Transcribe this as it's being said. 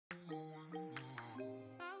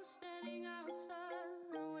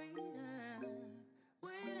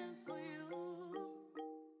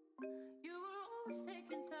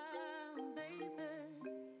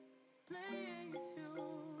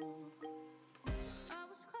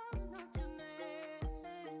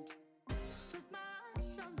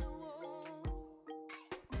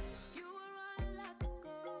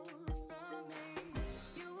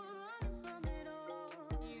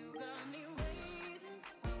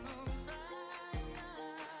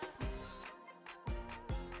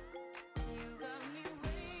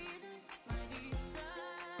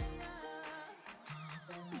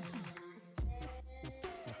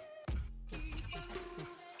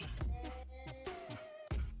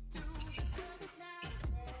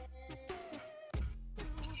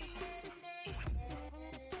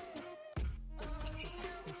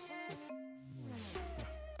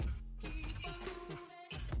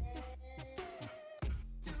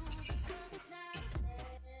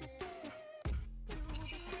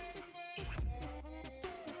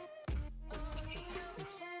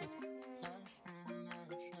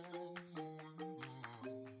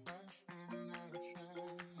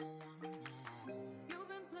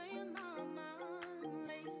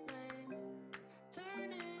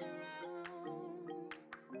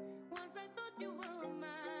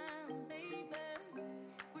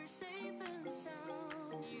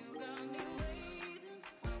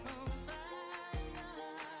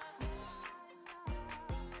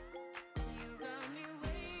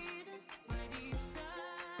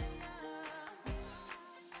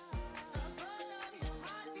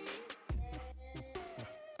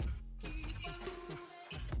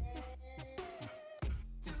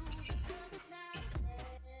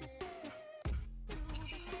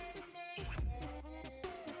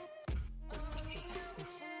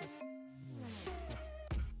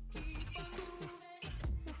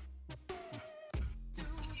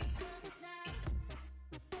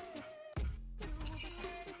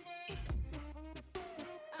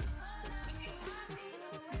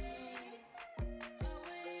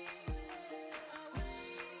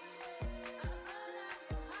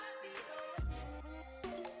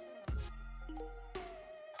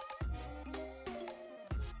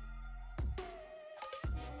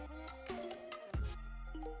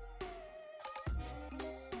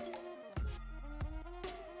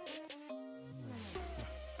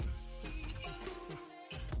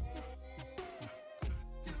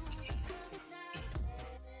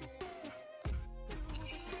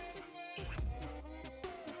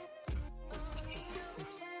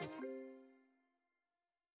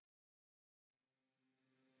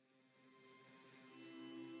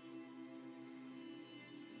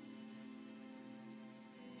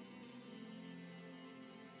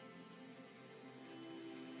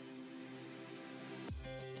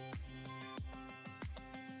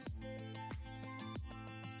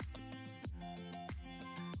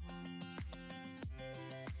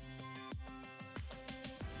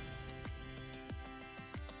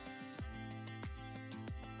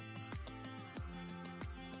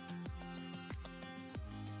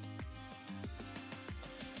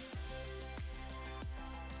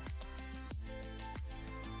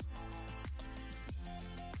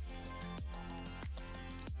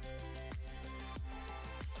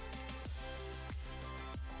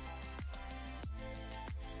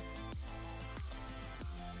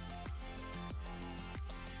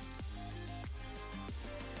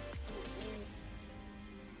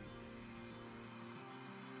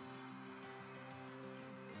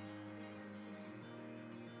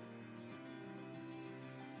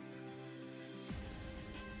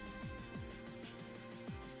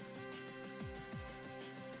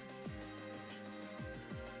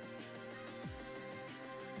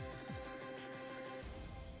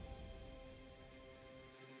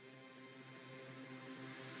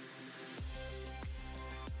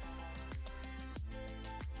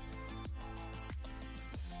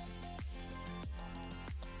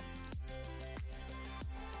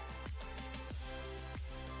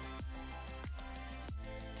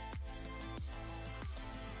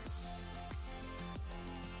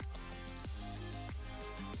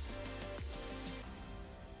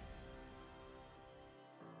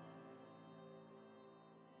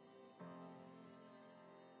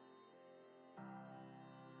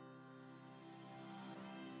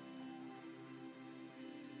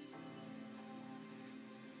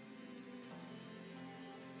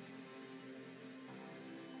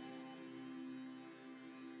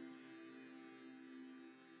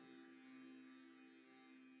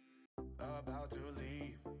to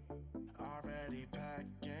leave, already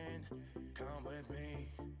packing. Come with me,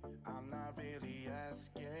 I'm not really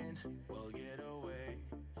asking. We'll get away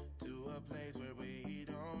to a place where we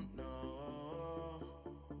don't know.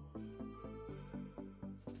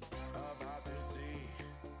 About to see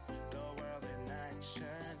the world in action,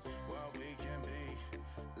 what we can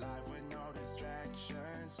be, life with no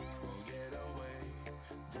distractions. We'll get away,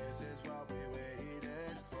 this is what we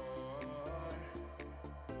waited for.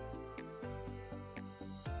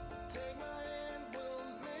 Take my hand,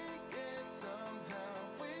 we'll make it somehow.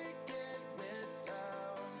 We can't miss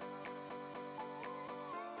out.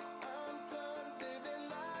 I'm done living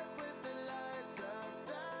life with the lights out.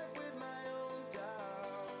 Die with my own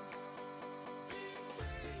doubts. Be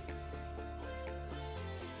free with me.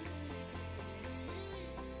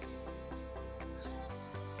 Let's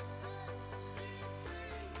go, let's be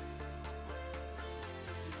free with me.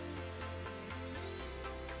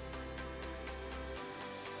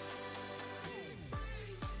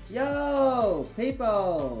 Yo,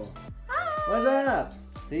 people! Hi! What's up?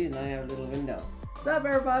 See, now I have a little window. What's up,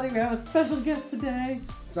 everybody? We have a special guest today.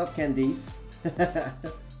 It's not Candice.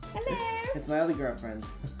 Hello! It's my other girlfriend.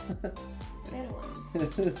 Better one.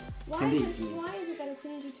 Candice. Why is it that as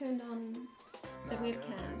soon as you turned on the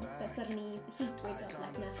webcam, that suddenly the heat went up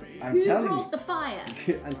like massive? I'm Who telling brought you. the fire?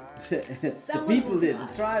 The Someone people brought did. the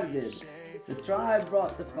The tribe did. The tribe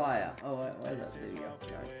brought the fire. Oh, where's that? There you go.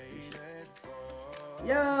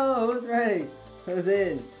 Yo, who's ready? Who's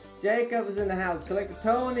in? Jacob is in the house. Collector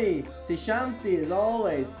Tony. Tishanti as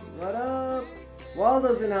always. What up?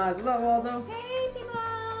 Waldo's in the house. What's up, Waldo? Hey, people!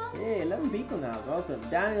 Yeah, 11 people now. It's awesome.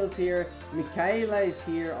 Daniel's here. Michaela is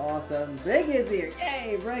here. Awesome. Brig is here.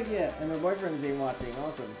 Yay, Brig. And my boyfriend's here watching.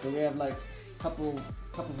 Awesome. So we have like couples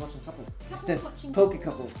watching couples. Couples watching Poke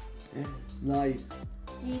couples. Nice.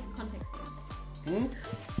 You need context for that. Hmm?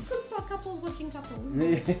 Good for couples watching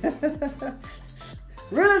couples.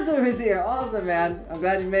 Realism is here. Awesome, man. I'm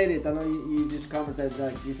glad you made it. I know you just commented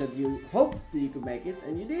like you said you hoped that you could make it,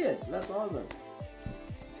 and you did. That's awesome.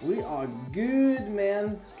 We are good,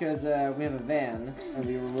 man, because we have a van, and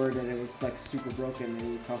we were worried that it was like super broken and it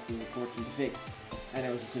would cost me a fortune to fix, and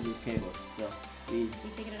it was just a loose cable. So You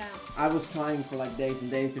figured it out. I was trying for like days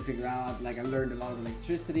and days to figure out. Like I learned a lot of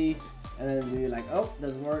electricity, and then we were like, oh,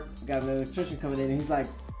 doesn't work. Got an electrician coming in, and he's like,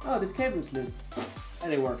 oh, this cable is loose,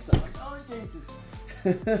 and it works. So I'm like, oh Jesus.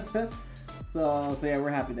 so yeah, we're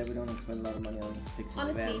happy that we don't have to spend a lot of money on fixing the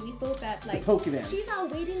Honestly, van. we thought that like The Pokémon. she's our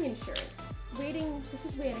wedding insurance. Wedding. This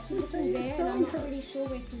is weird. I keep looking there, and I'm not really sure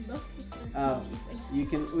where to look. It's very confusing. You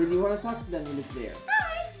can when you want to talk to them, you look there.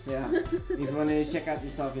 Hi. Yeah. If you want to check out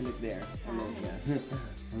yourself, you look there. And then, yeah.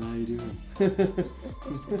 How you doing?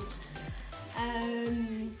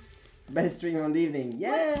 Best stream on the evening.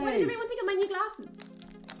 Yay! What did everyone think of my new glasses?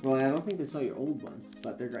 Well, I don't think they saw your old ones,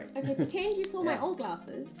 but they're great. Okay, pretend you saw my Yeah. old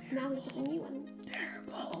glasses. Now look at the new ones.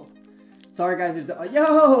 Terrible. Sorry guys, if the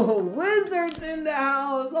yo Wizard's in the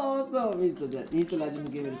house. Awesome. He's the legend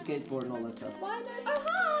who gave it a skateboard and all that stuff. Why don't? Oh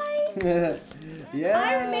hi! Yeah.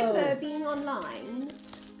 I remember being online,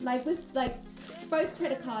 like with like both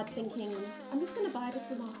credit cards, thinking I'm just gonna buy this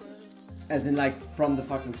for Marcus. As in like from the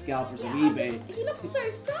fucking scalpers Yeah, of I was eBay. like, he looked so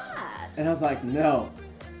sad. And I was like, no.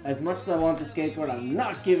 As much as I want the skateboard, I'm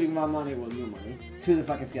not giving my money, well, your money, to the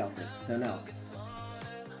fucking scalpers. So no.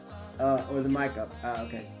 Or the mic up.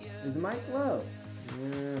 Okay. Is the mic low?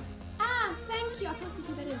 Ah, thank you. I can't see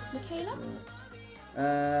who that is. Michaela?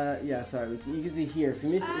 Yeah, sorry. You can see here. If you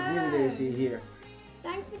miss it there, you see it here.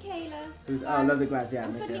 Thanks, Michaela. Oh, I love the glass. Yeah,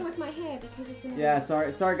 I'm Michaela. fiddling with my hair because it's in Yeah,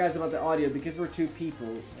 sorry guys about the audio because we're two people.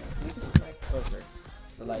 Can you put this mic closer?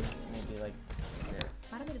 So like maybe like here.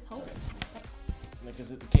 Why don't we just hold it? Because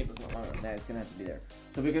the cable's not long enough. Nah, it's gonna have to be there.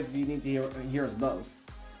 So because you need to hear us both.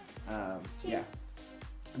 Yeah.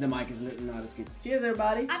 The mic is not as good. Cheers,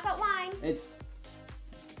 everybody. I've got wine. It's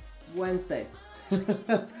Wednesday.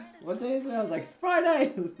 What day is it? I was like, it's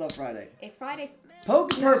Friday. It's not Friday. It's Friday.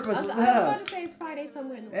 Poke purpose. I was What's about up? to say it's Friday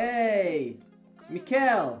somewhere in the world. Hey,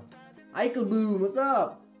 Mikkel, Eichelboom, what's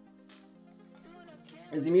up?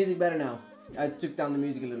 Is the music better now? I took down the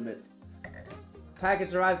music a little bit.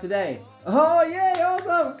 Package arrived today. Oh yay,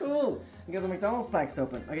 awesome, cool. I got the McDonald's packs to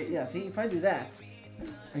open. Okay, yeah, see, if I do that,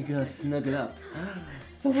 I can snug it up.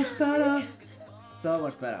 So much better. So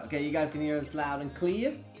much better. Okay, you guys can hear us loud and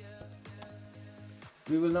clear.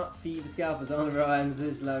 We will not feed the scalpers on our hands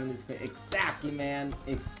this loud in this face. Exactly, man.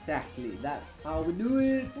 Exactly. That's how we do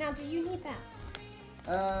it. Now, do you need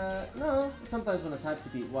that? No. Sometimes when I type to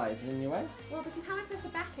people, why? Is it in your way? Well, because how am I supposed to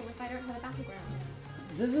back him if I don't have a battleground?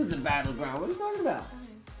 This is the battleground. What are you talking about? Oh.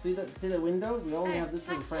 See the window? We only have this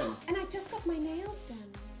little frame. And I just got my nails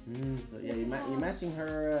done. So yeah, you're matching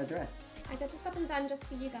her dress. I just got them done just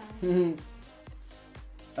for you guys.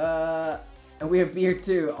 And we have beer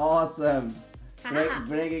too. Awesome. Haha.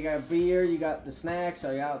 Brege got beer. You got the snacks.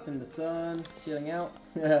 Are you out in the sun, chilling out?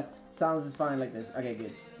 Sounds is fine like this. Okay,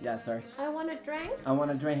 good. Yeah, sorry. I want a drink. I want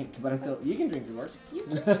a drink, but I still. You can drink the work. You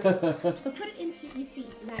can. Just put it into your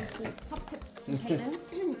seat magazine. Top tips from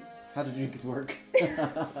Caitlin. How to drink at work.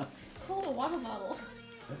 Call a water bottle.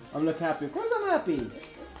 I'm look happy. Of course I'm happy.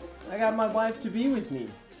 I got my wife to be with me.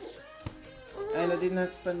 And I didn't have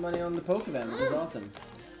to spend money on the Pokémon, which is awesome.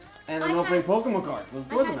 And I'm opening Pokemon cards, so of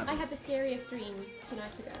course I'm happy. I had the scariest dream 2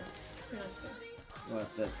 nights ago. 3 nights ago. What?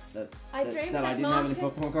 I dreamt that I didn't have any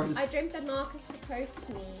Pokemon cards? I dreamt that Marcus proposed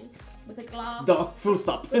to me with a glass... Full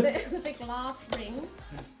stop. with a glass ring.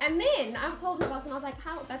 And then I told my boss and I was like,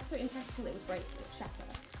 how? That's so impactful, it would break, it would shatter.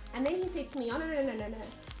 And then he said to me, oh no.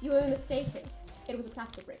 You were mistaken. It was a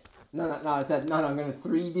plastic ring. No, I said, no, I'm going to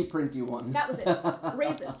 3D print you one. That was it.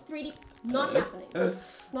 Resin. 3D. Not happening.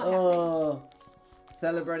 Not happening.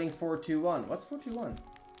 Celebrating 421. What's 421?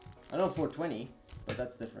 I know 420, but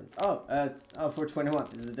that's different. It's 421.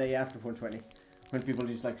 This is the day after 420. When people are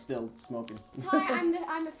just like still smoking. Ty, I'm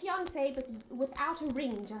a fiance, but without a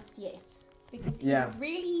ring just yet. Because he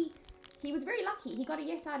was very lucky. He got a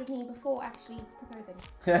yes out of me before actually proposing.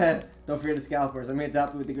 Don't fear the scalpers. I'm here to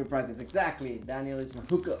help you with the good prices. Exactly. Daniel is my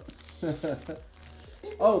hookup.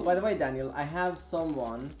 Oh, by the way, Daniel, I have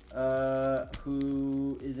someone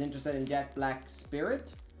who is interested in Jet Black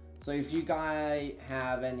Spirit. So if you guys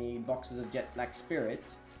have any boxes of Jet Black Spirit,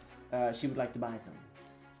 she would like to buy some.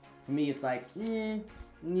 For me, it's like,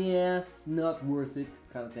 yeah, not worth it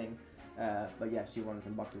kind of thing. But yeah, she wanted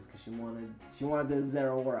some boxes because she wanted the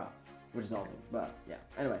Zero Aura, which is awesome. But yeah,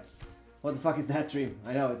 anyway, what the fuck is that dream?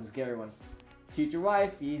 I know, it's a scary one. Future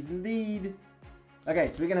wife, yes indeed. Okay,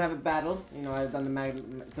 so we're gonna have a battle. You know, I've done the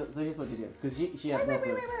so here's what you do, because she has no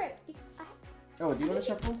clue. Wait. Oh, do you want to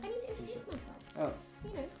shuffle? I need to introduce myself. Oh.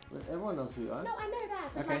 You know. Everyone knows who you are. No, I know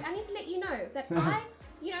that. But Okay. like, I need to let you know that I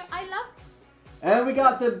love. And we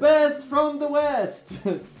got the best from the West,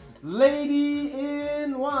 Lady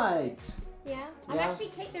in White. Yeah. I'm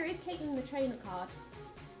actually there is Caitlin the trainer card.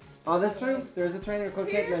 Oh, that's true. There's a trainer called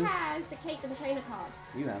Caitlin. Who has the Caitlin trainer card?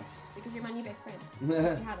 You have. Because you're my new best friend. You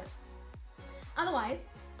have it. Otherwise,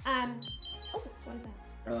 oh, what is that?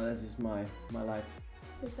 Oh, that's just my life.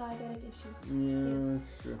 There's diabetic issues. Yeah,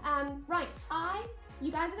 that's true. Right.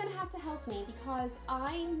 You guys are gonna have to help me because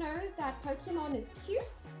I know that Pokemon is cute,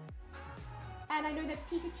 and I know that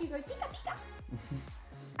Pikachu goes Pika Pika.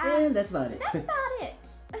 And that's about it. That's about it.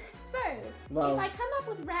 So, Well, if I come up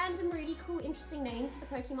with random, really cool, interesting names for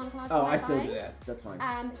the Pokemon cards, I still do that. That's fine.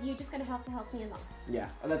 you're just gonna have to help me along. Yeah,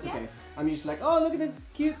 that's Yeah. okay. I'm usually like, oh, look at this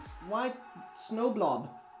cute white snow blob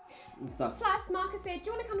and stuff. Plus, Marcus said, "Do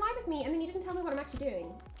you want to come live with me?" And then he didn't tell me what I'm actually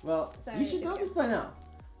doing. Well, So, you should there know we this by now.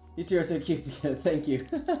 You two are so cute together. Thank you.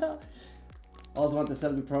 Also want the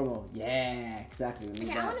Selby promo. Yeah, exactly. We need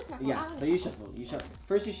Okay, I that. wanna shuffle, Yeah, I wanna so you shuffle. shuffle. You shuffle.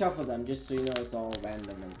 First, you shuffle them just so you know it's all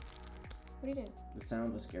random and. What are you doing? The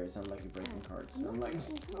sound was scary. It sounded like you're breaking cards. I'm I'm like,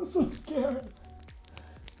 not I'm so scared.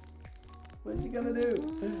 What you gonna do?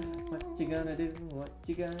 What you gonna do? What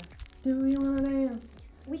you gonna do? You wanna dance?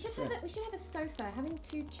 We should have a sofa. Having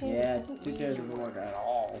 2 chairs. Yeah, doesn't 2 chairs really- doesn't work at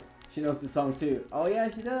all. She knows the song too. Oh yeah,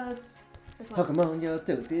 she does. Which one? Pokemon yo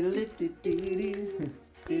too.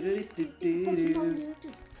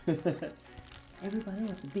 Everybody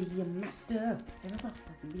wants to be a master. Everybody wants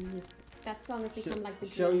to be a. That song has become like the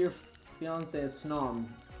Show dream. your fiance a snom.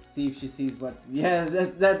 See if she sees what. Yeah,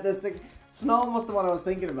 that's like snom was the one I was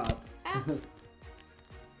thinking about. Ah.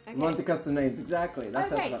 We want the custom names exactly.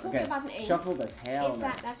 That's Okay, what talking about names. Shuffle as hell. Is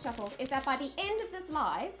that's shuffle? Is that by the end of this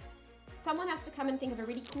live, someone has to come and think of a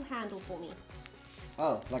really cool handle for me?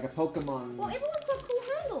 Oh, like a Pokemon. Well, everyone's got cool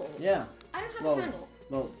handles. Yeah. I don't have Well, a handle.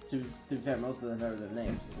 Well, to be fair, most of them have their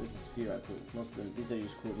names. This is few are cool. Most of them, these are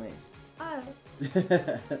just cool names. Oh, I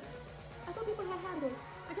thought people had handles.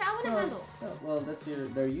 Okay, I want a handle. Well, that's their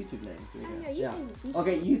YouTube names. So Oh, yeah, YouTube.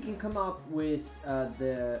 Okay, you can come up with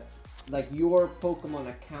your Pokemon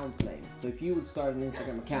account name. So if you would start an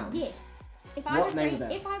Instagram account. Yes. If I was going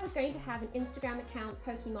to have an Instagram account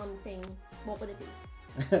Pokemon thing, what would it be?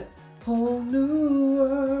 Whole new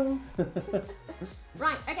world.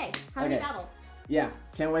 Right. Okay. How do we battle? Yeah,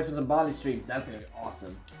 can't wait for some Bali streams. That's gonna be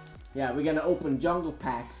awesome. Yeah, we're gonna open jungle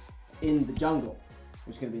packs in the jungle,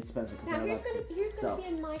 which is gonna be expensive. Now, who's gonna be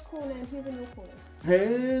in my corner and who's in your corner?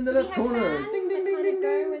 In the Do we left have corner. fans that kind of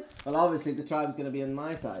go with? Well, obviously the tribe's gonna be on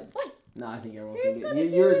my side. Wait. No, I think everyone's Who's gonna gonna be.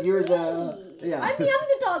 be You're with the me? yeah. I'm the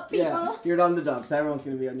underdog, people. Yeah, you're the underdog, so everyone's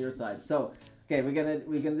gonna be on your side. So Okay, we're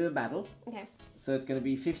gonna do a battle. Okay. So it's gonna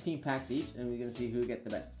be 15 packs each, and we're gonna see who get the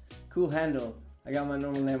best. Cool handle. I got my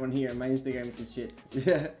normal name on here. My Instagram is just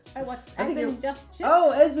shit. Oh, what? I think As in just shit?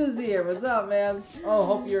 Oh, Ezu's here. What's up, man? Oh,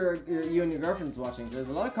 hope you and your girlfriend's watching. There's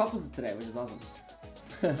a lot of couples today, which is awesome.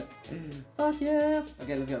 Fuck yeah.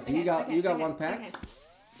 Okay, let's go. So Okay, you got okay, one pack.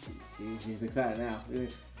 Okay. She's excited now.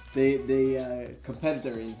 The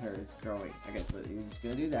competitor in her is growing. I guess, but you're just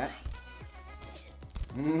gonna do that.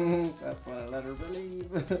 That's what I let her believe.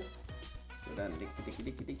 So then,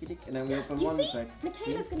 and then we open You one see? pack.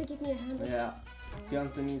 Michaela's gonna give me a handle. Yeah.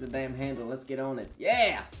 Fiance needs a damn handle. Let's get on it.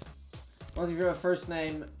 Yeah! Once you have a first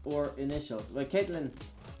name or initials. Wait, Caitlin.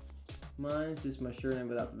 Mine's just my surname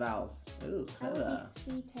without vowels. Ooh, I would clever.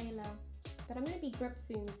 be C. Taylor. But I'm gonna be Grip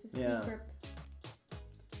soon, so C. Yeah. Grip.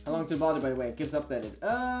 How long to body, by the way? It keeps updated.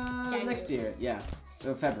 Next year. Yeah.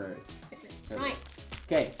 February. Right.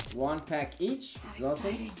 Okay, one pack each. How Awesome.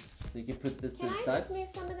 exciting. So you can put this Can to the I side. just move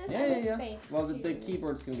some of this? Yeah. Space Well, to the shoot.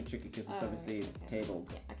 keyboard's gonna be tricky because it's Oh, obviously okay. cabled,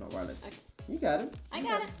 Yeah, okay. not wireless. Okay. You got it. I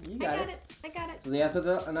got it. You I got got it. it. I got it. So yeah, so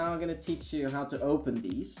now I'm gonna teach you how to open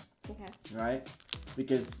these, Okay. right?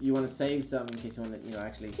 Because you want to save some in case you want to,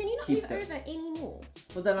 actually Can you not keep move them. over anymore?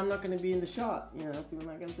 Well, then I'm not gonna be in the shot. People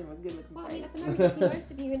are not gonna see my good looking Well, I mean, face. at the moment, I see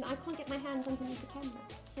most of you, and I can't get my hands underneath the camera.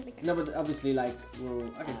 There we go. No, but obviously, like,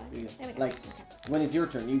 okay, There we go. like, Okay. when it's your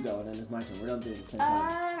turn, you go, and then it's my turn. We're not doing it at the same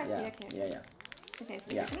time. I see. Yeah, Okay. yeah. Okay,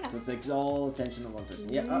 so Yeah, open it up. so it's like all attention on one person.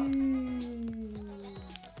 Yeah, oh,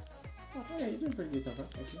 yeah, you're doing pretty good so far,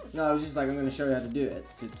 actually. No, I was just like, I'm going to show you how to do it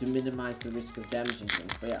to minimize the risk of damaging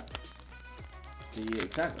things, but yeah. So you,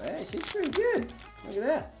 exactly, hey, she's pretty good. Look at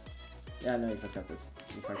that. Yeah, no, you fucked up this.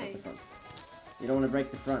 You fucked up the front. You don't want to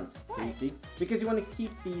break the front, so you Why? see? Because you want to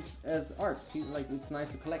keep these as art. Like, it's nice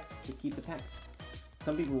to collect, to keep the packs.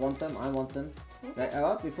 Some people want them, I want them.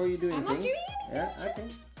 Okay. Before you do I'm anything. not doing it. Yeah, okay.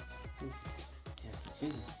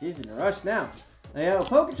 She's in a rush now. Hey, yo,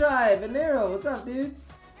 Poke Tribe, Venero, what's up, dude?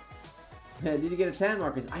 Did you get a tan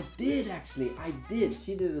markers? I did, actually. I did.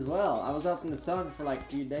 She did as well. I was out in the sun for like a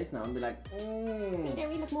few days now and be like, So you don't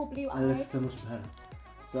really look more I blue-eyed. look so much better.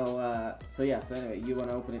 So yeah, so anyway, you want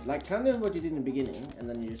to open it like kind of what you did in the beginning, and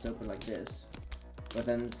then you just open like this. But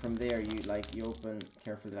then from there, you open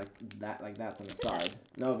carefully like that on the side.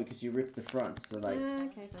 No, because you ripped the front. So like,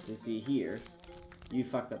 Okay, fine. you see here, you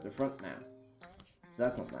fucked up the front now. So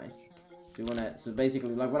that's not nice. So you wanna, so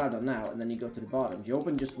basically like what I've done now, and then you go to the bottom. You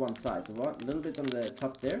open just one side. So what? A little bit on the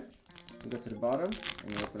top there. You go to the bottom,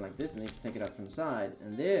 and you open like this, and then you take it out from the side,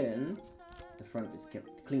 and then the front is kept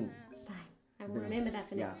clean. Fine. I will remember that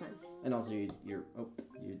for next time. And also you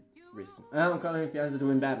risk. I'm calling if you answer to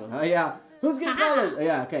win battle. Oh yeah, who's gonna call it? Oh,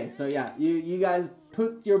 yeah, okay. So yeah, you guys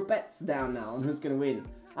put your bets down now on who's gonna win.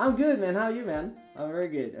 I'm good, man. How are you, man? I'm very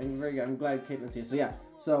good. I'm very good. I'm glad Caitlin's here. So yeah,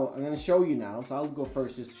 so I'm gonna show you now. So I'll go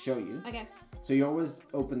first just to show you. Okay. So you always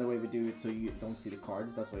open the way we do it, so you don't see the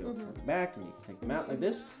cards. That's why you open the back, and you can take them out like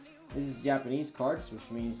this. This is Japanese cards, which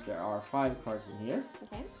means there are 5 cards in here.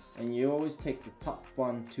 Okay. And you always take the top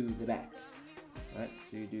one to the back. Right?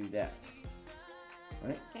 So you do that.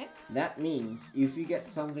 Right? Okay. That means if you get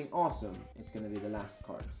something awesome, it's going to be the last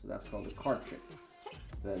card. So that's called a card trick.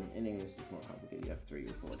 So in English, it's more complicated. You have 3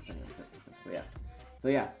 or 4 depending on the sets and stuff.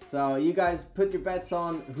 But yeah. So you guys put your bets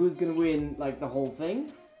on who's going to win like the whole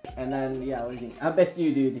thing. And then, yeah, what do you think? I bet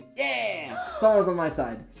you, dude. Yeah! Someone's on my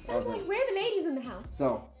side. Sounds like we're the ladies in the house.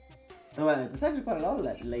 So, well, there's actually quite a lot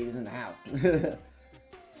of ladies in the house.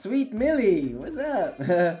 Sweet Millie, what's up?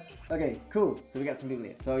 Okay, cool. So we got some people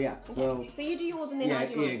here. So yeah, Okay. So you do yours and then I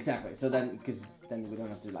do yeah, mine. exactly. So then, because then we don't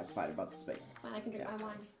have to like fight about the space. Fine, I can drink my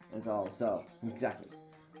wine. It's all so exactly.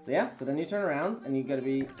 So yeah, so then you turn around and you gotta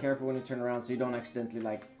be careful when you turn around so you don't accidentally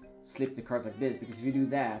like slip the cards like this, because if you do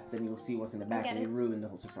that, then you'll see what's in the back and you ruin the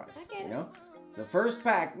whole surprise. You know? So first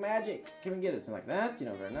pack, magic. Can we get it? So like that,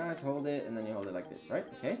 very nice. Hold it, and then you hold it like this, right?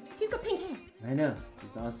 Okay. He's got pink hair. I know.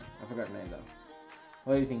 It's awesome. I forgot her name though.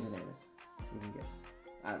 What do you think her name is? You can guess.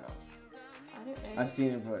 I don't know. I don't know. I've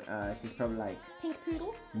seen her before. She's probably like Pink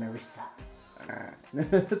poodle? Marissa.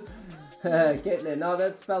 Caitlin. No,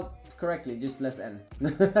 that's spelled correctly. Just less N.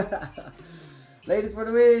 Ladies for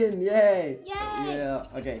the win! Yay! Yay! Yeah.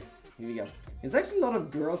 Okay. Here we go. There's actually a lot of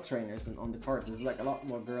girl trainers on the cards. There's like a lot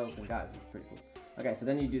more girls than guys. It's pretty cool. Okay, so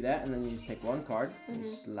then you do that, and then you just take one card, and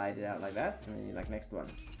you slide it out like that, and then you like next one.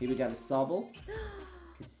 Here we got a Sobble.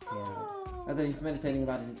 Oh. As he's meditating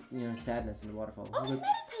about his sadness in the waterfall. Oh, he's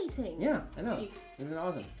meditating. Yeah, I know. Cute. Isn't it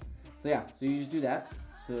awesome? So yeah, so you just do that.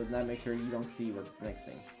 So that makes sure you don't see what's the next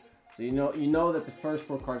thing. So you know that the first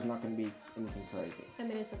 4 cards are not going to be anything crazy. And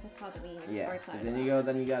then it's the fifth card that we Yeah. are So excited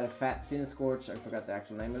then you got a fat Cinescorch. I forgot the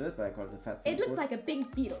actual name of it, but I call it a fat Cinescorch. It looks like a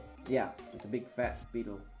big beetle. Yeah, it's a big fat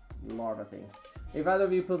beetle larva thing. If either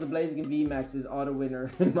of you pulls a Blaziken VMAX, is auto winner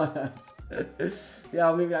in my eyes.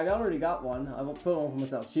 Yeah, maybe I already got one. I will pull one for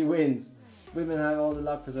myself. She wins. Women have all the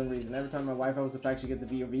luck for some reason. Every time my wife holds the fact she gets the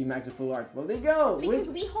VMAX with full art. Well, there you go. It's because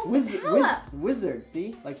we hold the power. Wizard,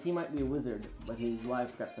 see? Like he might be a wizard, but his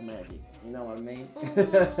wife got the magic. You know what I mean? Ain't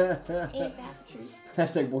that true?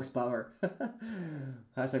 Hashtag boys power.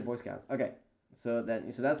 Hashtag boy scouts. Okay, so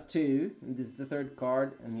that's 2. And this is the 3rd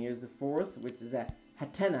card, and here's the 4th, which is a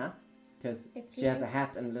Hatena, because she has a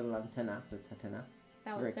hat and a little antenna, so it's Hatena.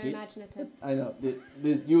 That was Very so cute. imaginative. I know.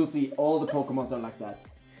 You will see all the Pokemons are like that.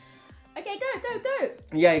 Okay, go.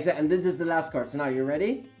 Yeah, exactly. And this is the last card. So now you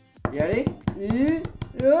ready? You ready? Yeah.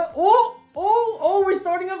 Oh! We're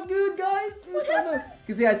starting off good, guys.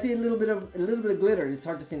 Because see, I see a little bit of glitter. It's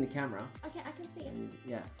hard to see in the camera. Okay, I can see it.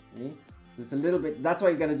 Yeah. See? So it's a little bit. That's why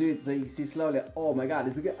you gotta do it so you see slowly. Oh my God!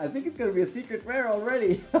 I think it's gonna be a secret rare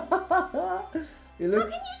already. It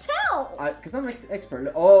looks. How can you tell? Because I'm an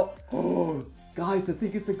expert. Oh, guys! I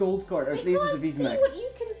think it's a gold card, or at least it's a VMAX. See what you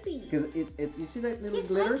can see. Because you see that little Yes,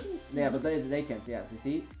 glitter? I can see. Yeah, but they can't. Yeah, so you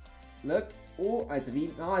see? Look. Oh, it's a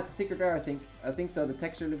V. Oh, it's a secret rare, I think. I think so. The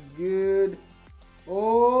texture looks good.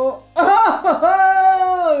 Oh!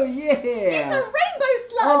 Oh, yeah! It's a rainbow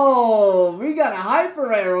slug! Oh, we got a hyper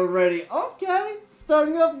rare already. Okay,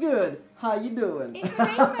 starting off good. How you doing? It's a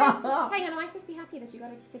rainbow slug. Hang on, am I supposed to be happy that you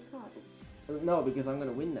got a good card? No, because I'm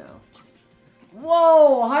gonna win now.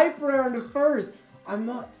 Whoa, hyper rare in the first. I'm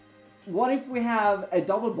not. What if we have a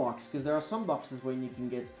double box? Because there are some boxes where you can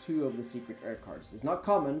get 2 of the secret rare cards. It's not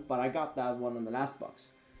common, but I got that one in the last box.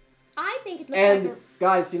 I think it looks And like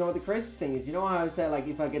guys, you know what the craziest thing is? You know how I said like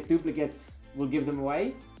if I get duplicates, we'll give them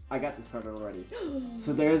away? I got this card already.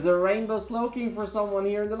 So there's a rainbow Slowking for someone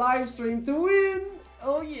here in the live stream to win.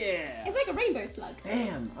 Oh yeah! It's like a rainbow slug.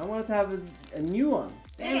 Damn, I wanted to have a new one.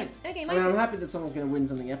 Damn it. Okay, I mean, I'm happy that someone's gonna win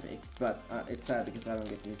something epic, but it's sad because I don't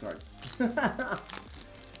get new cards.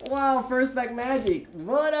 Wow, first pack magic.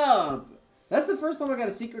 What up? That's the first time I got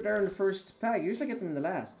a secret rare in the first pack. Usually I get them in the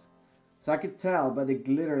last. So I could tell by the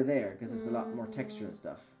glitter there because it's a lot more texture and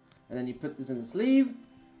stuff. And then you put this in the sleeve,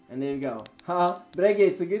 and there you go. Ha! Brege,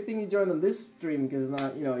 it's a good thing you joined on this stream because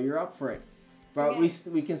now you're up for it. But Okay.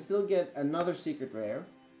 we can still get another secret rare.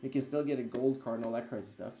 We can still get a gold card and all that crazy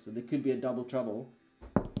stuff. So there could be a double trouble.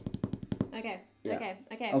 Okay, Yeah.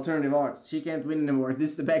 okay. Alternative art. She can't win anymore.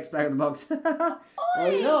 This is the back of the box.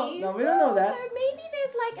 Oi! No, we don't know that. So maybe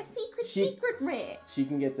there's like a secret rare. She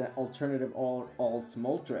can get the alternative alt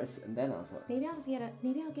Moltres, and then I'll flip. Maybe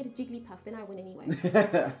I'll get a Jigglypuff, then I win anyway.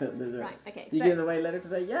 Right. Right, okay. You So giving away letter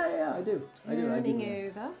today? Yeah, I do. I do.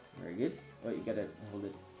 turning over. Very good. Oh, you gotta hold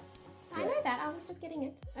it. I know that, I was just getting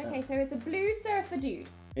it. Okay, so it's a blue surfer dude.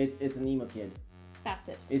 It's an emo kid. That's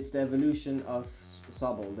it. It's the evolution of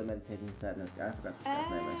Sobble, the meditating sadness guy. I forgot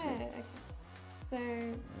his name actually. Okay. So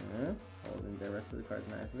Holding the rest of the cards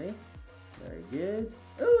nicely. Very good.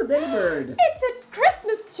 Ooh, Daybird! it's a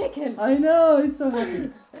Christmas chicken. I know, he's so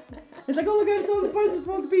happy. It's like, oh my god, it's all the presents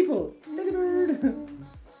for all the people. Daybird!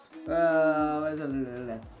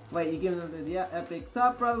 Wait, you give them the epic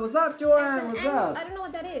sup, brother? What's up, Joanne? What's up? I don't know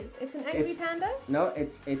what that is. It's an angry panda? No,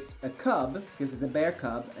 it's a cub, because it's a bear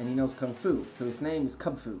cub, and he knows Kung Fu. So his name is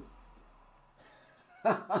Cub Fu.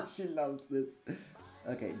 She loves this.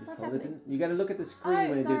 Okay, just What's hold it happening? in. You gotta look at the screen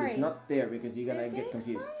when you do this, sorry. not there, because you're gonna Don't get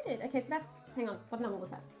confused. excited. Okay, so that's, hang on, what number was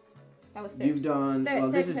that? That was third. You've done, Third,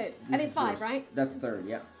 well, this third, is, third. this And is it's 5, yours. right? That's third,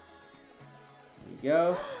 yeah. There you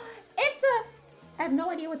go. It's a, I have no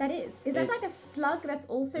idea what that is. Is that It- like a slug that's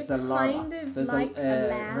also It's a larva. kind of So it's like a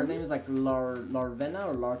lamb? her name is like Larvena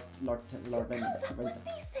or Larvena. Who comes up with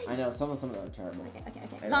these things? I know, some of them are terrible. Okay.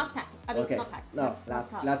 I know. Last pack. I mean, Okay. not pack. No,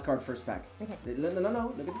 card. last card, first pack. Okay. No,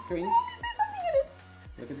 look at the screen. There's something in it.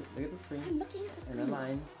 Look at the screen. I'm looking at the And a screen.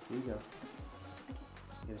 line. Here you go.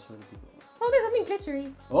 You gotta show the people. Oh, there's something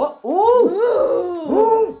glittery. Oh! Ooh! Ooh!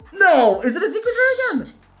 Ooh! No! Is it a secret rare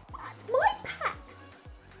again? That's my pack.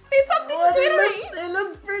 There's something What? glittery. It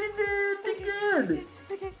looks pretty good.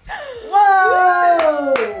 Okay.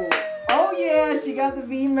 Whoa! Oh yeah, she got the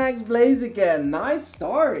VMAX Blaziken. Nice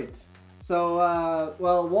start. So,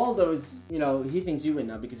 well, Waldo's, he thinks you win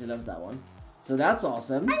now because he loves that one. So that's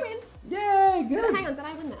awesome. I win. Yay, Did good. hang on, did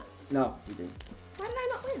I win that? No, you didn't. Why did I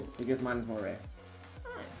not win? Because mine is more rare. Oh.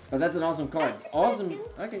 But that's an awesome card. I can Awesome. put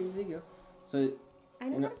it Okay, there you go. So, I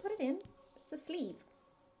know how to put it in. It's a sleeve.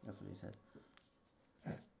 that's what he said.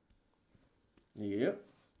 There you go.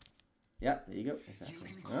 Yeah, there you go. Exactly.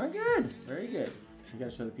 Oh, good. Very good. You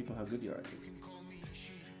gotta show the people how good you are at this.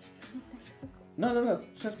 No.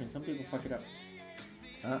 Trust me, some people fuck it up.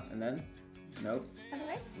 And then? Nope. Other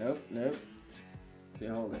way? Nope. So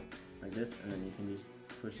you hold it like this, and then you can just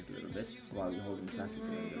push it a little bit while you're holding the plastic.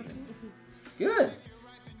 Good!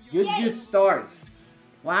 Good start!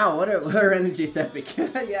 Wow, what her energy is epic.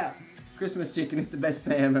 Yeah. Christmas chicken is the best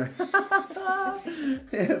pay ever.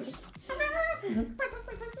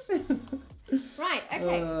 Right,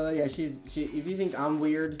 okay. Yeah, she. If you think I'm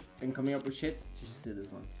weird and coming up with shit, you should see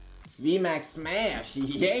this one. VMAX Smash,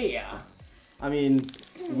 yeah! I mean,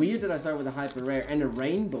 weird that I started with a hyper rare and a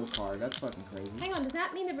rainbow card. That's fucking crazy. Hang on, does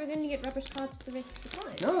that mean that we're going to get rubbish cards for the rest of the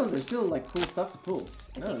time? No, there's still like cool stuff to pull.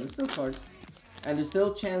 No, Okay. there's still cards. And there's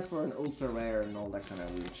still chance for an ultra rare and all that kind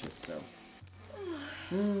of weird shit, so.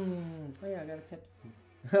 Oh yeah, I got a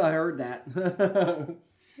Pepsi. I heard that.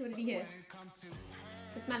 What did you hear?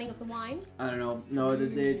 The smelling of the wine? I don't know. No,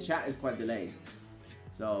 the chat is quite delayed.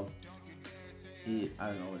 So, I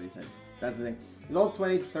don't know what he said. That's the thing. It's all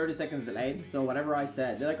 20 to 30 seconds delayed, so whatever I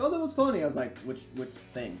said, they're like, oh, that was funny. I was like, which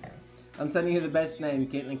thing? I'm sending you the best name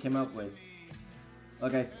Caitlin came up with.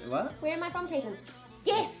 Okay, so, what? Where am I from, Caitlin?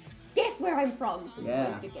 Guess! Guess where I'm from! This is a Yeah.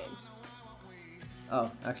 really good game.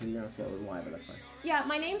 Oh, actually, you're gonna spell it with Y, but that's fine. Yeah,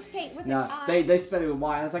 my name's Kate with Yeah, an I. they spell it with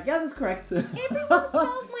Y. I was like, yeah, that's correct. Everyone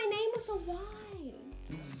spells my name with a Y.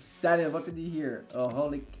 Daniel, what did you hear? Oh,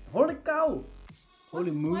 holy cow!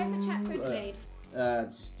 Holy moon! Why is the chat so delayed?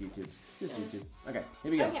 Just YouTube. Just YouTube. Okay,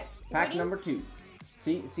 here we go. Okay, Pack ready? number 2.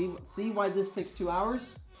 See why this takes 2 hours?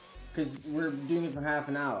 Because we're doing it for half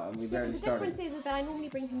an hour and we barely The started. difference is that I normally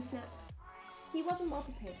bring him snacks. He wasn't well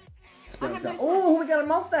prepared. I have no Oh, we got a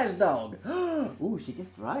mustache dog! Ooh, she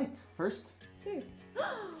guessed right. First. Who?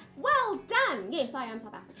 Well done! Yes, I am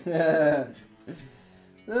South African.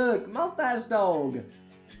 Look, mustache dog!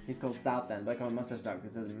 He's called Stout then, but I call him mustache dog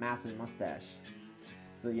because he has a massive mustache.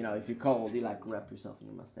 So, you know, if you're cold, you like wrap yourself in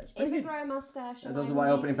your mustache. If Pretty you good. grow a mustache. That's also why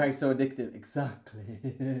opening pack is so addictive. Exactly.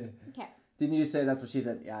 Okay. Didn't you say that's what she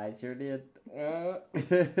said? Yeah, I sure did.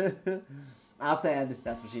 I said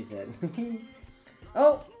that's what she said.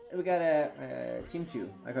 Oh, we got a chimchu.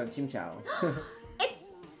 I call it chimchow. It's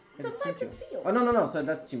some type of seal. Oh no! So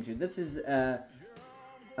that's chimchu. This is I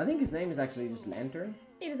think his name is actually just Lantern.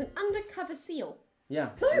 It is an undercover seal. Yeah.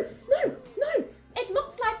 No! It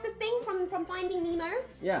looks like the thing from Finding Nemo.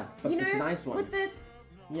 Yeah, but You it's know, a nice one. with the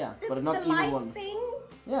But a not the evil light one. thing.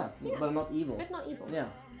 Yeah, Yeah. but not evil. But not evil. Yeah,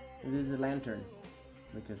 it is a lantern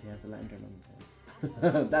because he has a lantern on his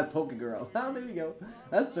head. That Poke Girl. Oh, there you go.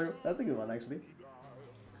 That's true. That's a good one actually.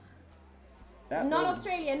 That Not one.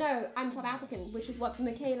 Australia, no. I'm South African, which is what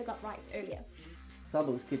Michaela got right earlier.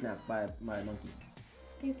 Saba was kidnapped by a monkey.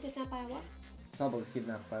 He was kidnapped by a what? Saba was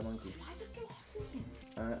kidnapped by a monkey. Why is it so hot in here?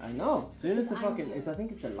 I know. As soon as the I'm fucking, here. I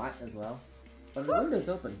think it's the light as well. But the window's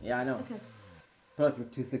open. Yeah, I know. Okay. Plus, we're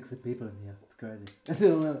 2 sexy people in here. It's crazy.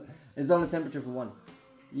 It's only temperature for 1.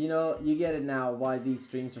 You know, you get it now. Why these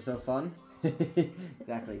streams are so fun?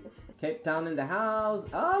 Exactly. Cape Town in the house.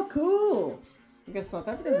 Oh, cool. You got South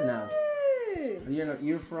Africans in the house. Woo!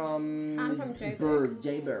 You're from. I'm from Joburg.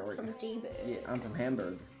 Joburg. From Joburg. Yeah, I'm from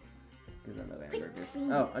Hamburg. Because I love hamburgers.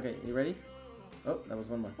 Oh, okay. You ready? Oh, that was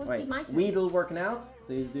one more. What's Wait, my turn? Weedle working out.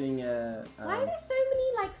 So he's doing Why are there so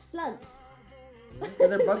many like slugs?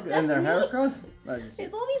 and their bug Just and their hair me? across. No, it's just you.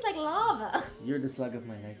 There's all these like lava. You're the slug of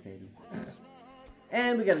my life, baby.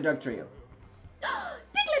 And we got a dog trio.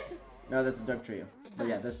 Diglett! No, that's a dog trio. But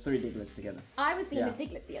yeah, there's 3 Diglets together. I was being Yeah. a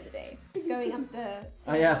Diglett the other day, going up the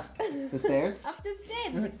Oh yeah, the stairs. up the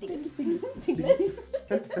stairs.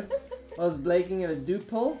 Diglett. Was Blaking in a dupe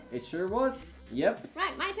hole? It sure was. Yep.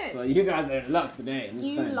 Right, my turn. So you guys are in luck today. I'm just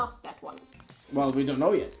You saying. lost that one. Well, we don't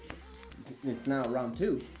know yet. It's now round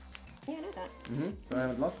 2. Yeah, I know that. So I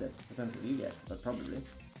haven't lost it. Depends what you get, but probably.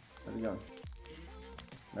 How's it going?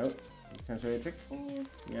 Nope. Can I show you a trick? Yeah.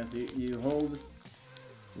 Yeah, so you hold,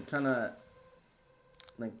 you kind of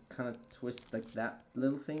twist like that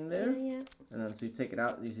little thing there, Yeah. and then so you take it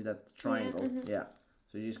out, you see that triangle, yeah.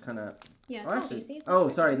 So you just kind of, Yeah. oh I told actually, you, see, it's oh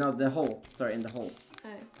not sorry, no, the hole, sorry, in the hole. Oh.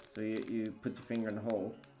 So you put your finger in the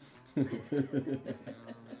hole,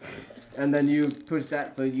 and then you push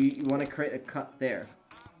that, so you want to create a cut there.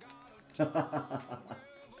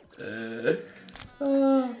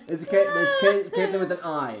 It's Caitlin with an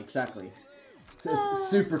eye, exactly. So it's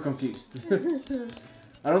super confused.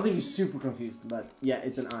 I don't think he's super confused, but yeah,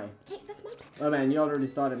 it's an eye. Hey, that's my turn. Oh man, you already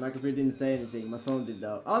started. My computer didn't say anything. My phone did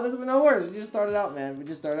though. Oh, that's no worries. We just started out, man. We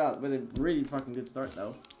just started out with a really fucking good start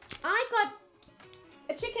though. I got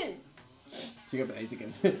a chicken. She got a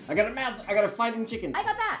chicken. I got a fighting chicken. I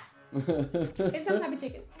got that. It's some type of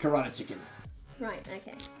chicken. Karate chicken. Right.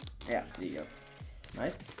 Okay. Yeah, there you go.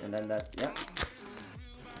 Nice. And then that's, yeah.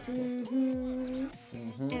 And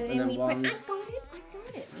then we one. put, I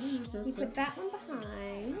got it. We put that one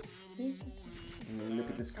behind. And you look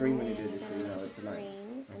at the screen when you do this, so you know it's a line.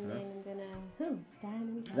 And then I'm gonna,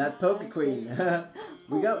 diamonds. That Poke Queen.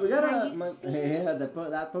 we got nice. yeah,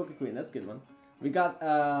 that Poke Queen. That's a good one. We got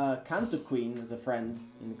Kanto Queen as a friend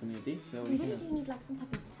in the community, so We really do need like some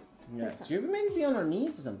type of. yeah. So you maybe be on our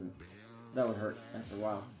knees or something. That would hurt after a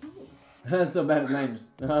while. That's so bad at names.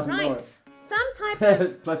 Right. Some type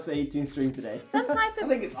of. Plus 18 stream today. Some type I of.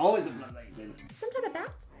 think it's always a plus 18. Some type of bat.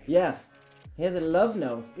 Yeah. He has a love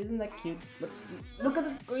nose. Isn't that cute? Look at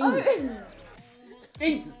the screen. Oh.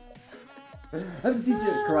 Jesus. I'm the teacher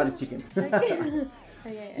of Karate Chicken. Okay,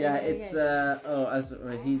 yeah, okay, it's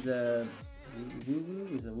okay. he's a woo-woo.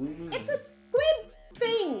 He's a woo-woo. It's a squid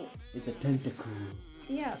thing. It's a tentacle.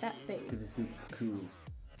 Yeah, that thing. Because it's super cool.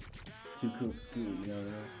 Too cool for school, you know.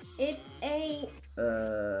 It's a.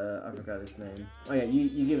 I forgot his name. Oh yeah,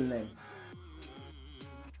 you give him a name.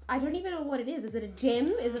 I don't even know what it is. Is it a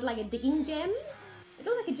gem? Is it like a digging gem? It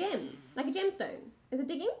looks like a gem, like a gemstone. Is it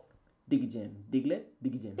digging? Diggy Gem. Diglett?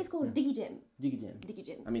 Diggy Gem. It's called a diggy gem. Diggy Gem. Diggy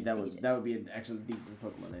gem. I mean that Diggy gem. would be an actual decent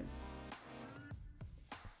Pokemon name.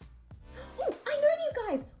 Oh, I know these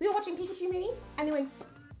guys. We were watching Pikachu movie, and they went.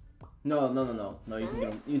 No.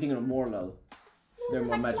 You think of Morlo. They're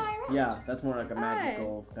more like magic. fly around? Yeah, that's more like a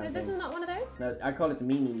magical So kind of this thing. is not one of those. No, I call it the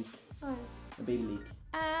mini leak. Oh. The baby leak.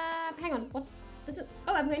 Hang on. What? This is.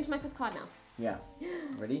 Oh, I'm going to my fifth card now. Yeah.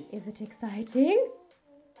 Ready? Is it exciting?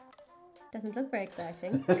 Doesn't look very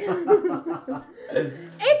exciting. It's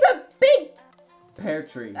a big. Pear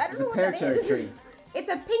tree. I don't It's know a what pear that cherry is. tree. It's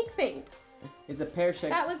a pink thing. It's a pear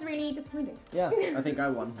shaped. That was really disappointing. Yeah, I think I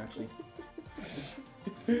won actually.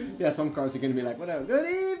 Yeah, some cards are gonna be like, whatever. Good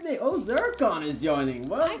evening. Oh, Zircon is joining.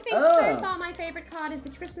 What? I think so far my favorite card is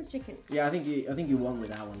the Christmas chicken. Yeah, I think you won with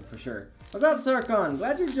that one for sure. What's up, Zircon?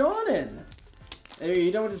 Glad you're joining. Are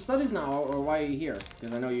you done with the studies now, or why are you here?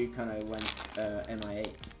 Because I know you kind of went MIA.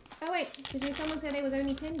 Oh wait, because someone said there was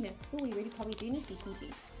only 10 here. Oh, we really probably do need to be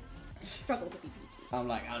PG. Struggle to be PG. I'm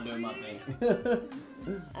like, I'm doing my thing.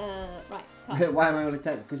 Right. Cards. Why am I only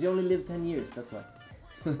 10? Because you only live 10 years. That's why.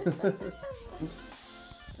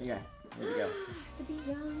 Okay, here we go. It's a big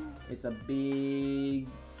young. It's a big.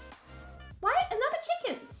 Why? Another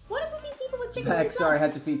chicken. What is with these people with chickens? Back. and Sorry, I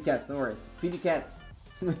had slugs? to feed cats. No worries. Feed your cats.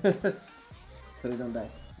 So they don't die.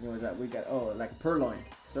 What was that? We got like purloin.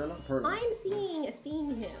 Sirloin? Purloin. I'm seeing a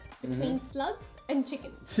theme here between slugs and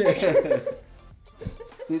chickens.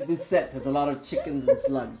 This set has a lot of chickens and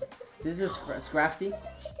slugs. This is Scrafty.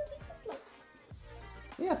 Chickens and slugs.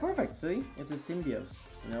 Yeah, perfect. See, it's a symbiote.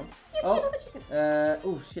 You know. Yes, Oh, another chicken.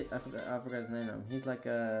 oh shit! I forgot his name now. He's like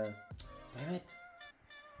a. Damn it!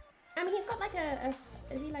 I mean, he's got like a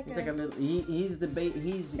is he like He's a? like a little. He's the baby.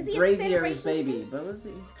 He's Is he a Graveyard's celebration baby. chicken? But what's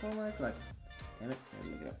he's called like? Damn it! Let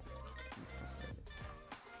me look it up.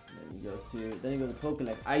 Then you go to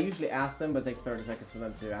Pokelec. I usually ask them, but it takes 30 seconds for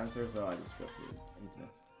them to answer, so I just go to the internet.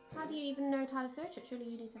 How do you even know how to search it? Surely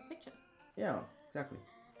you need to have a picture. Yeah, exactly.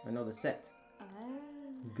 I know the set. Oh.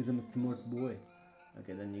 Because I'm a smart boy.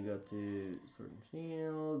 Okay, then you go to Sword and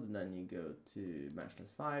Shield, and then you go to Matchless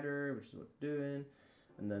Fighter, which is what we're doing.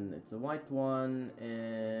 And then it's a white one,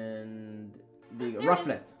 and the There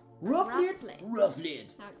Rufflet. Rufflet. Rufflet.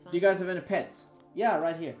 How exciting. Do you guys have any pets? Yeah,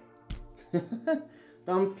 right here.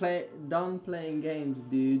 Done playing games,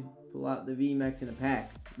 dude. Pull out the VMAX in a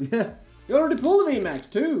pack. You already pulled the VMAX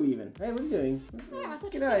too, even. Hey, what are you doing? Yeah, I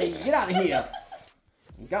thought Get you out, finished. get out of here.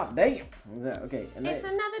 God damn. Okay. And It's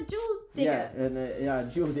another jewel digger. Yeah, and yeah,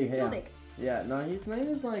 Jewel Digger. Jewel Yeah. dig. Yeah, no, his name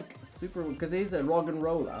is like super, because he's a rock and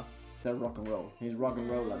roller. He's a rock and roll. He's rock and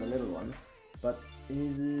roller, the little one. But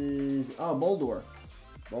he's Boldor.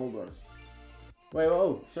 Wait,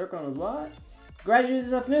 whoa, Circon is what? Graduated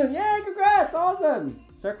this afternoon. Yay, congrats, awesome.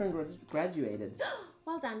 Circon graduated.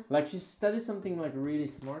 Well done. Like she studied something like really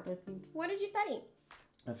smart, I think. What did you study?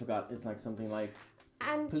 I forgot. It's like something like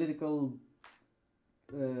And political,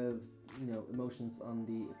 emotions on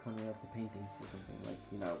the economy of the paintings or something like,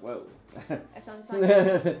 whoa. it sounds like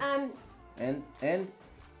And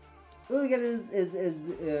oh, we got his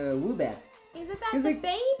Woobat. is it that Is the it-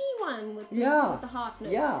 baby one with, Yeah. with the heart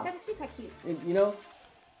nose? Yeah. That's actually quite cute.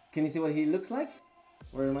 Can you see what he looks like?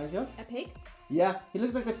 What it reminds you of? A pig? Yeah, he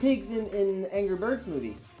looks like the pigs in Angry Birds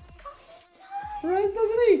movie. Oh, Right,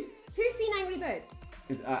 doesn't he? who's seen Angry Birds?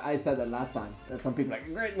 I said that last time. That some people are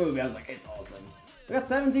like, great movie. I was like, it's awesome. We got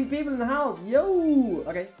 17 people in the house. Yo!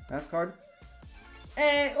 Okay, last card.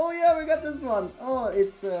 Hey, oh yeah, we got this one. Oh,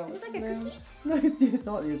 it's It's like a cookie? No, it's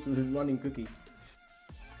a running cookie.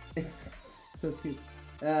 It's so cute.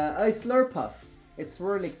 Slurpuff. It's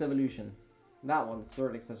Swirlix Evolution. That one,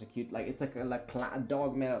 Swirlix, such a cute, like, it's like a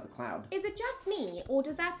dog made out of the cloud. Is it just me, or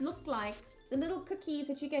does that look like the little cookies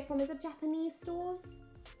that you get from, is it Japanese stores?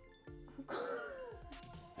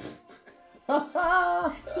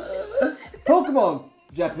 Pokemon,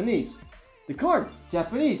 Japanese. The cards,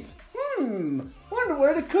 Japanese. Wonder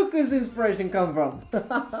where the cookies inspiration come from.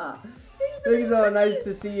 Thanks, so nice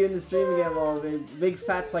to see you in the stream again, Molly. Big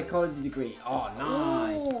fat psychology degree. Oh,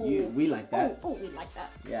 nice. We like that. Oh, we like that.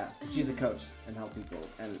 Yeah, she's a coach and help people,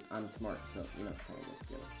 and I'm smart, so you know, kind of go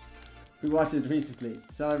together. We watched it recently,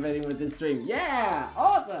 celebrating with this stream. Yeah,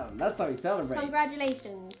 awesome. That's how we celebrate.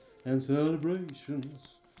 Congratulations. And celebrations.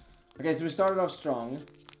 Okay, so we started off strong,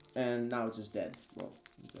 and now it's just dead. Well,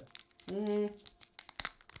 okay.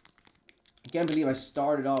 I can't believe I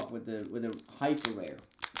started off with a hyper rare.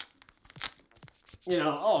 You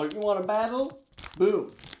know, oh, you want a battle?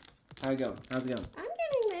 Boom. How's it going? How's it going? I'm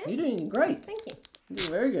getting there. You're doing great. Thank you. You're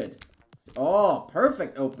doing very good. Oh,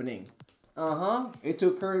 perfect opening. It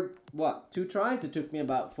took her, what, 2 tries? It took me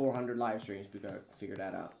about 400 live streams to figure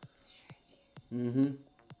that out.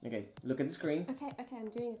 Okay, look at the screen. Okay, I'm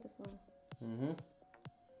doing it this one.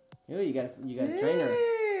 Oh, you got a trainer.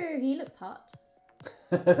 Ooh, he looks hot.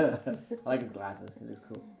 I like his glasses. He looks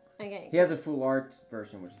cool. Okay. He has a full art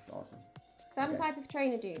version, which is awesome. Some type of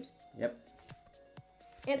trainer dude. Yep.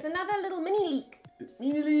 It's another little mini leak.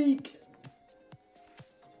 Mini leak.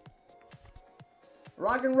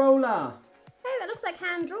 Rock and roller. Hey, that looks like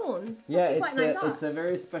hand drawn. Yeah, quite nice art. it's a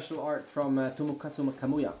very special art from Tomokazu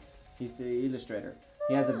Kamuya. He's the illustrator.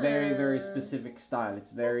 He has a very, very specific style.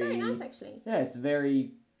 It's very... That's very nice, actually. Yeah, it's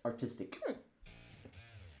very artistic.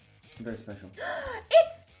 Very special.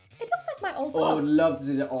 It looks like my old Oh, I dog. would love to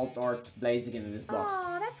see the alt art blazing in this box.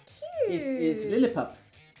 Oh, that's cute. It's Lillipup.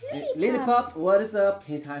 Lillipup, what is up?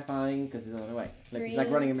 He's high-fiving because he's on the way. Like, he's like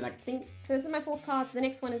running and be like, ding. So this is my 4th card. So the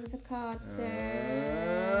next one is the 5th card. So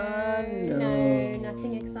no,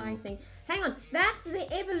 nothing exciting. Hang on, that's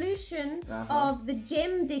the evolution of the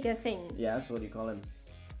gem digger thing. Yeah, so what do you call him?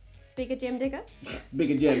 Bigger gem digger.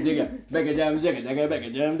 Bigger jam digger, bigger jam digger, bigger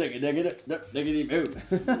jam digger, diggity boo.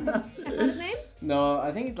 That's not his name? No,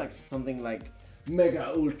 I think it's like something like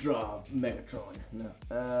Mega Ultra Megatron. No.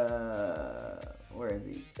 Where is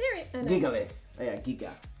he? There it is. Gigalith. Oh, yeah,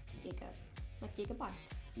 Giga. Giga. Like gigabyte.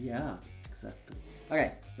 Yeah, exactly.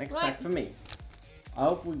 Okay, next Right. pack for me. I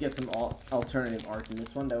hope we get some alternative art in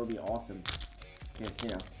this one. That would be awesome. Because, you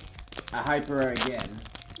know, a hyper again.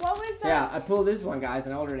 What was that? Yeah, I pulled this one, guys,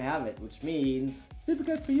 and I already have it, which means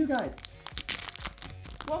duplicates for you guys.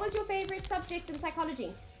 What was your favorite subject in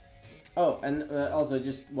psychology? Oh, and also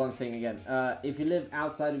just one thing again. If you live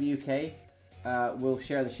outside of the UK, we'll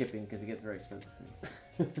share the shipping because it gets very expensive.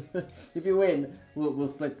 If you win, we'll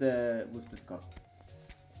split the cost.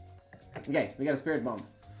 Okay, we got a spirit bomb.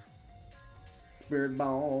 Spirit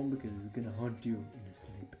bomb because it's gonna haunt you in your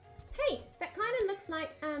sleep. Hey, that kind of looks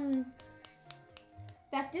like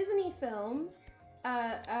that Disney film,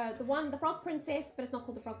 the Frog Princess, but it's not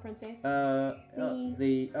called the Frog Princess. The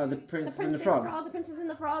Princess and the Frog. The Princess and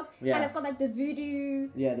the Frog. Yeah. And it's got like the voodoo.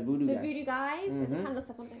 Yeah, the voodoo guy. Voodoo guys. It kind of looks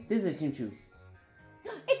like one of those. This is a Chimchu.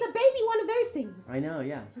 It's a baby one of those things. I know,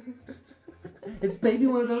 yeah. It's baby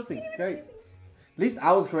one of those things. Great. At least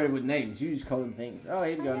I was creative with names. You just call them things. Oh,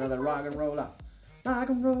 here we go. Another rock and roller. Rock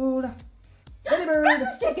and roller. Billy Bird.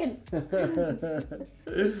 Christmas chicken.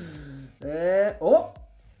 Oh.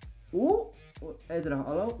 Is it a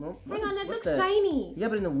hollow? No. Hang on, it looks shiny. Yeah,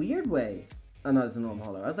 but in a weird way. Oh no, it's a normal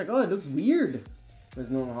hollow. I was like, oh, it looks weird. But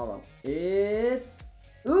it's normal hollow. It's...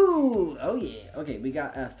 Ooh! Oh yeah. Okay, we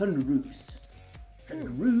got Thunderoos.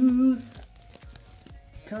 Thunderoos.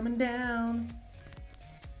 Coming down.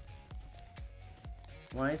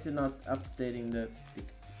 Why is it not updating the...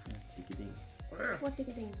 Ding. What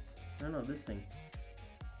ticketing? I don't know, this thing.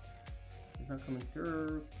 It's not coming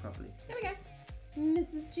through properly. There we go.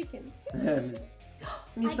 Mrs. Chicken. Mr.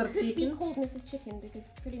 I could be Chicken. called Mrs. Chicken because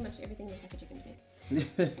pretty much everything looks like a chicken to me.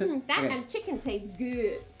 That Okay. and chicken tastes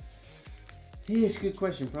good. Yes, good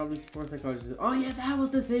question. Probably sports psychology. Oh yeah, that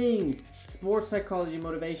was the thing. Sports psychology,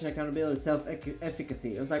 motivation, accountability,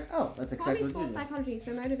 self-efficacy. I was like, oh, that's exactly Probably what sports it is. psychology,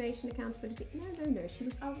 so motivation, accountability. No.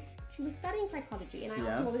 She was studying psychology, and I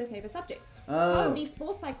asked her what were her favorite subjects. Probably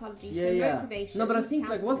sports psychology, so motivation. No, but I think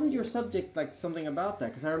like wasn't your accountability. subject like something about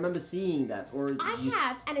that? Because I remember seeing that. Or I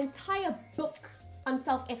have an entire book on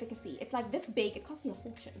self-efficacy. It's like this big. It cost me a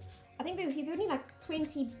fortune. I think there's only like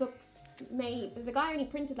 20 books made. The guy only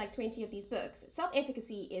printed like 20 of these books.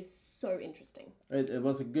 Self-efficacy is so interesting. It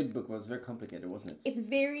was a good book. It was very complicated, wasn't it? It's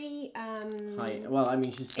very High. Well, I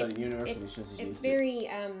mean, she's studying university. It's very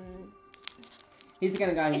He's the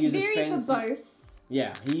kind of guy who it's uses very fancy. verbose.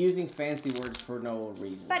 Yeah, he's using fancy words for no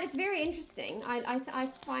reason. But it's very interesting. I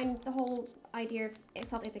find the whole idea of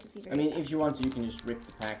self-efficacy very I mean, interesting. if you want to, you can just rip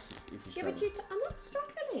the packs if you Yeah, struggle. but I'm not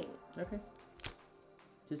struggling. Okay.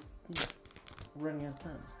 Just running out of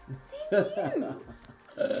time. Says you.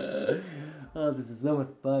 Oh, this is so much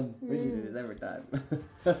fun. We should do this every time.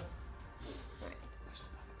 Right.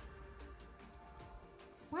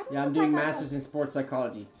 Why do I Yeah, I'm look doing like masters in sports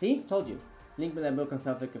psychology. See, told you. Link with that book on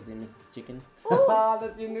self-efficacy, Mrs. Chicken. Ooh.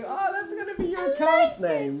 That's your new. Oh, that's gonna be your account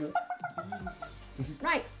name.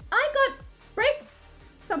 Right, I got breast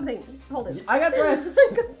something holders. I got breasts.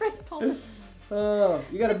 I got breast holders. Oh,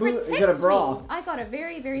 you got To a boot. You protect got a bra. me, I got a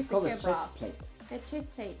very, very It's called secure a bra. chest plate. A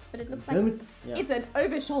chest plate, but it looks like Yeah. it's an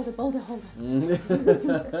over-shoulder boulder holder.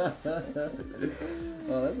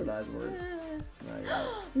 Oh, that's a nice word. My God.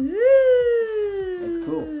 Ooh. That's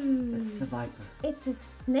cool. That's a viper. It's a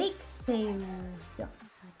snake thing. Yeah.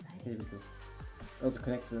 How exciting. It'd be cool. It also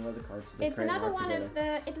connects with another cards. So they It's create an another arc one of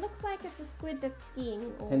together. the. It looks like it's a squid that's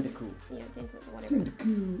skiing. Or, Tentacle. Yeah, tentacle, whatever. Tentacle.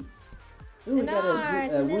 Ooh, we And got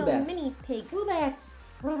it's a a little woobat. mini pig. Woobat.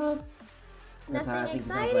 That's how I Nothing think it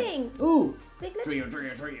sounds like. exciting. Ooh. Diglets?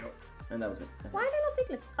 Trio. And that was it. Why are they not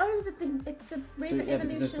diglets? Oh, is it it's the So, yeah, because there's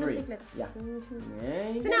evolution of three. diglets. Yeah. Mhm. Yeah,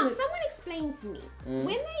 you So got now, it. someone explain to me, Mm.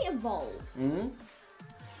 when they evolve,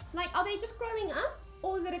 like, are they just growing up,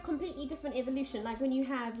 or is it a completely different evolution? Like when you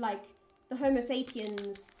have like the Homo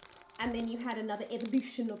sapiens, and then you had another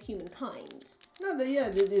evolution of humankind. No, it's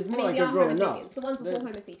I more mean, like they they're are Homo growing up. sapiens, the ones before They're-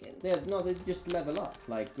 Homo sapiens. Yeah, no, they just level up.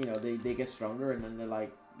 Like, you know, they get stronger and then they're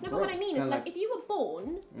like. No, but what I mean is, kinda like, if you were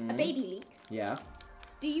born a Mhm. baby leek, Yeah.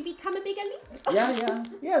 do you become a bigger leek?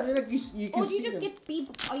 Yeah. They're like you can Or do you see just them.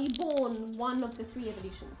 are you born one of the three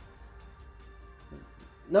evolutions?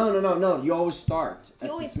 No. You always start. You at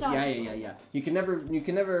always the start. Yeah. You can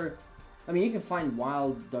never. I mean, you can find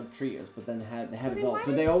wild dog trios, but then they have then evolved. why So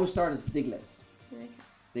don't- they always start as diglets. Okay.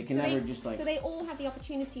 They can So never they- just like. So they all have the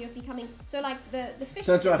opportunity of becoming. So like the fish.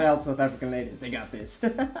 Don't try to help South African ladies. They got this.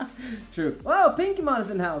 True. Oh, Pinkymon is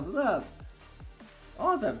in the house. What's up?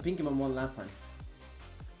 Awesome. Pinkymon won last time.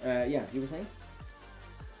 Yeah. You were saying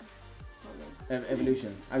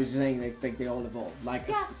evolution. I was just saying they all evolve. Like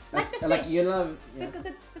Yeah, like the like fish. you know. Yeah.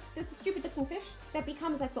 The stupid looking fish that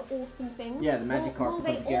becomes like the awesome thing. Yeah, the magic carp will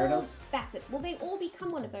they becomes Gyarados. all? That's it. Will they all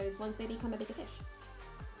become one of those once they become a bigger fish?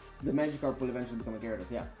 The Magikarp will eventually become a Gyarados,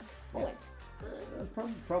 yeah. Always.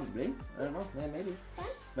 Probably. I don't know. Yeah, maybe. Okay.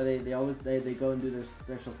 But they always go and do their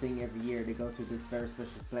special thing every year. They go to this very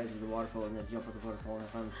special place with the waterfall and they jump at the waterfall and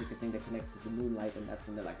find a secret thing that connects with the moonlight and that's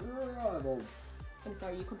when they're like, "Oh, evolved." I'm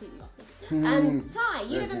sorry, you completely lost me. Hmm. Ty,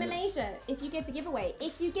 you Where's live in it? Malaysia. If you get the giveaway,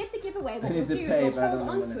 what I we'll need do to is pay, we'll but I hold don't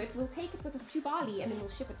know onto when it, we'll take it with us to Bali, and then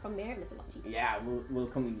we'll ship it from there, and it's a lot cheaper. Yeah, we'll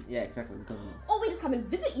come. Yeah, exactly. We'll come. Or we just come and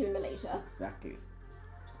visit you in Malaysia. Exactly.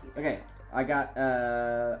 Okay, I got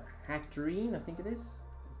Hactarine, I think it is.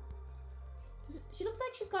 She looks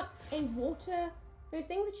like she's got a water. Those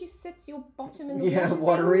things that she sits your bottom in the Yeah, water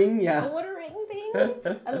watering, things, yeah. A watering thing,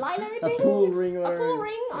 a lilo A thing, pool ring. a pool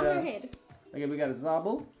ring on Yeah. her head. Okay, we got a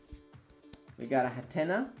Zabel. We got a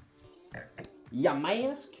Hatena. Ya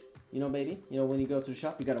mask. You know, baby. You know when you go to the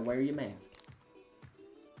shop, you gotta wear your mask.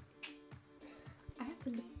 I have to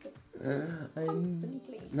look at this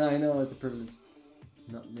constantly. No, I know it's a privilege.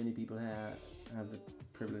 Not many people have the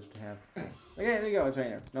privilege to have. Okay, there you go, a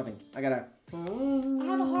trainer. Nothing. I gotta. I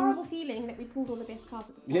have a horrible feeling that we pulled all the best cards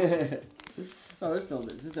at the start. Yeah. Oh, there's still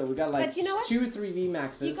this. So we got like But you know what? 2 3 V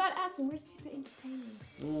maxes. You got us, and we're super entertaining.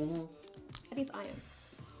 Mm-hmm. At least I am.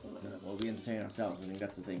 Well, we entertain ourselves. I think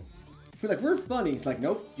that's the thing. We're like, we're funny. It's like,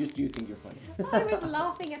 nope, just you think you're funny. I was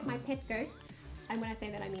laughing at my pet goat, and when I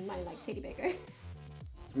say that, I mean my like teddy bear goat.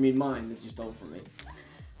 I mean, mine that you stole from me.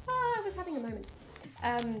 I was having a moment.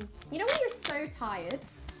 You know when you're so tired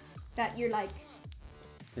that you're like,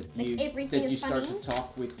 That Like you, everything that is you start funny? to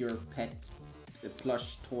talk with your pet, the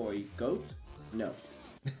plush toy goat? No.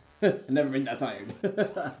 Never been that tired.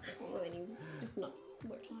 well, then you just not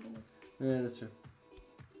worked hard enough. Yeah, that's true.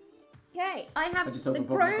 Okay, I have I just the opened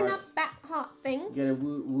Pokemon grown-up cards. bat heart thing. Get a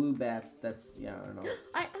woo bat. That's, yeah, I don't know.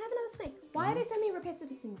 I have another snake. Why are there so many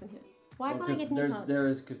repetitive things in here? Why can't I get new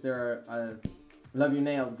there's, cards? because there are, love your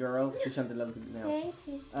nails, girl. Shante loves your nails.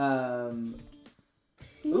 Thank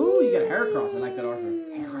you. Ooh, you got a hair cross. I like that artwork.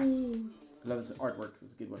 Mm, I love his artwork.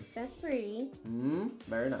 It's a good one. That's pretty.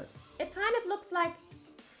 Very nice. It kind of looks like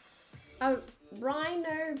a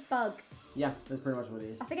rhino bug. Yeah, that's pretty much what it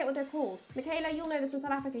is. I forget what they're called. Michaela, you'll know this from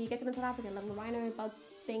South Africa. You get them in South Africa, like the rhino bug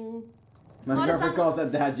thing. My not a girlfriend dung- calls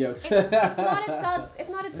that dad jokes. It's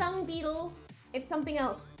not a dung beetle. It's something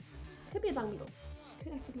else. Could be a dung beetle.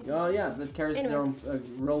 Oh yeah, the carries Anyway. their own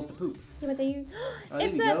rolls to poop. Yeah, but they Oh, there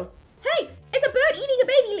it's we a go. hey, it's a bird eating a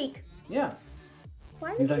baby leek. Yeah.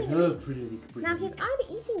 Why is He's he like, eating a oh, leek? pretty leak, pretty Now leak. he's either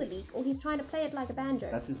eating the leek or he's trying to play it like a banjo.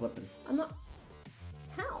 That's his weapon. I'm not.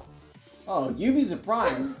 How? Oh, you'd be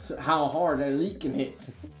surprised how hard a leak can hit. How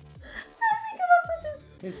did they come up with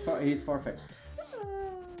this? He's far-fetched.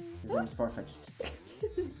 His name's far-fetched.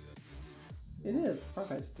 It is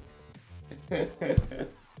far-fetched.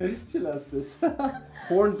 She loves this.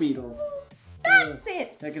 Horn beetle. That's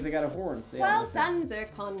it. Yeah, because they got a horn. So yeah, Well that's done,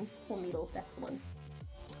 Zircon. Horn needle. That's the one.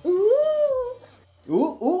 Ooh. it.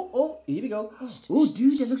 Ooh, here we go. Ooh,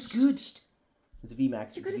 dude, that looks good. It's a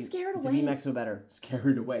VMAX. You gotta scare it It's away. a VMAX, so better. Scare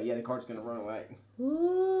it away. Yeah, the card's gonna run away.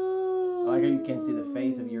 Ooh. I like how you can't see the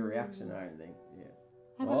face of your reaction or anything. Yeah.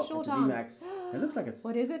 I've got short it's a arms. VMAX. It looks like a...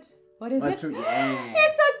 What is it? What is Oh, it? it's true. Yeah.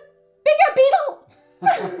 It's a bigger beetle.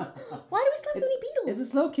 Why do we still have so many beetles? It's a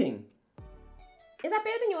Slow King. Is that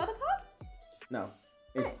better than your other card? No.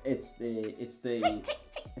 Hey.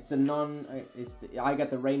 It's the non... I got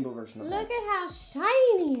the rainbow version of Look that. at how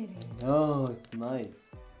shiny it is. Oh, it's nice.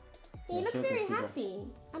 He Yeah, looks show it to very people. happy.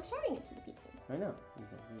 I'm showing it to the people. I know.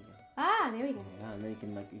 Ah, there we go. Yeah, and then you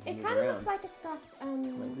can like... You can It move kind of around. looks like it's got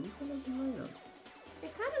Wait, did you put it in mine?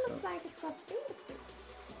 It kind of looks like it's got fingerprints.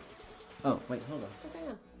 Oh, wait, hold on. What's going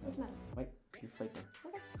on? What's the matter? Wait, he's sleeping.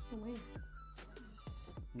 Okay. I'm waiting.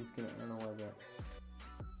 He's gonna... I don't know why that...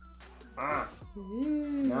 Ah!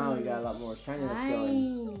 Ooh. Now we got a lot more shininess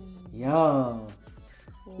going. Nice. Yo!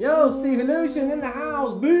 Yo, Steve Illusion in the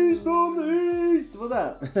house! Beast from the East! What's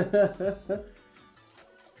up?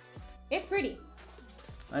 It's pretty.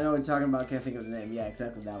 I know what you're talking about, can't think of the name. Yeah,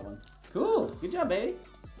 exactly that one. Cool! Good job, baby!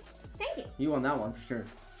 Thank you. You won that one for sure.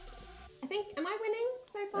 I think, am I winning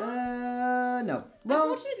so far? No. Well,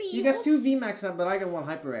 Unfortunately, you you got also- 2 VMAX up, but I got 1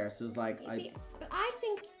 Hyper Rare, so it's like... You see, but I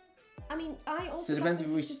think, I mean, I also. So it depends if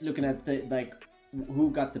we're just looking at the, like, who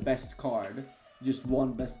got the best card. Just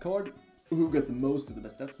one best card. Who got the most of the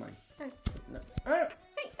best. That's mine. Oh. No.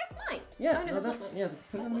 Hey, that's mine. Yeah, Oh, no, no, that's that's... not mine. Yeah, so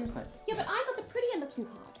put it on your side. Yeah, but I got the prettier looking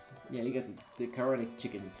card. Yeah, you got the karate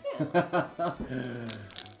chicken.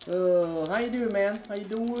 Oh, how you doing, man? How you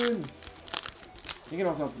doing? You can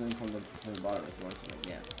also open them from the bottom if you want to. Like,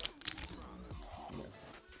 yeah.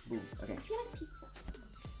 Boom. Okay. I feel like pizza.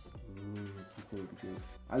 Pizza would be good.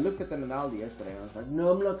 I looked at them in Aldi yesterday and I was like,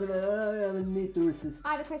 no, I'm not gonna. I need to resist.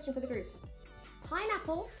 I have a question for the group.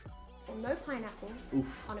 Pineapple or no pineapple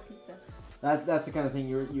Oof. on a pizza? That's the kind of thing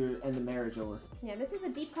you're end the marriage over. Yeah, this is a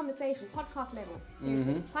deep conversation, podcast level.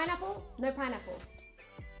 Seriously. Mhm. Pineapple, no pineapple.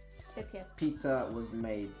 Let's hear. Pizza was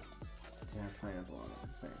made to have pineapple on it. I'm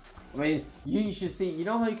saying. I mean, you should see. You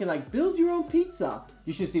know how you can like build your own pizza.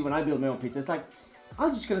 You should see when I build my own pizza. It's like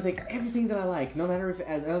I'm just gonna take everything that I like, no matter if it,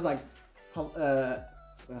 as I was like, how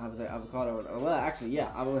was it avocado? Well, actually, yeah,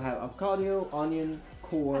 I will have avocado, onion,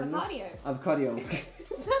 corn, Avocado.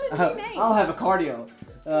 Is that a new name? I'll have a cardio.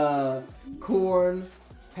 Corn,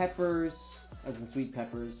 peppers, as in sweet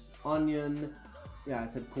peppers, onion. Yeah, I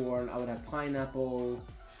said corn. I would have pineapple.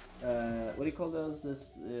 What do you call those? This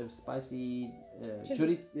spicy no, the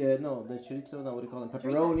chorizo. No, what do you call them?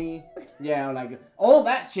 Pepperoni. Yeah, like all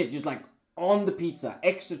that shit, just like on the pizza.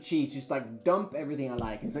 Extra cheese, just like dump everything I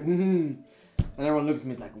like. It's like, and everyone looks at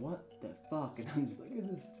me like, what the fuck? And I'm just like, this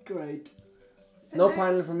is great. So No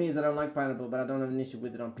pineapple for me is that I don't like pineapple, but I don't have an issue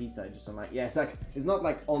with it on pizza. I just don't like. Yeah, it's like it's not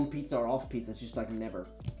like on pizza or off pizza. It's just like never.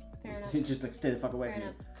 Fair enough. It's just like stay the fuck away Fair from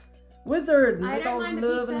enough. me. Wizard, I with don't all mind the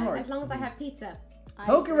love and pizza heart. as long as I have pizza.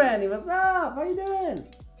 Poker Randy, what's up? How you doing?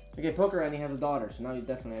 Okay, Poker Randy has a daughter, so now you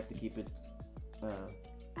definitely have to keep it. I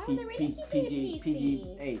was already keeping it PG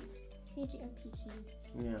 8. PG.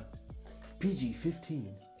 Yeah. PG 15.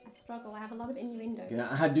 I struggle. I have a lot of innuendo. Yeah,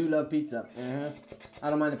 I do love pizza. I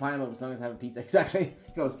don't mind the pineapple as long as I have a pizza. Exactly.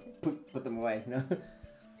 You can always put them away, you know?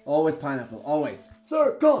 Always pineapple. Always.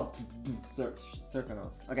 Circle!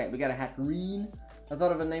 Circle. Okay, we got a hat green. I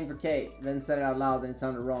thought of a name for Kate, then said it out loud, then it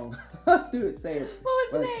sounded wrong. Do it, say it. What was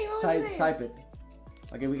the name? What was the name? Type it.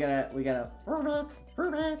 Okay, we gotta. I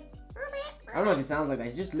don't know if it sounds like that.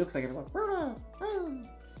 It just looks like it's like,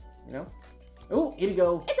 you know? Oh, here we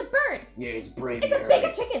go. It's a bird. Yeah, it's brave. It's a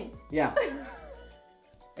bigger chicken. Yeah.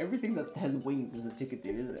 Everything that has wings is a chicken,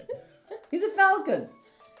 dude, isn't it? He's a falcon.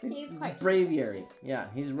 He's quite braviary. Yeah,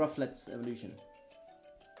 he's Rufflet's evolution.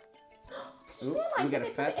 I just Ooh, realized we got that a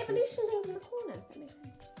the fat evolution thing's in the corner. That makes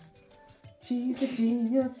sense. She's a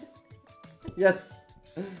genius. Yes.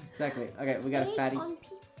 Exactly. Okay, we got a Egg fatty. on pizza.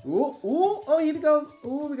 Ooh, oh, here we go.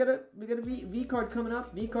 Ooh, we got a V card coming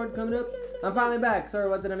up. V card coming up. I'm finally back. Sorry,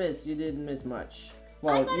 what did I miss? You didn't miss much.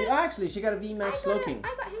 Well, got actually, she got a V Max Slow King.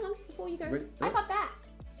 hang on, before you go. Really? I got that.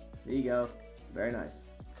 There you go. Very nice.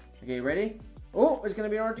 Okay, ready? Oh, it's gonna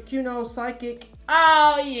be Articuno Psychic.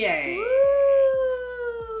 Oh yeah! Woo!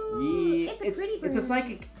 Yeah. It's a pretty bird. It's a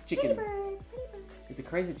psychic chicken. Pretty bird. Pretty bird. It's a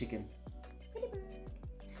crazy chicken. Pretty bird.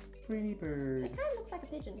 Pretty bird. It kind of looks like a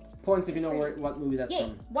pigeon. Points if you know what movie that's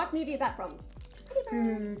Yes. from. What movie is that from? Pretty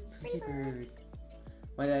bird. Pretty bird.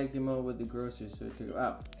 My dad came over with the groceries, so it took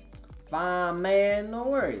out. Fine, man. No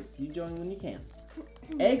worries. You join when you can.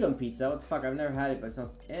 Egg on pizza. What the fuck? I've never had it, but it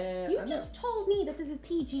sounds. You just told me that this is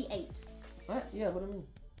PG-8. What? Yeah. What do I mean?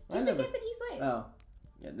 You forget that he swears. Oh.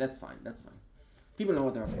 Yeah. That's fine. That's fine. People know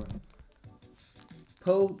what they're for.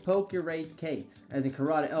 Pokerate Kate, as in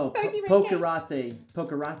karate. Oh,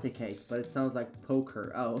 Pokerate Kate, but it sounds like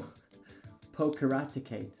poker. Oh, Pokerate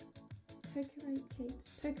Kate. Pokerate Kate.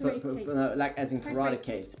 Pokerate Kate. No, like as in karate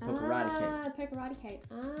Kate. Pokerate Kate. Ah, Pokerate Kate.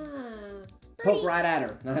 Ah. Poke right at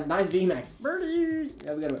her. Nice VMAX. Birdie.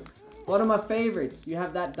 Yeah, we got it. One of my favorites. You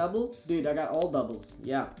have that double, dude. I got all doubles.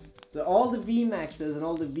 Yeah. So all the VMAXs and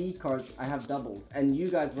all the V cards, I have doubles, and you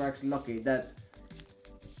guys were actually lucky that.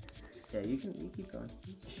 Yeah, you keep going.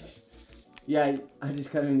 Yeah, I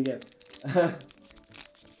just got in again.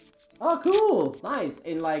 Oh, cool! Nice.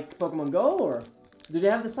 In like Pokemon Go, or do they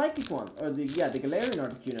have the Psychic one, or the Galarian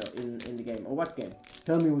Articuno in the game, or what game?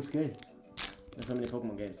 Tell me which game. There's so many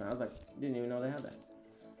Pokemon games now. I was like, didn't even know they had that.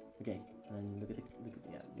 Okay, and look at the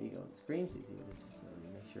there you go. The screen, so you see what it is. So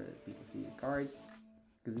you make sure that people see the card,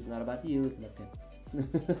 because it's not about you. It's about them.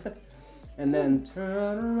 And then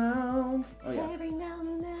turn around. Oh yeah. Every now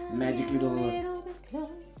and then Magic little. a little bit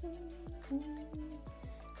closer.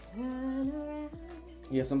 Turn around.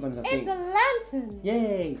 Yeah, sometimes I sing. It's a lantern.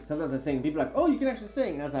 Yay! Sometimes I sing. People are like, oh, you can actually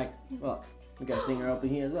sing. And I was like, well, we got a singer up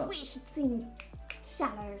in here as well. We should sing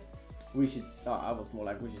Shallow. We should. Oh, I was more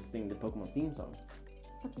like we should sing the Pokemon theme song.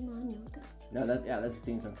 Pokemon Yoga. No, that's the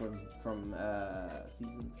theme song from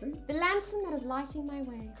season 3. The lantern that is lighting my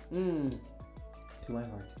way. To my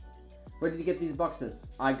heart. Where did you get these boxes?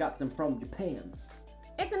 I got them from Japan.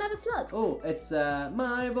 It's another slug. Oh, it's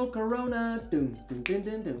my Volcarona. Doom, doom, doom,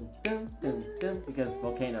 doom, doom, doom, doom, doom. Because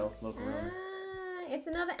volcano, Volcarona. Ah, it's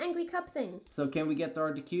another angry cup thing. So can we get the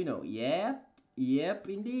Articuno? Yeah. Yep,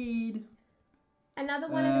 indeed. Another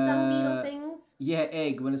one of the dung beetle things. Yeah,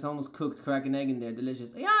 egg. When it's almost cooked, crack an egg in there.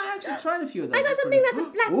 Delicious. Yeah, I actually tried a few of those. I got something that's a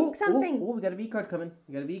black something. Oh, we got a V card coming.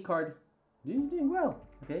 We got a V card. Doing well.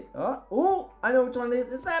 Okay. Oh, I know which one it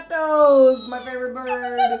is. It's Zapdos, my favorite bird. It's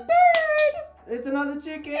another bird. It's another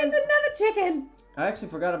chicken. It's another chicken. I actually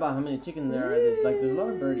forgot about how many chickens there are. There's a lot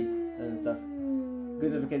of birdies and stuff.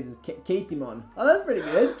 Good notifications. Katemon. Oh, that's pretty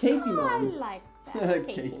good. Katemon. I like that.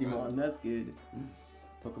 Katemon. That's good.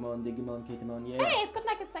 Pokemon, Digimon, Katemon, yeah. Hey, it's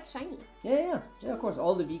like shiny. Yeah, of course.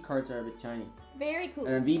 All the V cards are a bit shiny. Very cool.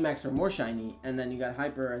 And then VMAX are more shiny, and then you got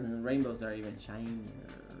Hyper, and then Rainbows are even shinier.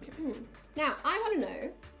 Now, I want to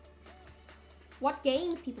know what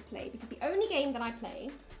games people play, because the only game that I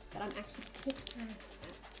play that I'm actually kick-ass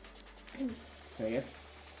at. Okay, yes.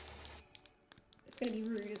 It's going to be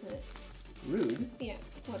rude, isn't it? Rude? Yeah.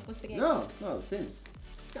 What's the game? No, The Sims.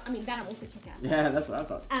 No, I mean, that I'm also kick-ass. Yeah, that's what I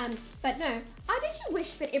thought. But no, don't you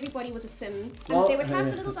wish that everybody was a sim, and Well, they would have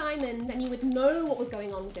the little diamond, and you would know what was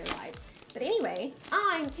going on with their lives? But anyway,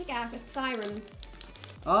 I'm kick-ass at Skyrim.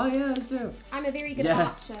 Oh, yeah, that's true. I'm a very good Yeah.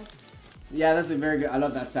 archer. Yeah, that's a very good. I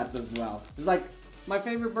love that Zapdos as well. It's like my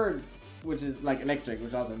favorite bird, which is like electric, which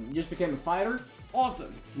is awesome. You just became a fighter.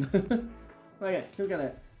 Awesome. Okay,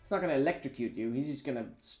 it's not gonna electrocute you. He's just gonna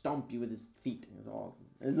stomp you with his feet. It's awesome.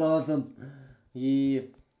 It's awesome. Yeah.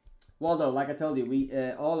 Waldo, like I told you, we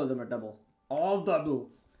all of them are double. All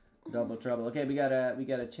double. Double trouble. Okay, we got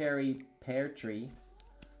a cherry pear tree,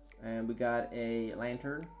 and we got a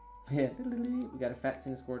lantern. Yeah. We got a fat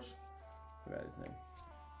sing scorch. Forgot his name.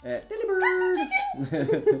 Bird.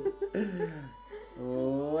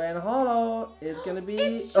 Oh, and Hollow is gonna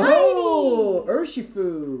be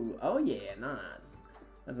Urshifu. Oh yeah, nice.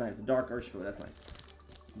 That's nice. The dark Urshifu. That's nice.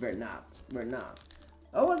 Very nice. Very nice.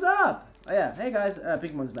 Oh, what's up? Oh yeah. Hey guys,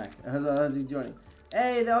 Pokemon's back. How's he joining?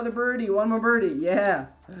 Hey, the other birdie. One more birdie. Yeah.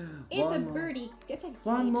 It's one a more. Birdie. It's like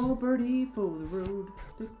one more birdie for the road.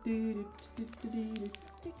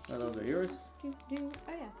 Oh, those are yours. Oh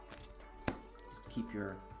yeah. Just keep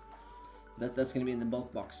your. That's gonna be in the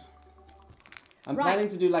bulk box. I'm planning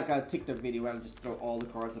to do like a TikTok video where I'll just throw all the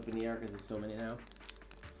cards up in the air because there's so many now.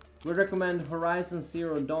 Would recommend Horizon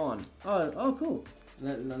Zero Dawn. Oh, cool. I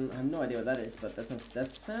have no idea what that is, but that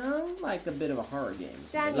sounds like a bit of a horror game.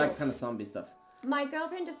 Daniel, like kind of zombie stuff. My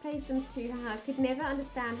girlfriend just plays Sims 2. Could never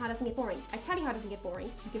understand how it doesn't get boring. I tell you how it doesn't get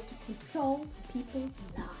boring. You get to control people's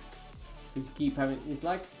lives. Just keep having. It's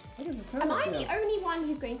like. I guess it's kind Am of I the only one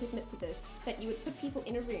who's going to admit to this? That you would put people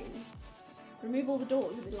in a room Remove all the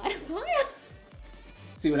doors and then light a fire.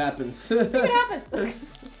 See what happens. See what happens.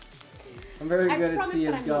 I'm very I good at promise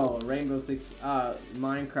that I'm CSGO, Rainbow Six,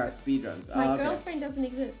 Minecraft speedruns. My Okay. girlfriend doesn't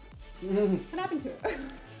exist. What happened to her?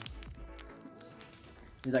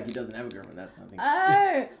 He's like, he doesn't have a girlfriend, that's something. Oh,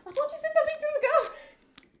 I thought you said something to the girl.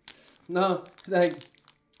 No, like,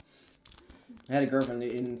 I had a girlfriend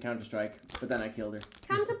in Counter-Strike, but then I killed her.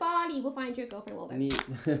 Come to Bali, we'll find you a girlfriend, Waldo.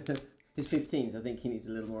 He's 15, so I think he needs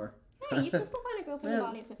a little more. Hey, you can still find a girlfriend in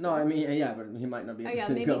Bali at 15. No, I mean, yeah, but he might not be Oh able yeah,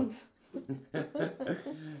 to maybe. go.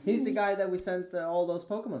 He's the guy that we sent all those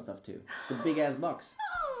Pokemon stuff to. The big ass box.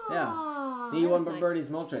 Aww, He won that's nice. Birdie's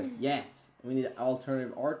Moltres. Yes. We need an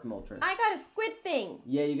alternative art Moltres. I got a squid thing.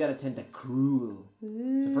 Yeah, you got a Tentacruel.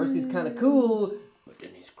 So first he's kind of cool, but then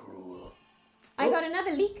he's cruel. I got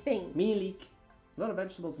another leek thing. Me leek. A lot of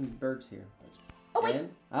vegetables and birds here. Oh wait, And,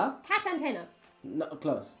 huh? hat antenna. No,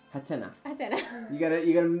 close. Hatena. Antenna. You gotta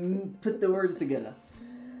put the words together.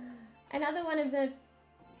 Another one of the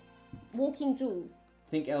walking jewels.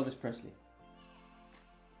 Think Elvis Presley.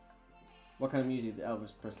 What kind of music did Elvis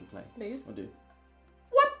Presley play? Blues. Or do?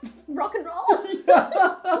 What? Rock and roll.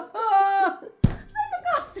 I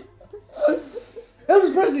forgot.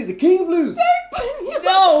 Elvis Presley, the king of blues.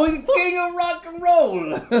 No, he's the king of rock and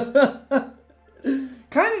roll.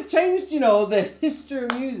 Kind of changed, you know, the history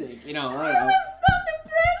of music. You know, I don't know.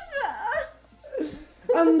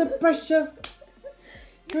 Under pressure.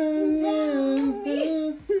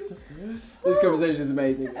 This conversation is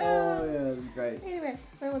amazing. Oh yeah, this is great. Anyway,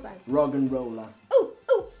 where was I? Rock and roller. Ooh,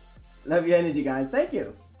 ooh. Love your energy, guys. Thank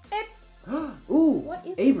you. It's. Ooh, What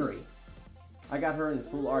is Avery. I got her in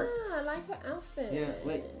full art. Ah, I like her outfit. Yeah,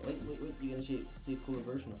 wait. You're gonna see a cooler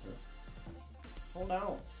version of her. Hold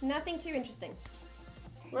on. Nothing too interesting.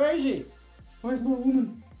 Where is she? Where's my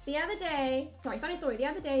woman? The other day, sorry, funny story. The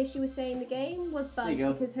other day she was saying the game was bugged There you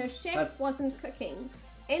go. because her chef That's- wasn't cooking.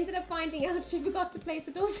 Ended up finding out she forgot to place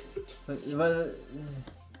a daughter. The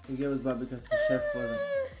game was bad because the chef wasn't.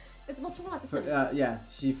 It's more like the Sims. Yeah,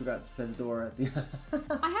 she forgot to close the door at the.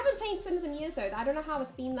 I haven't played Sims in years though. I don't know how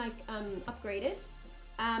it's been like upgraded.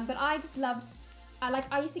 But I just loved.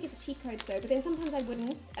 I used to get the cheat codes though, but then sometimes I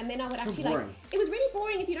wouldn't, and then I would actually like. boring. It was really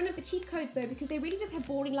boring if you don't have the cheat codes though, because they really just have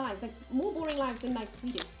boring lives, like more boring lives than like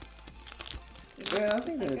we do. You know? Yeah, I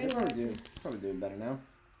think It's they're like, go to work. probably doing better now.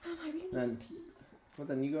 I really need Then, to pee. well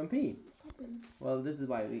then you go and pee. Problem. Well, this is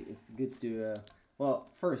why it's good to. Well,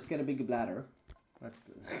 first get a big bladder. That's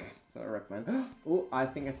what I recommend. Oh, I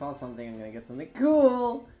think I saw something. I'm gonna get something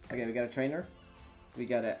cool. Okay, we got a trainer. We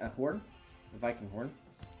got a horn, a Viking horn.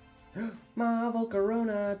 Marvel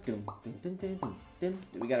Corona. Dum, dum, dum, dum, dum, dum.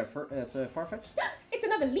 We got a Farfetch'd. It's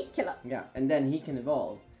another leak killer. Yeah, and then he can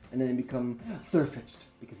evolve, and then become Surfetch'd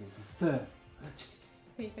because it's a Thur.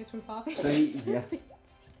 So he goes from Farfetch'd. So he,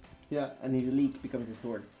 yeah, and his leak becomes his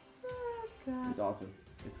sword. Oh god. It's awesome.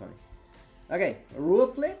 It's funny. Okay, a rule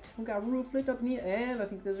flit. We got a rule flit up near, and I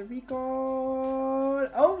think there's a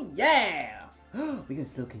record. Oh yeah! We got a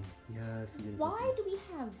Steel King. Yeah, I feel it. Why do we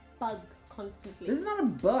have bugs constantly? This is not a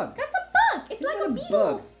bug. That's a bug! It's like not a a beetle!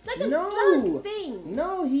 bug. Like a No. slug thing!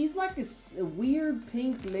 No, he's like a weird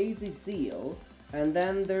pink lazy seal, and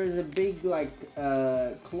then there's a big like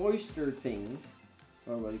cloister thing.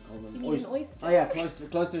 Or what do you call them? You mean an oyster? Oh yeah, cloister.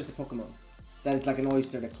 Cloister is a Pokemon. That is like an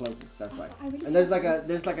oyster that closes. That's why. I really And there's like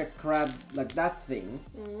like a crab, like that thing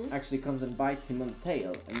Mm. actually comes and bites him on the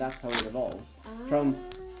tail, and that's how it evolves Ah. from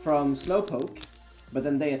Slowpoke. But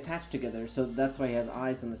then they attach together, so that's why he has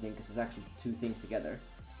eyes on the thing, because it's actually two things together.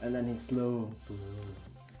 And then he's Slow.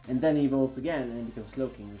 And then he evolves again, and he becomes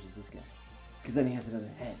Slowking, which is this guy. Because then he has another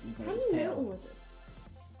head instead How of do his you know tail. all of this?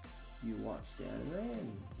 You watch the anime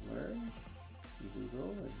and learn. You Google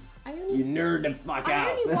and I you only, nerd the fuck I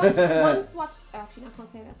out. only once watched. Actually, no, I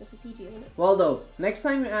can't say that. This is PG, isn't it? Well, though, next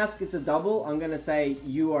time you ask it's a double, I'm gonna say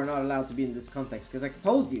you are not allowed to be in this context, because I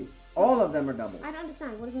told you, all of them are double. I don't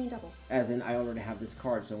understand. What does it mean double? As in, I already have this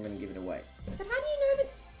card, so I'm gonna give it away. But how do you know that?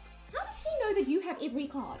 How does he know that you have every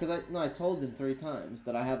card? Because I told him 3 times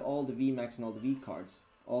that I have all the VMAX and all the V cards.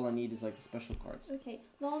 All I need is like the special cards. Okay,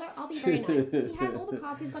 Waldo, I'll be very nice. He has all the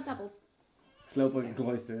cards. He's got doubles. Slowpoke and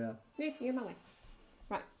Cloister, yeah. Move, you're in my way.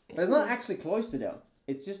 Right. But it's not actually Cloister though.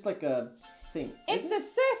 It's just like a thing. It's the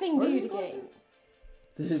surfing What is dude it called? again.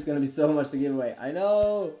 There's just gonna be so much to give away. I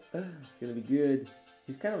know. It's gonna be good.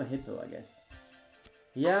 He's kind of a hippo, I guess.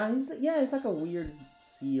 Yeah, it's like a weird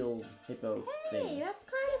seal hippo Hey, thing. that's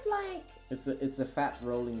kind of like. It's a fat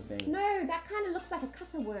rolling thing. No, that kind of looks like a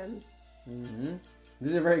cutter worm. Mm-hmm. This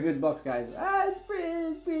is a very good box, guys. It's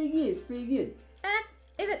pretty good, pretty good.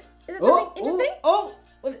 Is it something interesting? Oh!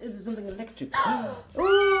 What is it? Something electric?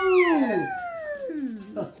 Ooh!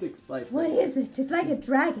 Not excitement. What is it? It's like a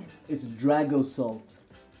dragon. It's Dragosalt.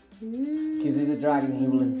 Because he's a dragon, he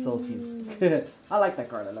will insult you. I like that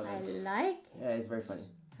card. I love I it. like it. Yeah, it's very funny.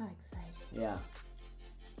 How exciting. Yeah.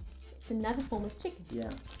 It's another form of chicken.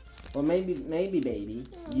 Yeah. Well, maybe, baby,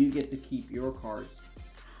 you get to keep your cards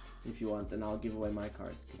if you want, and I'll give away my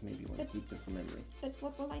cards because maybe you want to keep them for memory. But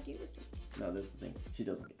what will I do with them? No, that's the thing. She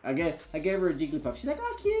doesn't. I gave her a Jigglypuff. She's like,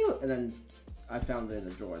 oh, cute. And then I found it in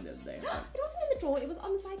the drawer the other day. It wasn't in the drawer. It was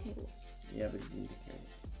on the side table. Yeah, but you need to carry it.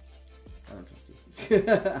 I don't trust you.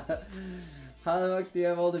 How the fuck do you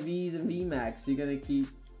have all the V's and VMAX? You're gonna keep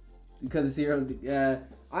because it's here.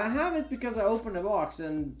 I have it because I opened a box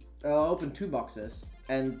and opened 2 boxes,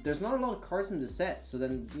 and there's not a lot of cards in the set. So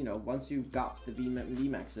then once you've got the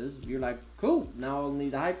VMAXs, you're like, cool. Now I'll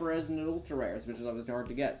need the hyper rares and the ultra rares, which is obviously hard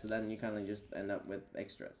to get. So then you kind of just end up with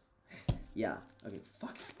extras. Yeah. Okay.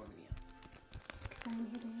 Fuck. It's burning me up.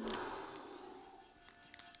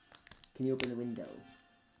 Can you open the window?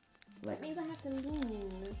 That means I have to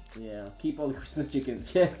lean. Yeah, keep all the Christmas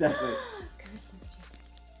chickens. Yeah, exactly. Christmas chicken.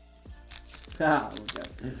 Ah, okay.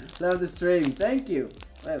 Love the stream. Thank you.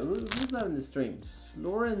 Wait, who's loving the stream?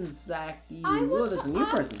 Slorenzaki. I Oh, want there's to a new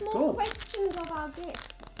ask person. more Cool. questions of our guests.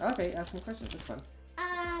 Okay, ask more questions. That's fun.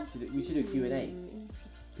 We should do Q&A.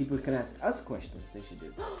 People can ask us questions. They should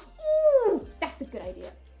do. Ooh, that's a good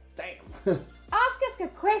idea. Damn. Ask us a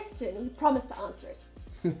question and we promise to answer it.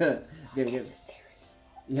 Good.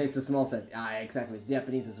 Yeah, it's a small set. Ah, exactly. It's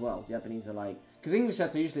Japanese as well. Japanese are like... Because English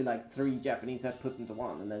sets are usually like 3 Japanese sets put into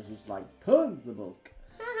one, and there's just like tons of bulk.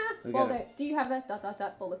 Waldo, do you have the ...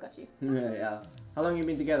 Almost got you. Yeah. How long have you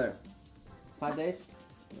been together? 5 days?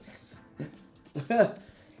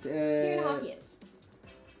 2.5 years.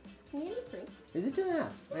 Nearly 3. Is it 2.5?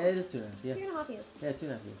 Yeah, it is 2.5. Yeah. 2.5 years. Yeah, 2.5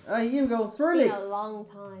 years. Oh, here we go. It's been Swirlix. a long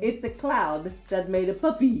time. It's a cloud that made a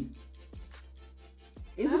puppy.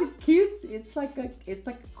 Isn't Huh? it cute? It's like a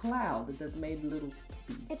cloud that made a little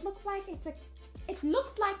puppy. It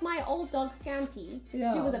looks like my old dog Scampy,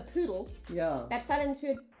 Yeah. who was a poodle Yeah. that fell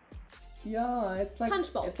into a... Yeah, it's like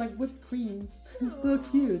Punch bowl. It's like whipped cream. It's so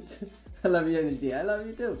cute. I love your energy. I love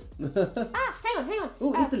you too. hang on.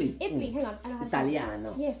 Oh, Italy. Italy, hang on. I know how to say it.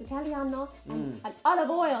 Italiano. Yes, Italiano, and olive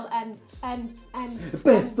oil, and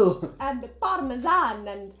Pesto. and parmesan,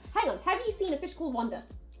 and... Hang on, have you seen a fish called Wanda?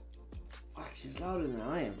 Fuck, she's louder than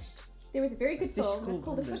I am. There was a very good Fish film. Called It's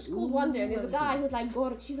called A Wanda. Fish Called Ooh, Wonder, and there's a I've guy seen who's like,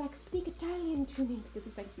 God, she's like, speak Italian to me, because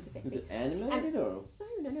it's like super Is sexy. it animated or?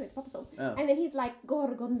 No, it's a proper film. Oh. And then he's like,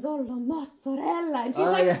 gorgonzola, mozzarella, and she's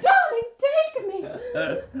Oh, like, yeah. darling, take me.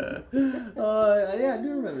 Oh, yeah, I do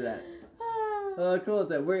remember that. Ah.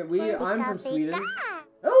 Cool. I'm from Sweden. What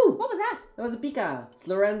Oh, was that? that was a Pika.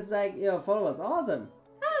 Slorenzak, follow us. Awesome.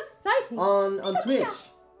 How exciting. On Pika, Twitch. Pika.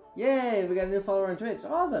 Yay, we got a new follower on Twitch.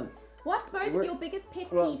 Awesome. What's both of We're- your biggest pet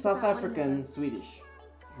peeves Well, South about one African, another? Swedish.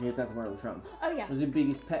 Yes, that's where we're from. Oh, yeah. What's your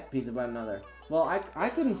biggest pet peeves about another? Well, I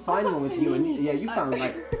couldn't find got one with so you, many. and yeah, you found Oh.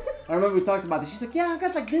 like. I remember we talked about this. She's like, yeah, I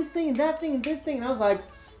got like this thing and that thing and this thing, and I was like,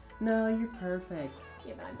 no, you're perfect.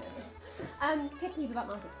 Yeah, but I'm perfect. Pet peeves about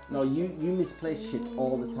Marcus. No, you misplace shit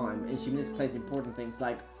all the time, and she misplaces important things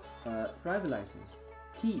like driver license,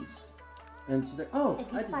 keys, and she's like, oh,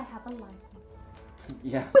 At least I have a license.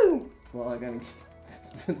 yeah. Boom. Well, I got.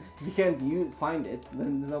 If you can't find it,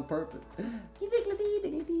 then there's no purpose.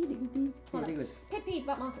 Hold on. Pet peeve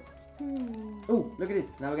about Marcus. Oh, look at this.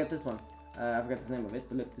 Now we got this one. I forgot the name of it,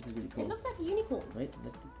 but look, this is really cool. It looks like a unicorn. Wait,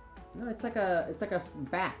 look. No, it's like a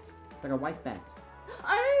bat. It's like a white bat.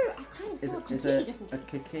 Oh, I kind of saw it completely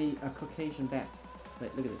differently. a Caucasian bat.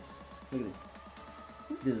 Wait, look at this. Look at this.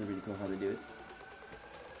 This is really cool how they do it.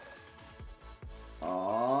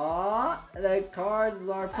 Aww, the cards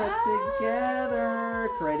are put together,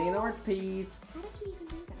 creating an art piece. How did you even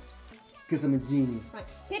do that? Because I'm a genius. Right.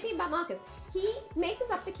 Pet peeve about Marcus. He messes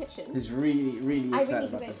up the kitchen. He's really I excited really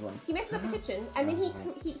about think this one. he messes up the kitchen and then he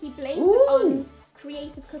blames Ooh. it on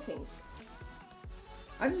creative cooking.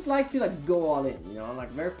 I just like to go all in, I'm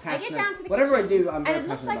like very I passionate. get down to the Whatever kitchen, I do, I'm very and it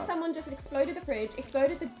looks passionate like about. someone just exploded the fridge,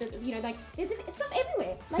 exploded the there's just stuff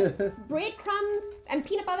everywhere, like breadcrumbs and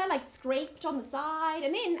peanut butter scraped on the side,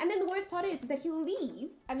 and then the worst part is that he'll leave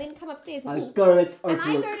and then come upstairs and eat. And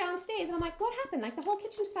I go downstairs and I'm like, what happened? Like the whole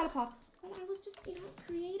kitchen just fell apart. Well, I was just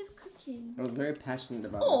creative cooking. I was very passionate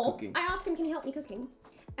about Or cooking. I ask him, can you help me cooking?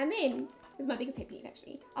 And then, this is my biggest pet peeve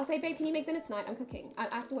actually. I'll say, babe, can you make dinner tonight? I'm cooking. I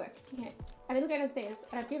have to work. Okay. And then he'll go downstairs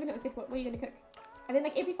and I've given him a sip, what are you going to cook? And then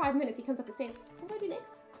every 5 minutes he comes up the stairs. So what do I do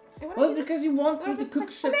next? And what do I Well, do next? because you want me Well, to just cook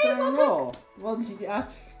like, shit I may as that I well know. Well, did you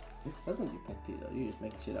ask? That's not your pet peeve though. You just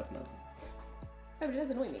make shit up now. Oh, but it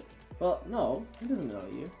does annoy me. Well, no, he doesn't know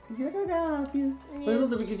you. He's like, I gotta help you. Yeah. But it's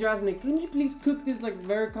also because you're asking me, couldn't you please cook this like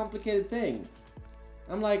very complicated thing?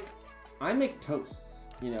 I'm like, I make toasts,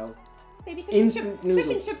 you know. Maybe Instant noodles.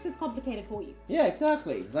 fish and chips is complicated for you. Yeah,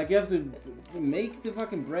 exactly. Like you have to make the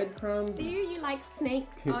fucking breadcrumbs. Do you like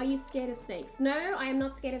snakes? Are you scared of snakes? No, I am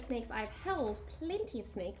not scared of snakes. I've held plenty of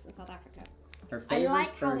snakes in South Africa. Her I favorite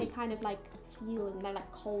like how bird. they kind of like feel and they're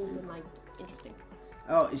like cold and like interesting.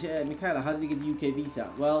 Oh, Michaela, how did you get the UK visa?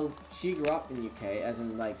 Well, she grew up in the UK, as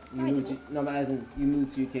in like you No, I moved. didn't. No, but as in you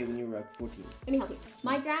moved to UK when you were like 14. Let me help you.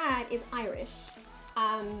 My dad is Irish,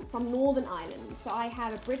 from Northern Ireland. So I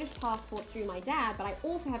have a British passport through my dad, but I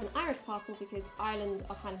also have an Irish passport because Ireland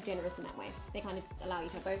are kind of generous in that way. They kind of allow you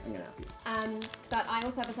to have both. I'm gonna help you. But I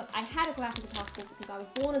also have I had a South African passport because I was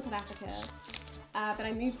born in South Africa, but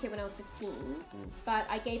I moved here when I was 15. But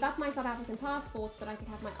I gave up my South African passport so that I could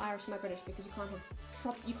have my Irish and my British because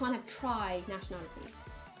you can't have tri nationalities.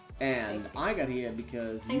 And I got here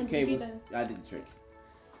because Hang on, UK did you was. do I did the trick.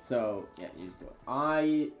 So yeah, you do it.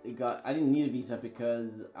 I didn't need a visa because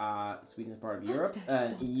Sweden is part of Europe,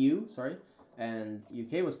 EU, sorry, and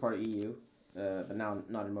UK was part of EU, but now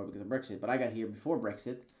not anymore because of Brexit. But I got here before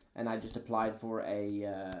Brexit, and I just applied for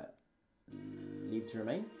a leave to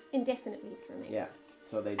remain. Indefinite leave to remain. Yeah.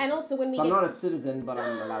 So they. And also when we So I'm get... not a citizen, but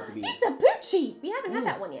I'm allowed to be. It's a poochie! We haven't had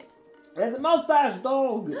that one yet. There's a mustache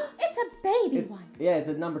dog. It's a baby It's, one. yeah, it's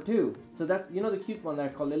at number 2. So that's, you know, the cute one there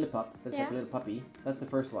called Lillipup. That's like a Yeah. little puppy. That's the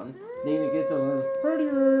first one. Then it gets on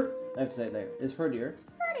herdier. I have to say it there. It's herdier.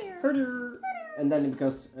 Herdier. And then it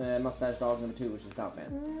becomes mustache dog number 2, which is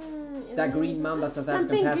Doubtman. That green mamba South African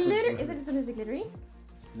Something passport. glitter. Is it glittery?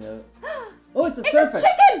 No. Oh, it's a It's surfetched. a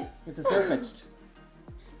chicken! It's a surfetched.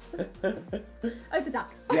 Oh, it's a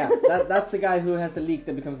duck. Yeah, that's the guy who has the leak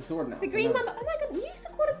that becomes a sword now. The So green no. mamba. Oh my god, you used to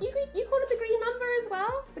call it. You called it the green mamba as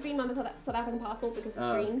well. The green mamba South African passport because it's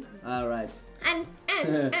green. All right. And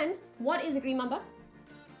what is a green mamba?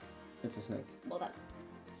 It's a snake. Well done.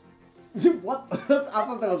 What? I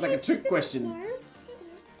thought that was like a trick question. No.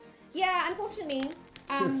 Yeah, unfortunately,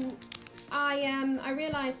 I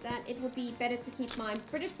realized that it would be better to keep my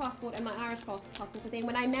British passport and my Irish passport. But then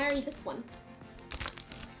when I marry this one,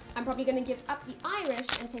 I'm probably going to give up the Irish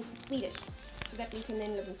and take the Swedish, so that we can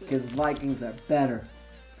then live in Sweden. Because Vikings are better.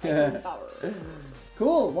 Power.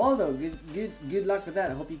 Cool, Waldo. Good luck with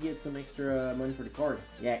that. I hope you get some extra money for the card.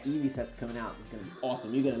 Yeah, Eevee set's coming out. It's gonna be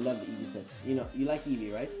awesome. You're gonna love the Eevee set. You know, you like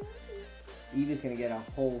Eevee, right? Eevee's gonna get a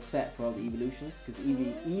whole set for all the evolutions because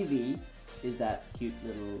Eevee is that cute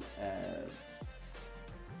little.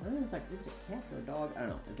 I don't know. It's like is it a cat or a dog? I don't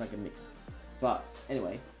know. It's like a mix. But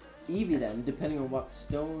anyway, Eevee then, depending on what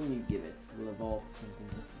stone you give it, will evolve to something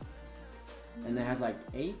different. And they have like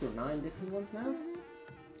 8 or 9 different ones now.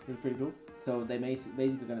 It's pretty cool. So they basically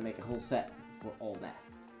gonna make a whole set for all that.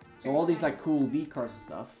 So all these like cool V cards and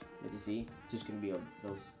stuff that you see, just gonna be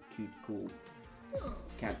those cute, cool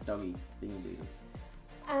cat doggies thingy doings.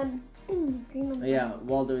 Green mamba. Yeah,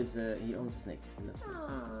 Waldo is he owns a snake. He loves snakes.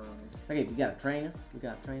 Aw. Okay, we got a trainer. We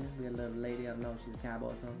got a little lady. I don't know if she's a cowboy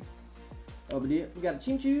or something. Oh, but we got a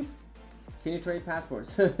Chim Tube. Can you trade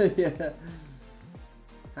passports? Yeah.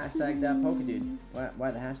 Hashtag that Poke Dude.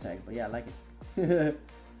 Why the hashtag? But yeah, I like it.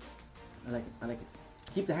 I like it.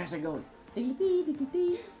 Keep the hashtag going.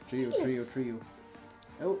 Trio.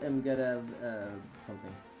 Oh, and we got a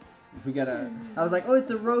something. We got a. I was like, oh,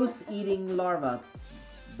 it's a rose-eating larva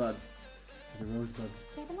bug. It's a rosebud.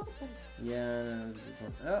 Yeah, the love them. Yeah. No,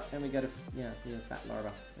 oh, and we got a fat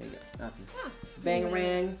larva. There you go. Nothing. Ah, Bang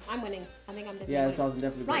rang. I'm winning. I think I'm definitely Yeah, winning. it's awesome.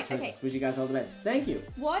 Definitely great Right, choices. okay. Wish you guys all the best. Thank you.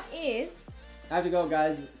 What is... I have to go,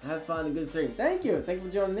 guys. Have fun and good stream. Thank you. Thank you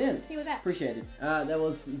for joining in. Who was that? Appreciate it. That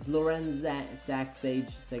was Lorenza Sage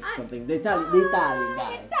something. The Ah, Italian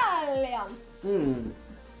guy. Italian.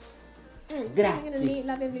 I'm Grazie. gonna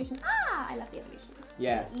love evolution. I love the evolution.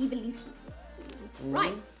 Yeah. Evolution.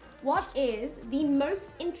 Right. What is the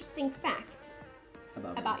most interesting fact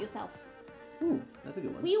about yourself? Ooh, that's a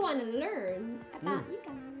good one. We want to learn about you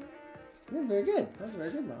guys. Yeah, very good. That's a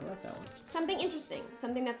very good one. I like that one. Something interesting.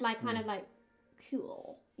 Something that's like kind of like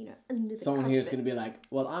cool. You know, under the Someone here's carpet. gonna be like,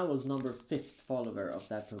 well, I was number 5th follower of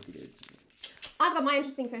that Poke Dude. I've got my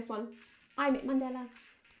interesting first one. I met Mandela.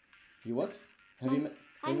 You what? Have you met?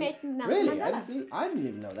 I met Nelson Really? Mandela. I didn't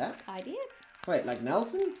even know that. I did. Wait, like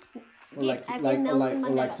Nelson? Or Yes, like, as like, in or Nelson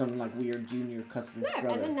like, or like Mandela. some like weird junior cousin's No, brother.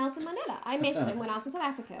 as in Nelson Mandela. I met him when I was in South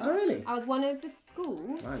Africa. Oh, really? I was one of the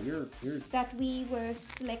schools Wow, you're. that we were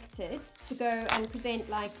selected to go and present,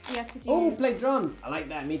 like, we had to do... Oh, play drums. I like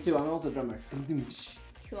that. Me too. I'm also a drummer.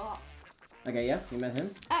 Cool. Okay, yeah, you met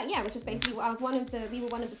him. Yeah, it was just basically, we were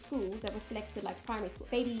one of the schools that was selected, like primary school,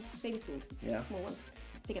 baby schools, Yeah. small ones,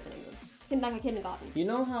 bigger than England. In like a kindergarten. You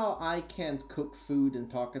know how I can't cook food and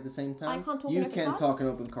talk at the same time? I can't talk You in open can't cards? talk in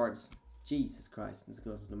open cards. Jesus Christ, this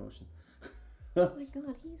goes in motion. Oh my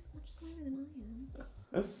god, he's much slower than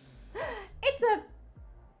I am. It's a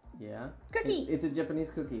Yeah. cookie. It's a Japanese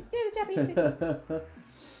cookie. It's a Japanese cookie.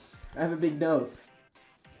 I have a big nose.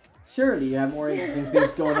 Surely you have more interesting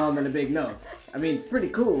things going on than a big nose. I mean, it's pretty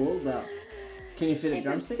cool, but can you fit a It's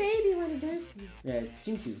drumstick? a baby one of those things. Yeah, it's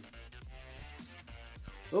Chinchu.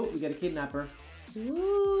 Oh, we got a kidnapper.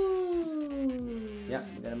 Ooh. Yeah,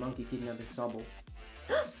 we got a monkey kidnapping Sobble.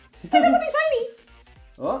 Hey, look, something shiny!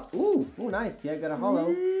 Oh, ooh, nice. Yeah, got a hollow.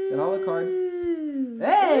 Got a hollow card. Ooh.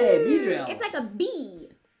 Hey, bee drill. It's like a bee.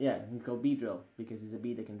 Yeah, he's called Bee Drill because he's a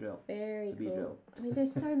bee that can drill. Very It's a bee cool. drill. I mean, they're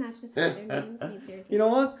so matchless. Their names, I mean, seriously. You know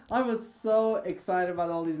what? I was so excited about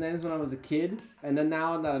all these names when I was a kid, and then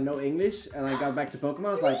now that I know English and I got back to Pokemon,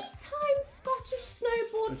 I was like, Three-time Scottish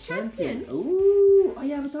snowboard champion. Ooh, oh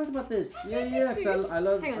yeah, we talked about this. Yeah, because I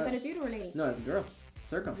love. Hang on, is that a dude or a lady? No, it's a girl.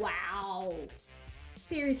 Circle. Wow.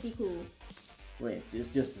 Seriously cool. Wait,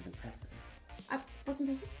 it's just as impressive. What's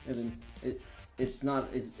impressive? As in, it's not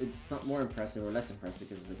more impressive or less impressive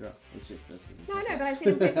because it's a girl. It's just this. No, I know, but I said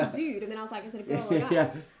impressive dude, and then I was like, is it a girl or a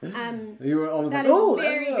guy? Yeah. You were almost That like, is oh,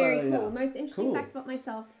 very, yeah, very yeah. cool. Most interesting Cool. facts about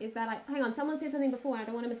myself is that hang on, someone said something before, and I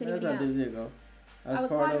don't want to miss anybody That's out. not this ago. I As was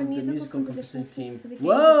part part of of a the musical musical composition composition team. for the game.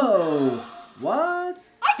 Whoa! What?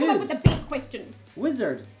 I come up Dude. with the best questions.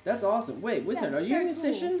 Wizard, that's awesome. Wait, Wizard, That's are you a so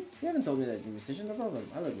musician? You haven't told me that you're a musician. That's awesome.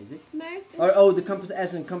 I love music. Most. Oh, the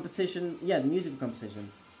composition. Yeah, the musical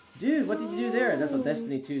composition. Dude, what did you do there? That's what Oh.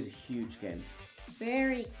 Destiny 2 is a huge game.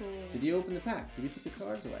 Very cool. Did you open the pack? Did you put the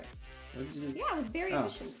cards away? What did you do? Yeah, it was very Oh.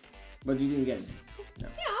 efficient. But you didn't get it. Yeah,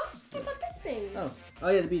 what about this thing? Oh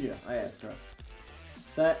yeah, the video. Oh yeah, that's right.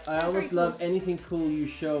 But I Yeah, almost very love cool. anything cool you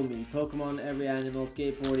show me. Pokemon, every animal,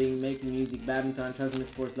 skateboarding, making music, badminton, trusting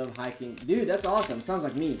sports, love hiking. Dude, that's awesome. Sounds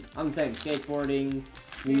like me. I'm the same. Skateboarding,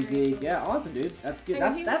 music. cool. Yeah, awesome, dude. That's good. Hang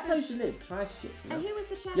on, who That's was how the- you should live. Try shit. You And know? who was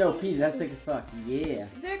the champion? Yo, Pete, that's sick as fuck. Yeah.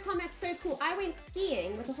 Zercom, that's so cool. I went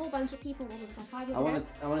skiing with a whole bunch of people. What was it, like 5 years I ago?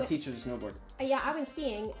 want to teach her to snowboard. Yeah, I went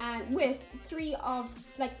skiing and with three other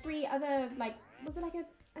was it like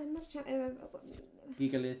I'm not a champ,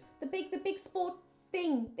 Gigalith. the big sport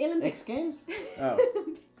thing, the Olympics. X Games? Oh,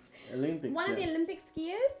 Olympics. One of the yeah. Olympic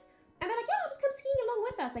skiers, and they're like, yeah, just come skiing along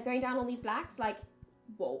with us, like going down all these blacks. Like,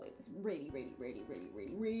 whoa, it was really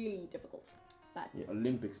difficult. But Yeah,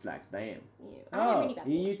 Olympics blacks, damn. yeah, I had Oh, really bad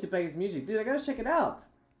you fortune. used to play his music. Dude, I gotta check it out.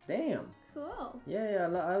 Damn. Cool. Yeah,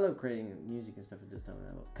 I love creating music and stuff at this time.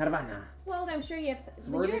 Caravana. Well, I'm sure you have.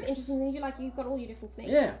 When you have Swordix. interesting things, you've got all your different snakes.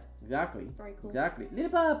 Yeah, exactly. Very cool. Exactly. Little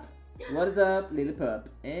pup. What is up, little pup?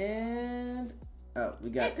 And oh, we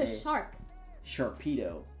got It's a shark.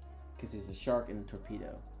 Sharpedo, because there's a shark and a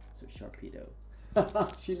torpedo. So Sharpedo.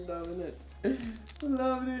 She loving it.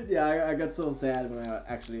 Loving it. Yeah, I got so sad when I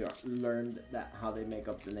actually learned that how they make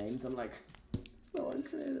up the names. I'm like, so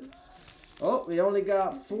uncreative. Oh, we only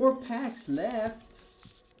got 4 packs left.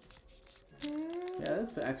 Yeah,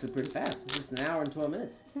 that's actually pretty fast. It's just an hour and 12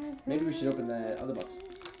 minutes. Maybe we should open the other box.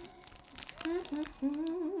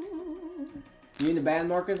 You in the band,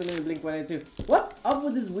 Marcus? I'm in the Blink-182. What's up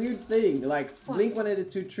with this weird thing? Like, What?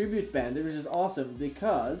 Blink-182 tribute band. It was just awesome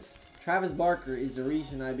because Travis Barker is the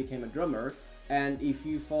reason I became a drummer. And if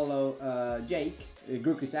you follow Jake,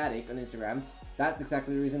 Grukus Attic on Instagram, that's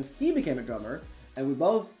exactly the reason he became a drummer. And we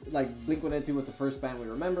both, like, Blink-182 was the first band we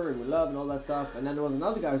remember and we love and all that stuff. And then there was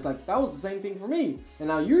another guy who's like, that was the same thing for me. And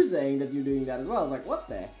now you're saying that you're doing that as well. I was like, what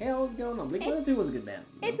the hell is going on? Blink-182 was a good band.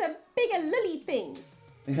 you know? It's a bigger lily thing.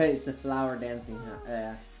 It's a flower dancing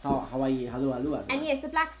Hawaii halua. And yes, the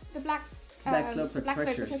black Black slopes are black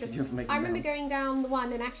slopes are treacherous. treacherous. You're making I remember them. going down the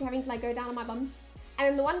one and actually having to like go down on my bum. And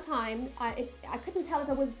then the one time, I couldn't tell if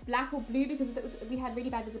it was black or blue because we had really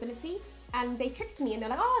bad visibility. And they tricked me and they're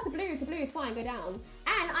like, oh, it's a blue, it's fine, go down.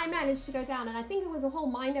 And I managed to go down. And I think it was a whole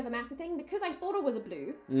mind over matter thing because I thought it was a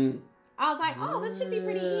blue. I was like, oh, this should be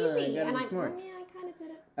pretty easy. you gotta And be smart. yeah, I kind of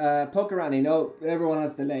did it. Pokerani, no, everyone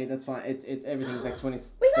has delay, that's fine. It's everything's like 20.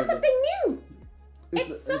 We got 30. something new.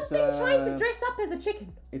 It's something trying to dress up as a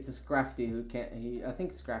chicken. It's a Scrafty who can't. I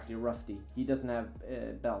think Scrafty or Rufty. He doesn't have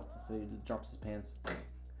belt, so he drops his pants.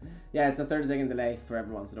 Yeah, it's a 30-second delay for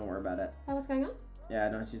everyone, so don't worry about it. Oh, what's going on? Yeah,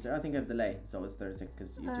 no, she's. I think I have delay. It's always 30 seconds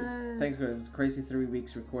because YouTube. Thanks for it. It was crazy 3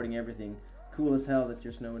 weeks recording everything. Cool as hell that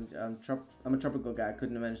you're snowing. I'm a tropical guy. I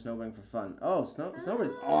couldn't imagine snowboarding for fun. Oh, snowboarding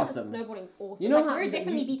is awesome. Snowboarding's awesome. You know like, how- we're you-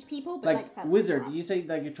 definitely beach people, but like sadly, Wizard, not. you say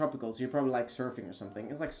like you're tropical, so you're probably like surfing or something.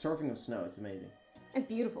 It's like surfing with snow. It's amazing. It's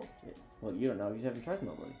beautiful. Yeah. Well, you don't know. You haven't tried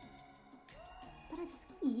snowboarding. But I've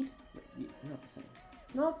skied. You're not the same.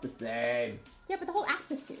 Not the same. Yeah, but the whole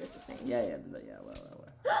atmosphere is the same. Yeah, well.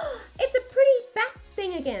 It's a pretty bat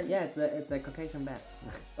thing again. Yeah, it's a Caucasian bat.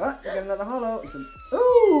 Oh, you got another hollow.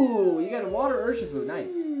 Ooh, you got a water Urshifu.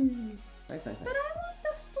 Nice. Nice. But I want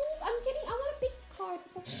the full. I want a big card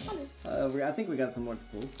with all the colors. I think we got some more to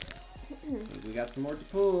pull. We got some more to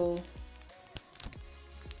pull.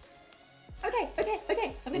 Okay. I've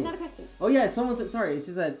got another question. Oh yeah, someone said, sorry,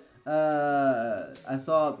 she said, I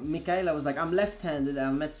saw Michaela was like, I'm left-handed and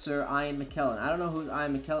I met Sir Ian McKellen. I don't know who's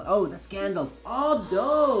Ian McKellen. Oh, that's Gandalf. Oh,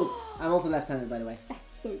 dope. I'm also left-handed, by the way.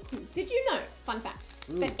 That's so cool. Did you know, fun fact,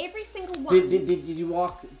 that every single one... Did you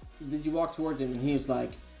walk towards him and he was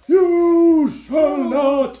like, you shall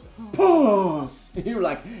not pass. And you were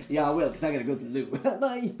like, yeah, I will, because I gotta go to the loo.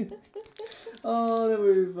 Bye. Oh, that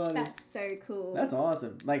would be funny. That's so cool. That's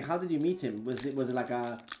awesome. Like, how did you meet him? Was it like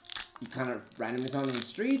you kind of randomly saw him on the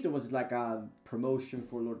street, or was it like a promotion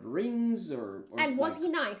for Lord of the Rings, or and was like... he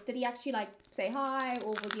nice? Did he actually like say hi,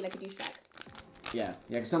 or was he like a douchebag? Yeah.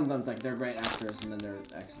 Cause sometimes like they're great actors and then they're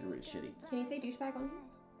actually really shitty. Can you say douchebag on here?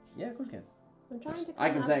 Yeah, of course you can. I'm trying to I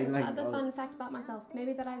can say up like another fun fact about myself.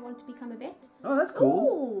 Maybe that I want to become a vet. Oh, that's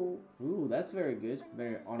cool. Ooh. Ooh, that's very good.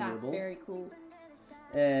 Very honorable. That's very cool.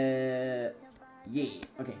 Yeah.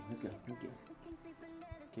 Okay, let's go. Okay,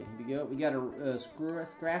 here we go. We got a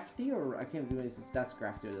Scrafty, or I can't do anything if that's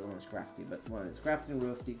Scrafty or the other one is Scrafty, but one is Scrafty and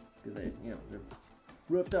Roofty, because they're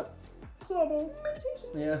roofed up.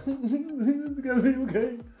 Yeah, it's gonna be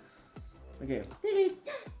okay. Okay.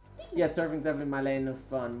 Yeah, surfing's definitely my lane of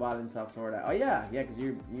fun while in South Florida. Oh yeah, because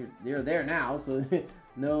you're there now, so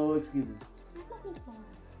no excuses.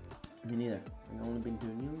 Me neither. I've only been to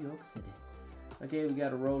New York City. Okay, we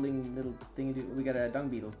got a rolling little thingy. We got a dung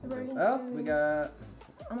beetle. We got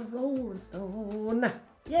a rolling stone.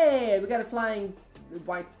 Yay! We got a flying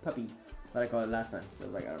white puppy. That I called it last time. So I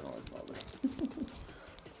was like, I don't know what it's called.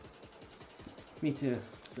 Me too.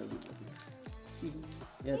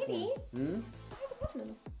 Yes, Maybe. Hmm? I have a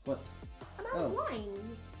problem. What? I'm out of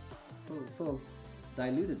wine. Full of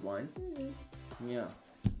diluted wine. Mm-hmm. Yeah.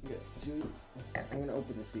 I'm gonna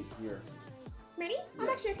open this beak here. Ready? Yeah. I'm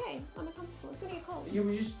actually okay. I'm uncomfortable. It's gonna get cold. You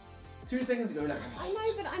were just 2 seconds ago like. I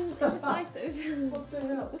know, but I'm indecisive. What the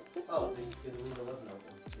hell? Oh, because the window wasn't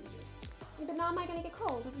open. But now am I gonna get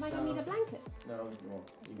cold? Am I gonna need a blanket? No, you won't.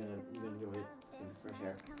 You're gonna go hit some fresh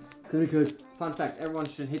air. It's gonna be good. Fun fact: everyone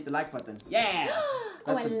should hit the like button. Yeah.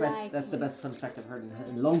 That's the best. That's the best fun fact I've heard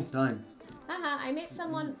in a long time. Haha! I met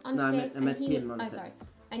someone on set, I met and him on set. sorry.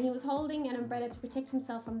 And he was holding an umbrella to protect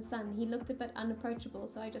himself from the sun. He looked a bit unapproachable,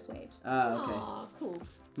 so I just waved. Ah, okay. Aw, cool.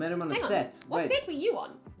 Met him on a Hang on. set. What Wait. set were you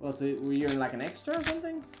on? Well, so were you in like an extra or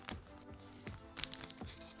something?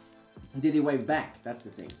 Did he wave back? That's the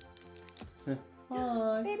thing.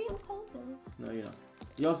 Hi. Baby, I'm cold now. No, you're not.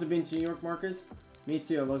 You also been to New York, Marcus? Me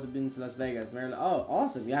too. I've also been to Las Vegas, Maryland. Oh,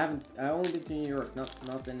 awesome! You haven't. I only been to New York, not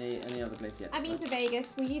any other place yet. I've been to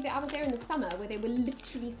Vegas. Were you there? I was there in the summer, where they were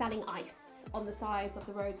literally selling ice on the sides of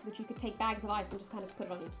the road, so that you could take bags of ice and just kind of put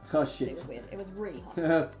it on you. Oh shit! It was weird. It was really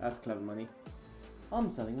hot. That's clever money.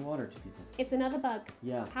 I'm selling water to people. It's another bug.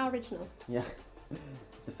 Yeah. How original. Yeah.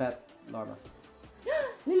 It's a fat larva.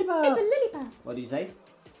 Lilliput! It's a lilliput. What do you say?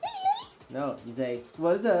 No, you say,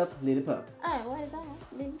 what is up, little pup? Oh, what is that?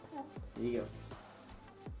 Lilliput. There you go.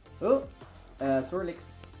 Oh, Swirlix.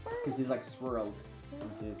 Because he's like swirled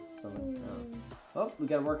into something. Oh, we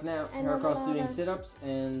gotta work now. Heracross doing sit-ups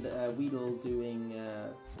and Weedle doing,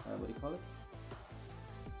 what do you call it?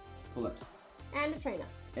 Pull-ups. And a trainer.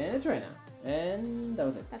 And a trainer. And that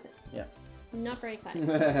was it. That's it. Yeah. Not very exciting.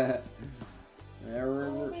 Oh,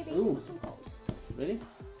 Baby, ooh, I'm cold. really?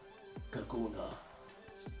 Kakuna.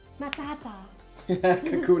 Matata.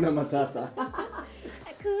 Kakuna Matata.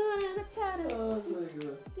 Hakuna Matata. Oh, that's really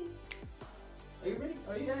good. Are you really?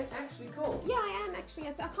 Are you actually cold? Yeah, I am actually.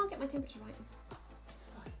 I can't get my temperature right.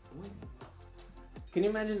 Can you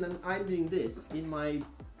imagine that I'm doing this in my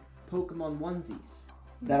Pokémon onesies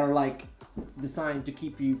that are like designed to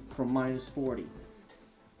keep you from -40?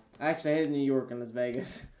 I actually hated New York and Las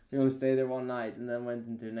Vegas. We only stayed there one night and then went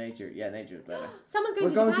into nature. Yeah, nature's better. Someone's We're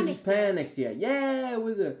going to next Japan next year. Yeah, it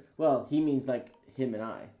was a. Well, he means like him and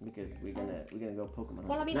I because we're gonna go Pokemon.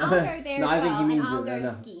 Well, I mean, hunting. I'll go there No, as I think well, he means and I'll it, go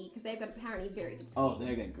no. ski because they've got apparently very good skiing. Oh,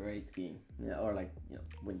 they got great skiing. Yeah, or like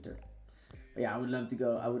winter. But yeah, I would love to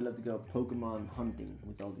go. I would love to go Pokemon hunting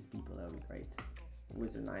with all these people. That would be great.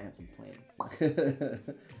 Wizard and I have some plans.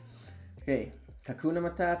 Okay, Kakuna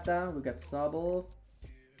Matata. We got Sobble.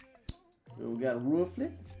 We got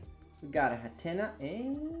Rooflet. We got a Hatena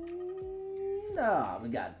and we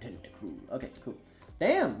got a Tentacruel. Okay, cool.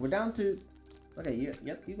 Damn, we're down to. Okay, you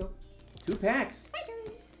go. 2 packs. My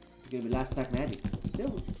turn. It's gonna be last pack magic.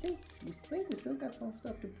 We think we still got some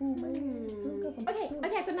stuff to pull, man. Still got some Okay, stuff.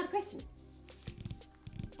 okay, I've got another question.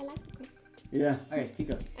 I like the question. Yeah. Okay, keep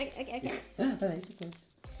going. Okay. I like the question.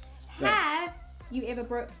 Have you ever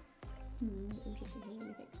broke? Interesting. Let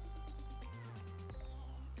me think.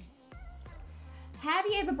 Have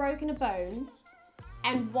you ever broken a bone?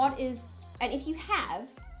 And and if you have,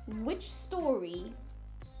 which story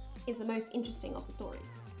is the most interesting of the stories?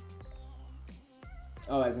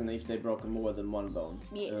 Oh, as in if they broken more than one bone.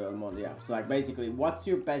 Yes. Yeah. So like basically, what's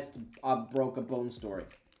your best broke a bone story?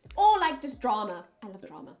 Or like just drama. I love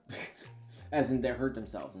drama. As in they hurt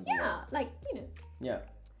themselves and stuff. Yeah, like, you know. Yeah.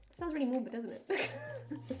 Sounds really morbid, doesn't it?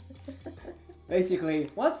 Basically,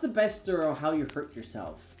 what's the best story of how you hurt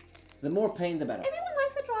yourself? The more pain, the better. Everyone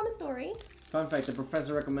likes a drama story. Fun fact, the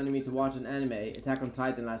professor recommended me to watch an anime, Attack on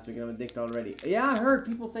Titan, last week, and I'm addicted already. Yeah, I heard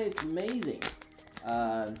people say it's amazing.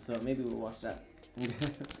 So maybe we'll watch that.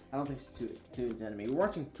 I don't think she's too into anime. We're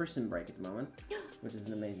watching Prison Break at the moment, which is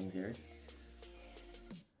an amazing series.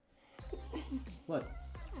 What?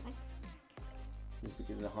 I like Just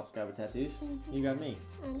because of the hot guy with tattoos? You got me.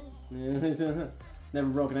 I know. Never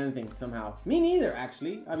broken anything somehow. Me neither,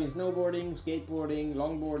 actually. I mean, snowboarding, skateboarding,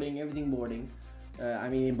 longboarding, everything boarding. I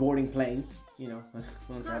mean, boarding planes. You know. I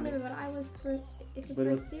can't remember, but I was for. But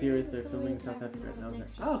it was serious. They're filming in South Africa. And I was like,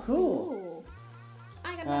 oh, cool. Ooh.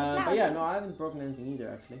 I got another But yeah, no, I haven't broken anything either,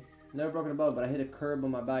 actually. Never broken a bone, but I hit a curb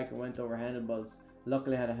on my bike and went over handlebars.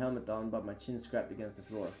 Luckily, I had a helmet on, but my chin scraped against the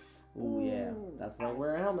floor. Ooh, yeah. That's why I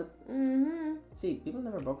wear a helmet. Mm-hmm. See, people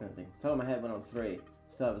never broke anything. Fell on my head when I was 3.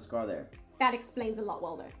 Still have a scar there. That explains a lot,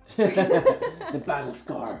 well, though. The battle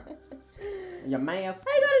scar. Your mask.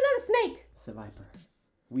 I got another snake. It's a viper.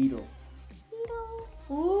 Weedle.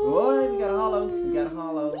 Ooh. Oh, you got a hollow. You got a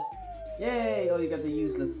hollow. Yay! Oh, you got the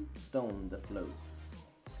useless stone that floats.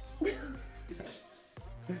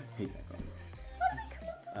 Hate that card.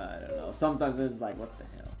 I don't know. Sometimes it's like, what the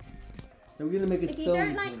hell? We're gonna make a If stone. you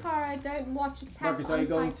don't like horror, don't watch Attack Marcus, on are you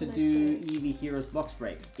going Titan, to I do say. Eevee Heroes box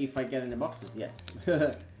break? If I get any boxes, yes.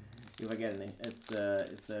 If I get any, it's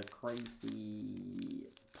a crazy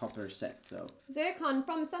popular set. So Zircon,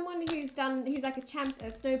 from someone who's like a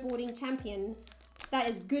snowboarding champion, that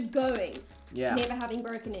is good going. yeah, Never having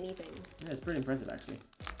broken anything. yeah, it's pretty impressive actually.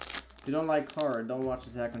 If you don't like horror, don't watch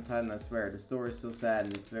Attack on Titan. I swear, the story is so sad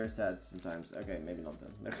and it's very sad sometimes. Okay, maybe not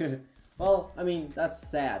then. Well, I mean that's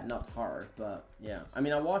sad, not horror, but yeah. I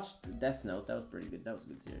mean I watched Death Note. That was pretty good. That was a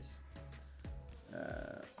good series.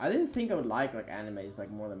 I didn't think I would like animes like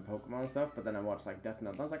more than Pokemon and stuff, but then I watched like Death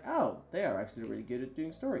Note and I was like, oh, they are actually really good at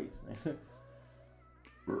doing stories.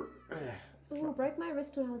 Ooh, broke my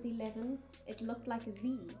wrist when I was 11. It looked like a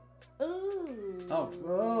Z. Ooh.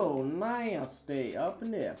 Oh, nasty. Up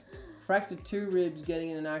in there. Fractured 2 ribs getting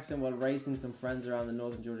in an accident while racing some friends around the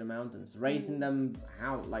northern Georgia mountains. Racing them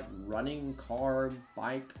how? Like running, car,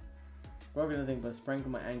 bike? Broken anything but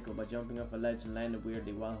sprangled my ankle by jumping off a ledge and landed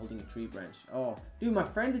weirdly while holding a tree branch. Oh, dude, my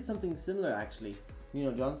friend did something similar actually. You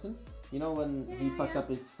know Johnson? You know when he fucked up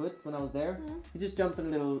his foot when I was there? He just jumped on a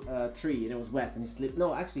little tree and it was wet and he slipped.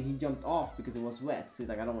 No, actually he jumped off because it was wet. So he's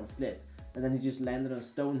like, I don't want to slip. And then he just landed on a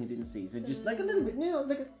stone he didn't see. So just like a little bit, you know,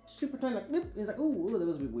 like a super tiny, like, bloop. He's like, ooh, that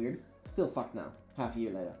was a bit weird. Still fucked now, half a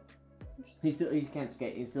year later. He can't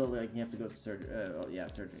skate. He's still like, you have to go to surgery.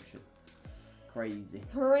 Surgery shit. Crazy.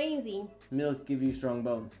 Crazy. Milk give you strong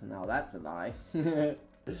bones. Now that's a lie.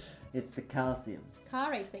 It's the calcium.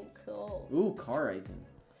 Car racing, cool. Ooh, car racing.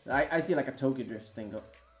 I see like a Tokyo Drift thing go.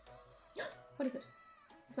 What is it?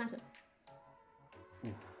 What's the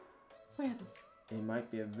matter? What happened? It might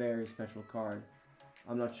be a very special card.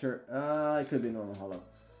 I'm not sure. It could be a normal hollow.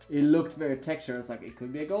 It looked very textured. It's like it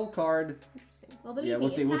could be a gold card. Interesting. Well, believe Yeah, we'll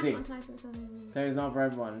me, see, we'll Attack see. on Titan is not- It's not for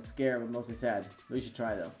everyone. It's scary, but mostly sad. But you should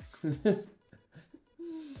try though.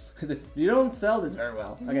 You don't sell this very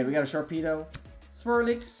well. Okay, we got a Sharpedo.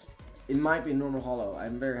 Swirlix. It might be a normal hollow.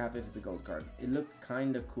 I'm very happy it's a gold card. It looked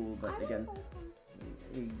kind of cool, but I again, want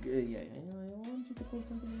yeah, I want you to pull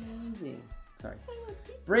something amazing. Sorry.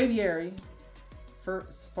 Braviary.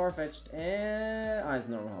 Farfetched and it's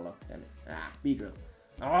normal hollow. Damn it. Beedrill.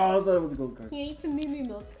 Oh, I thought it was a gold card. You need some Moo Moo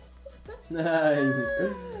milk.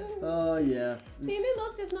 Oh yeah. Moo Moo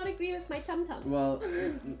milk does not agree with my tum tum. Well,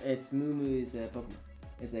 it's Moo Moo is a Pokemon.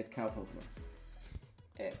 It's a cow Pokemon.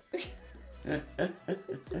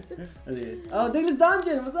 Oh, Douglas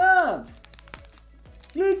Dungeon, what's up?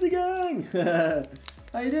 Glitzy Gang!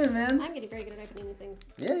 How you doing, man? I'm getting very good at opening these things.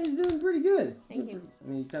 Yeah, you're doing pretty good. Thank you. I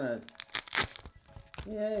mean, you kind of...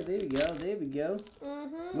 Yeah, there we go, there we go.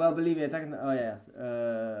 Mm-hmm. Well, believe me, attacking the... Oh, yeah.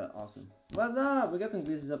 Awesome. What's up? We got some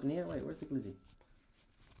glizzies up in here. Wait, where's the glizzy?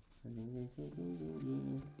 Lizzie!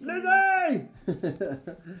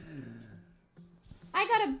 I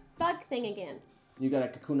got a bug thing again. You got a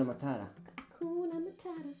Kakuna Matata. Hakuna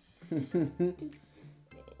Matata.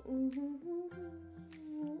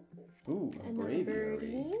 Ooh, a Another braviary.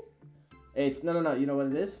 birdie. It's no. You know what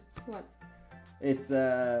it is? What? It's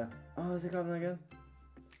oh, what's it called again?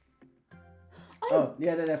 Oh, Oh,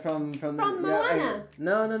 yeah, from Moana.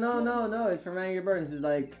 No. It's from Angry Birds. It's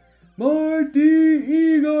like Mighty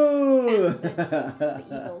Eagle. That's it. The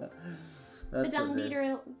eagle. That's The dung what it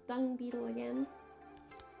is. beetle again.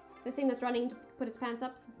 The thing that's running to put its pants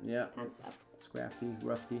up. Yeah, Pants up. scrappy,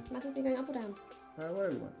 roughy. Am I supposed to be going up or down?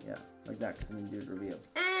 Whatever you want. Yeah, like that, because then you do the reveal.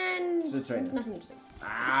 And So trainer. nothing interesting.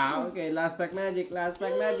 Ah, okay. Last pack magic.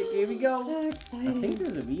 Here we go. So I exciting. think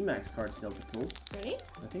there's a VMAX card still to pull. Really?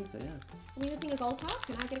 I think so. Yeah. Are we missing a gold card?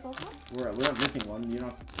 Can I get a gold card? We're not missing one. You're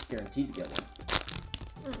not guaranteed to get one.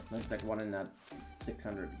 Oh. It's like 1 in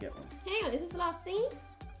 600 to get one. Hang on, is this the last thing?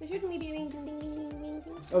 So shouldn't we be doing ding ding ding ding ding ding?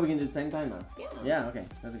 Oh, we can do it at the same time now. Yeah. Yeah, okay.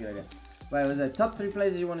 That's a good idea. Right, was that top 3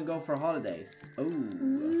 places you want to go for holidays? Oh.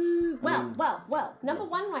 Ooh. Well. Number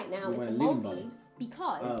 1 right now We is wanna the live in Maldives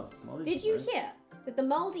because Oh, Maldives did is you nice. hear that the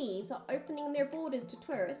Maldives are opening their borders to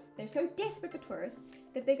tourists? They're so desperate for tourists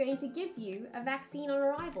that they're going to give you a vaccine on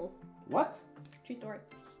arrival. What? True story.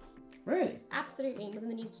 Really? Absolutely, it was in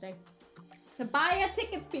the news today. So buy your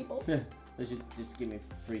tickets, people. They should just give me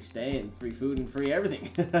free stay and free food and free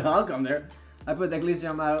everything. I'll come there. I put the glizzy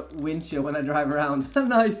on my windshield when I drive around.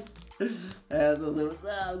 Nice.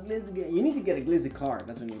 Glizzy. You need to get a glizzy car.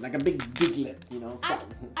 That's what you need. Like a big diglet, you know.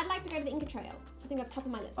 I'd like to go to the Inca Trail. I think that's top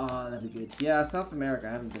of my list. Oh, that'd be good. Yeah, South America.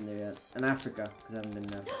 I haven't been there yet. And Africa, because I haven't been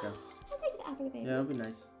in Africa. I'll take it to Africa, baby. Yeah, that'd be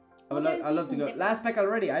nice. We'll go and I'd see love to some go. dip. Last pack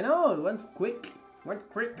already. I know. It went quick.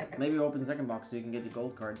 Maybe we'll open the second box so you can get the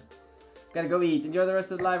gold cards. Gotta go eat. Enjoy the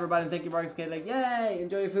rest of the live, everybody. And thank you, Marcus K. Like, yay!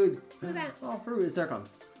 Enjoy your food. Who's that? Oh, fruit is Zircon.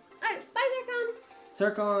 Oh, bye, Zircon.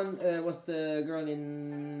 Zircon was the girl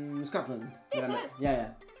in Scotland. Yes, that I I met. Yeah.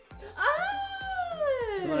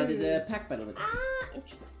 Oh! The one I did the pack battle with. Ah,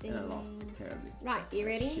 interesting. And I lost terribly. Right, you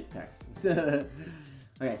ready? Shit packs.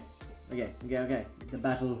 Okay. The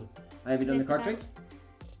battle. Have you done the Let's card trick?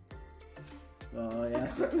 Oh yeah.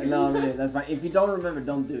 No, really, that's fine. If you don't remember,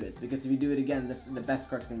 don't do it. Because if you do it again, the best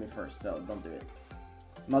card's gonna be first. So don't do it.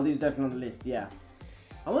 Maldives definitely on the list. Yeah.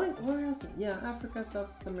 I want to. Where else? Yeah, Africa,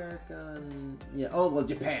 South America, and yeah. Oh well,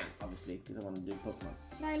 Japan, obviously, because I want to do Pokemon.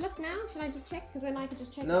 Should I look now? Should I just check? Because then I could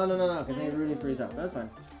just check. No, because then it really frees up. That's fine.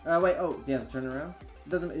 Wait. Oh, yeah. Turn around.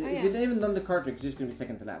 Doesn't. If yeah. you didn't even done the card trick, it's just gonna be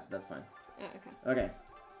second to last. So that's fine. Oh, okay. Okay.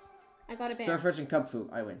 I got a bear. Surfers and Cub Fu.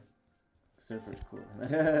 I win. Surfer's cool.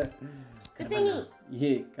 The thingy.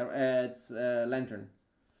 Yeah. It's Lantern.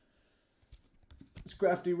 It's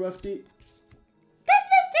crafty, roughy.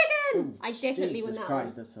 Christmas chicken! Ooh, I definitely won Jesus that Christ,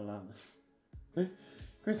 one. that's so loud.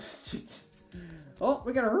 Christmas chicken. Oh,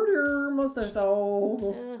 we got a herdier mustache dog.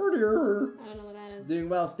 Herdier. I don't know what that is. Doing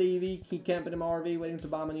well, Stevie. Keep camping in my RV, waiting to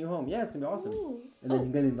bomb a new home. Yeah, it's gonna be awesome. Ooh. And then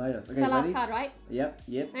you can invite us. Okay, It's our last ready? card, right? Yep.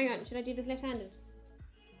 Hang on, should I do this left-handed?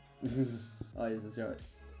 Oh, yes, let's show it.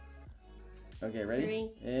 Okay,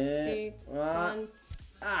 ready? 3, 2, 1.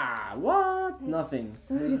 Ah, what? That's Nothing.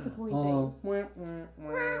 So disappointing. Oh.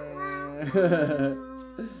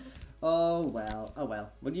 Oh well.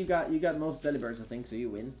 What do you got? You got most belly birds, I think, so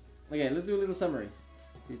you win. Okay, let's do a little summary.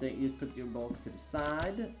 You put your ball to the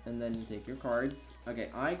side, and then you take your cards.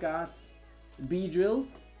 Okay, I got Beedrill.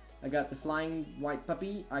 I got the flying white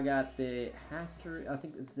puppy. I got the Hatcher. I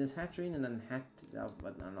think it's this Hatcherine, and then Hat. Oh,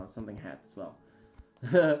 but no, something Hat as well.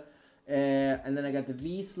 And then I got the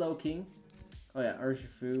V Slowking. Oh yeah,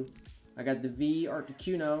 Urshifu. I got the V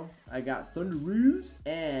Articuno. I got Thunderoos.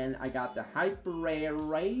 And I got the Hyper Rare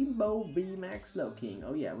Rainbow VMAX Slowking.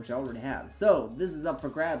 Oh yeah, which I already have. So, this is up for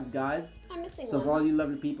grabs, guys. I'm missing So one. for all you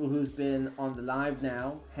lovely people who's been on the live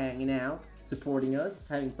now, hanging out, supporting us,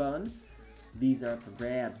 having fun, these are up for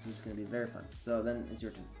grabs. This is going to be very fun. So then it's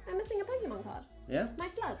your turn. I'm missing a Pokemon card. Yeah? My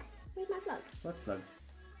slug. Where's my slug? What slug?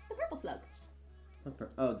 The purple slug.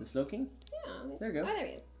 Oh, the Slowking? Yeah. There you go. Oh, there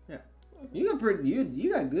he is. Yeah. You got pretty.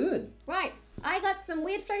 You got good. Right. I got some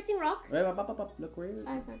weird floating rock. Wait, up. Look where.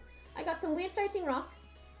 Oh, sorry. I got some weird floating rock.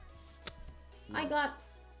 I got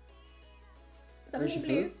something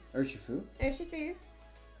blue. Urshifu. Urshifu.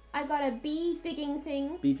 I got a bee digging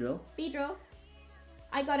thing. Beedrill. Beedrill.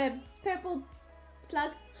 I got a purple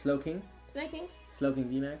slug. Slowking. Smoking. Slowking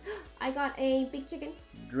VMAX. I got a big chicken.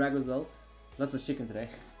 Dragozolt. Lots of chicken today.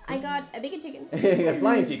 I got a bigger chicken. You got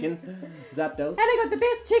flying chicken. Zapdos. And I got the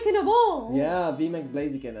best chicken of all. Yeah, VMAX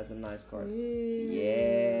Blaziken. That's a nice card.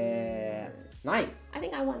 Yeah. Nice. I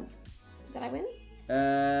think I won. Did I win?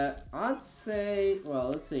 I'd say, well,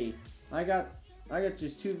 let's see. I got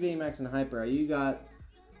just 2 VMAX and Hyper. You got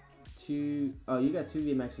 2, oh, you got 2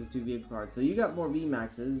 VMAXs, 2 vehicle cards. So you got more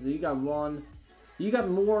VMAXs. So you got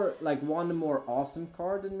more, like one more awesome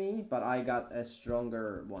card than me, but I got a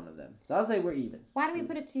stronger one of them. So I'll say we're even. Why do we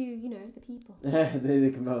put it to, you know, the people? they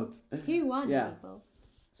come out. Who won, people?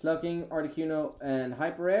 Slowking, Articuno, and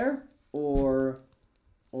Hyper Air, or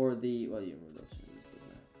the, well, you remember those.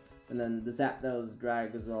 And then the Zapdos,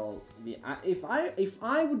 Dragazol. If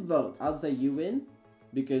I would vote, I'd say you win,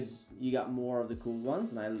 because you got more of the cool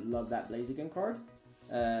ones, and I love that Blaziken card.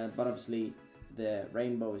 But obviously, the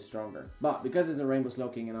Rainbow is stronger. But because it's a Rainbow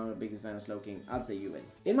Slowking, and I'm the biggest fan of Slowking, I'd say you win.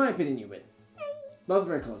 In my opinion, you win. Both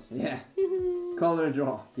very close. Yeah. Call it a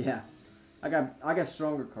draw. Yeah. I got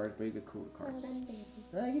stronger cards, but you got cooler cards.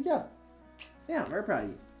 Good job. Yeah, I'm very proud of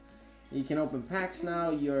you. You can open packs now.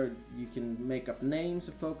 You can make up names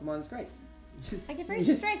of Pokemon. It's great. I get very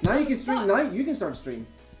stressed. Now you can stream. Now you can start stream.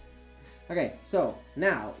 Okay, so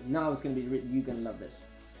now it's gonna be. You're gonna love this,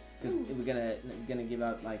 because we're gonna give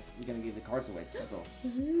out, like, we're gonna give the cards away to people,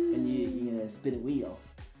 and you're gonna spin a wheel.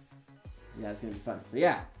 Yeah, it's gonna be fun. So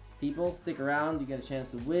yeah, people, stick around. You get a chance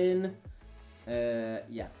to win. Yeah.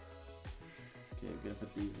 Okay, we're gonna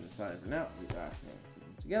put these aside for now. We got them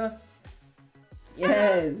together.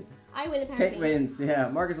 Yes. I win apparently. Kate wins. Yeah,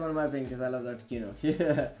 Marcus won in my opinion because I love Articuno.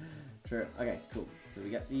 Yeah, true. Okay, cool. So we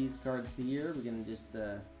got these cards here. We're gonna just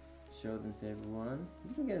show them to everyone.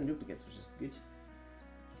 You can get them duplicates, which is good.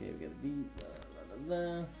 Okay, we got the B.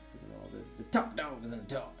 All the top dogs on the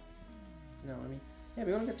top. You know what I mean? Yeah,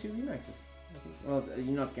 we only got 2 VMAXs. Well,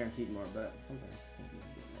 you're not guaranteed more, but sometimes I think you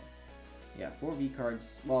can get more. Yeah, 4 V cards.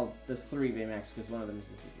 Well, there's 3 VMAX because one of them is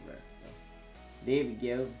the super rare. There we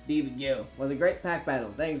go. There we go. Was a great pack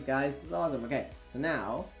battle. Thanks, guys. It's awesome. Okay, so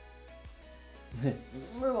now.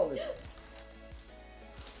 Move all this.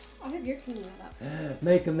 I hope you're cleaning that up.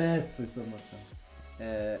 Make a mess. It's so much fun.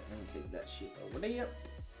 Let me take that shit over there.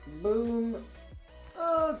 Boom.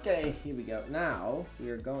 Okay, here we go. Now we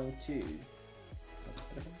are going to.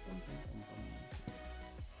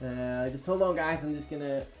 Just hold on, guys. I'm just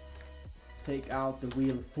gonna take out the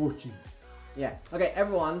Wheel of Fortune. Yeah. Okay,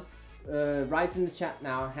 everyone. Write in the chat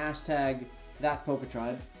now, hashtag that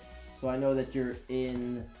Poketribe, so I know that you're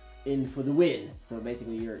in for the win. So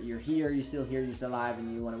basically you're here, you're still alive,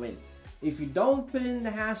 and you want to win. If you don't put in the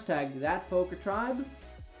hashtag that Poketribe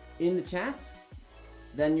in the chat,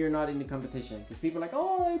 then you're not in the competition. Because people are like,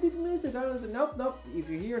 oh, I didn't miss it. I was like, nope. If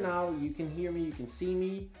you're here now, you can hear me, you can see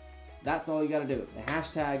me. That's all you gotta do. The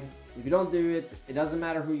hashtag. If you don't do it, it doesn't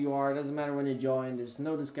matter who you are. It doesn't matter when you join. There's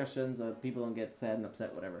no discussions. People don't get sad and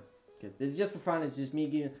upset, whatever. Because it's just for fun. It's just me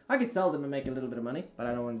giving. I could sell them and make a little bit of money, but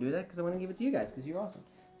I don't want to do that because I want to give it to you guys because you're awesome.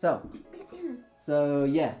 So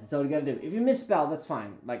yeah, that's all you gotta do. If you misspell, that's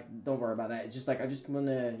fine. Like, don't worry about that. It's just like I just want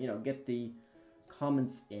to, get the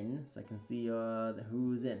comments in so I can see the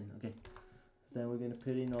who's in. Okay. So then we're gonna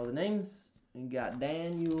put in all the names. We got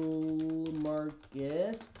Daniel,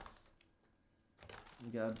 Marcus. We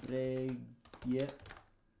got Breg,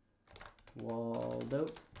 Waldo.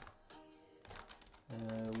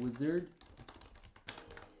 Wizard,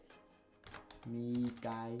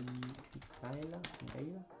 Mikaela.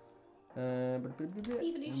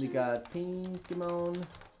 We got Pinkemon,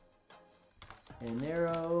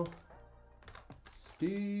 Enero,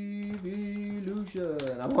 Steve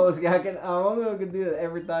Illusion. I'm almost gonna do that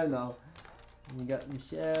every time now. We got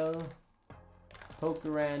Michelle,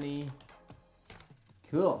 Pokerani.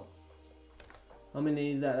 Cool. How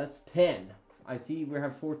many is that? That's 10. I see we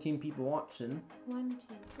have 14 people watching. 1,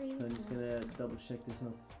 2, 3. So I'm just gonna double check this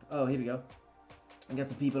now. Oh, here we go. I got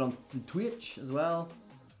some people on the Twitch as well.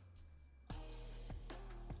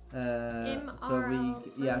 So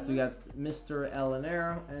we got Mr.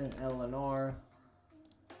 LNR and LNR.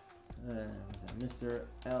 Mr.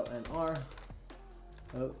 LNR.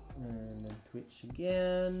 Oh, and then Twitch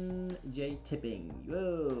again. J Tipping.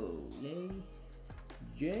 Whoa, yay.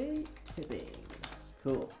 J Tipping.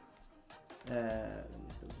 Cool.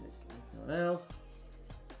 Someone else.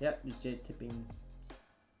 Yep, just J Tipping.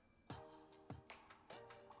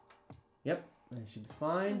 Yep, that should be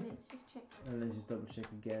fine. Let's just check. And let's just double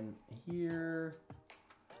check again here.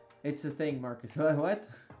 It's a thing, Marcus. What?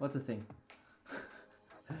 What's a thing?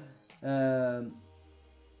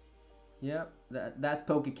 Yep, that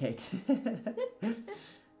Pokecake.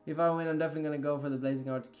 If I win, I'm definitely gonna go for the Blazing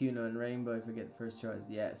Articuno and Rainbow if I get first choice.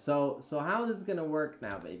 Yeah. So how is this gonna work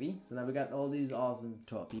now, baby? So now we got all these awesome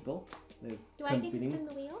 12 people. Do I get to spin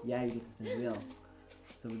the wheel? Yeah, you get to spin the wheel.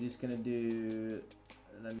 So we're just gonna do.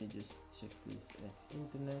 Let me just check this. It's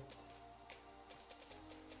internet.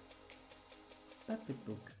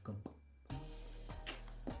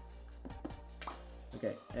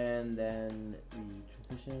 Okay, and then the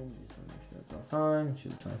transition. Just want to make sure it's all fine.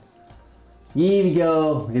 Should be fine. Here we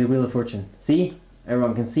go. We get a Wheel of Fortune. See?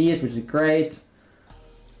 Everyone can see it, which is great.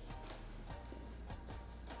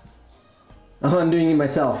 Oh, I'm doing it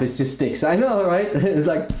myself. It's just sticks. I know, right? It's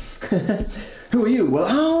like, who are you? Well,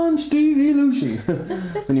 I'm Steve Illusion.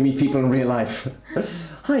 When you meet people in real life.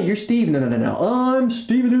 Hi, you're Steve. No. I'm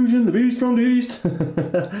Steve Illusion, the beast from the east.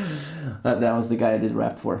 That was the guy I did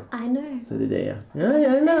rap for. I know. So the day, yeah,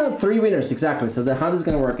 I know. 3 winners, exactly. So how this is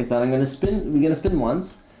going to work is that we're going to spin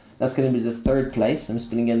once. That's going to be the 3rd place. I'm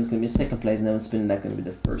spinning again, it's going to be 2nd place, and then I'm spinning, that's going to be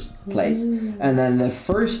the 1st place. And then the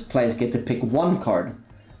 1st place get to pick 1 card.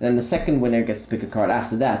 Then the 2nd winner gets to pick a card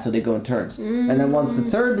after that, so they go in turns. And then once the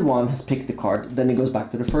 3rd one has picked the card, then it goes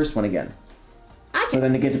back to the 1st one again. Okay. So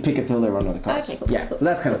then they get to pick it till they run out of cards. Okay, cool, yeah, cool, so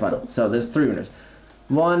that's kind of fun. cool. So there's 3 winners.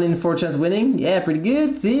 1 in 4 chance winning. Yeah, pretty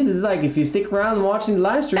good. See, this is like if you stick around watching the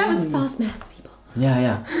live stream. That was fast maths, people.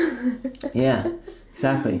 Yeah. Yeah,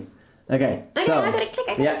 exactly. Okay, so I gotta click.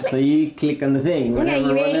 I gotta click. so you click on the thing. Okay,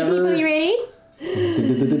 you ready, people? You ready?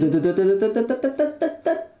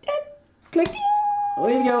 Click. There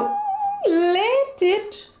you go. Let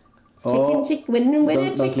it. Chicken, winner,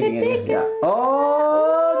 Don't click chicken, again. chicken. Yeah.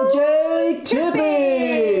 Oh, Jay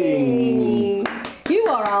Tipping! You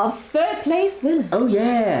are our 3rd place winner. Oh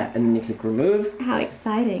yeah, and then you click remove. How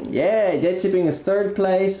exciting. Yeah, Jay Tipping is 3rd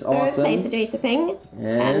place. Awesome. 3rd place for Jay Tipping.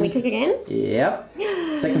 And And we click again. Yep.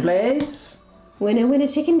 2nd place. Winner,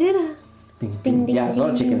 chicken dinner. Ding, Ding, ding. ding, Yeah, it's a lot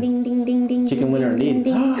of ding, chicken. ding, ding, ding, ding, Chicken ding, winner ding,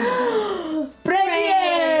 indeed. ding.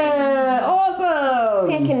 Bregge! Awesome!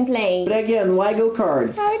 2nd place. Bregge and Wygo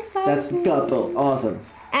cards. How exciting. That's a couple. Awesome.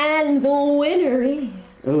 And the winner is...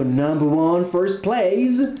 Oh, number 1, 1st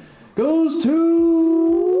place goes to...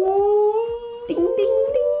 Ding, ding, ding,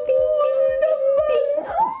 ding, ding, ding, ding.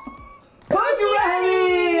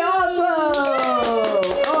 Pokerani! Awesome!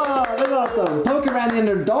 Oh, that's awesome. Pokerani and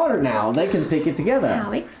her daughter now. They can pick it together.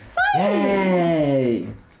 How exciting. Yay!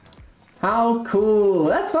 How cool!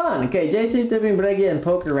 That's fun! Okay, JT Tipping, Bregge, and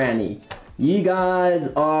Pokerani. You guys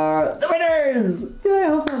are the winners! Yay,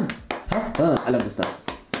 how fun! How fun! I love this stuff.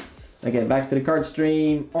 Okay, back to the card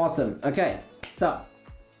stream. Awesome. Okay, so,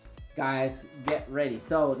 guys, get ready.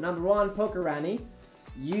 So, number 1, Pokerani.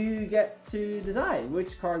 You get to decide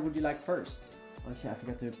which card would you like first. Actually, I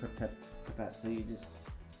forgot to prepare. So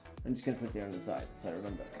I'm just gonna put it there on the side, so I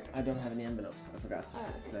remember. I don't have any envelopes, I forgot.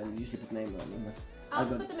 So I usually put names on them. I'll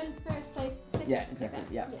put them in 1st place. 2nd, Yeah, exactly,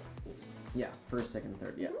 yeah. easy. Yeah, 1st, 2nd,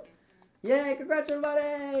 3rd, yeah. Yay, congrats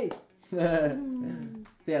everybody! So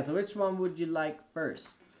yeah, so which one would you like first?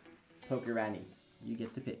 Pokerani, you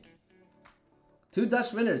get to pick. 2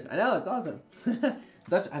 Dutch winners, I know, it's awesome.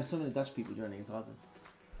 Dutch, I have so many Dutch people joining, it's awesome.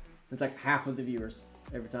 It's like half of the viewers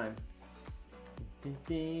every time. Just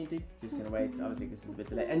gonna wait, obviously this is a bit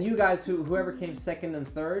delayed. And you guys, whoever came 2nd and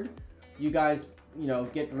 3rd, you guys,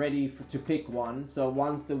 get ready to pick one. So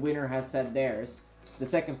once the winner has said theirs, the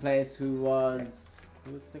 2nd place, who was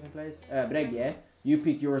 2nd place? Bregge, you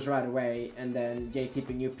pick yours right away, and then Jay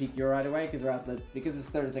Tipping, you pick your right away, because it's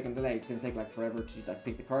 30-second delay, it's gonna take like forever to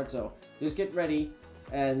pick the card. So just get ready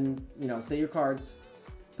and say your cards.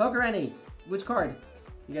 Pokerani, which card?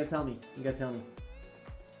 You gotta tell me.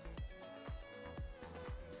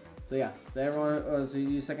 So yeah, so everyone, so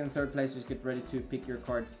you 2nd and 3rd place, just get ready to pick your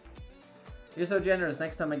cards. You're so generous.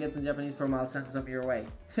 Next time I get some Japanese promo, I'll send some your way.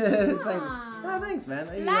 Thanks. Oh, thanks, man.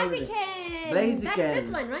 Blaziken! That's this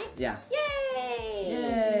one, right? Yeah. Yay!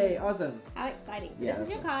 Yay! Awesome. How exciting. So Yeah, this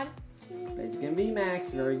is your card. Blaziken V Max,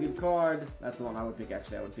 very good card. That's the one I would pick,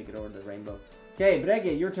 actually. I would pick it over the rainbow. Okay,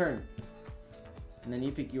 Bregge, your turn. And then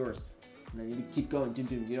you pick yours. And then you keep going.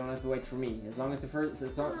 You don't have to wait for me. As long as the first,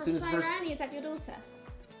 as soon as the first. Shirani, is that your daughter?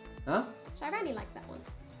 Huh? Shirani likes that one.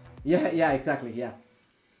 Yeah, exactly, yeah.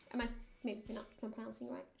 Am I maybe not pronouncing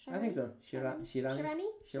right? Shirani? I think so. Shirani?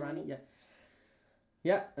 Shirani? Yeah.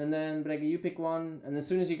 Yeah, and then Bregge, you pick one, and as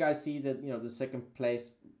soon as you guys see that, the 2nd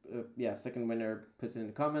place, 2nd winner puts it in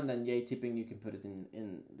the comment, then Yay Tipping, you can put it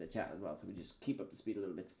in the chat as well, so we just keep up the speed a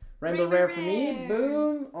little bit. Rainbow Rare for me,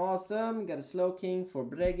 boom, awesome, got a Slow King for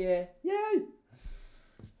Bregge, yay!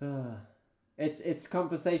 It's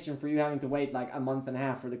compensation for you having to wait like a month and a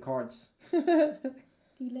half for the cards.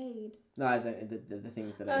 Delayed. No, as the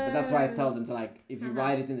things that but that's why I tell them to if you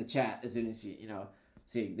write it in the chat as soon as you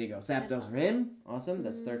see, they go Zapdos for him, awesome,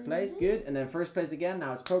 that's 3rd place, good, and then 1st place again.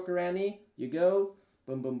 Now it's Pokerani, you go,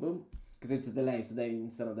 boom, boom, boom, because it's a delay, so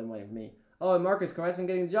instead of them waiting for me. Oh, and Marcus, congrats on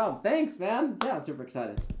getting the job. Thanks, man. Yeah, I'm super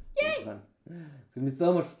excited. Yay! Fun. It's gonna be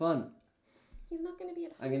so much fun. He's not going to be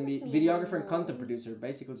at home. I'm gonna be with me videographer and anymore. content producer,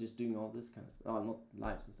 basically just doing all this kind of stuff. Oh, not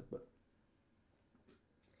lives and stuff, but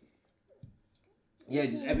yeah,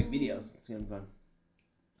 just epic videos. It's gonna be fun.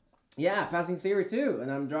 Yeah, passing theory too, and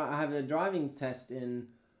I have a driving test in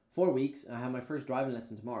 4 weeks. I have my first driving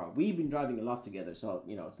lesson tomorrow. We've been driving a lot together, so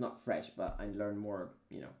you know it's not fresh, but I learn more,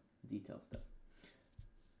 you know, detailed stuff.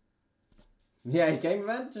 Yeah, it came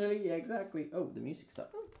eventually. Yeah, exactly. Oh, the music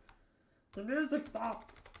stopped. The music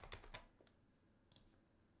stopped.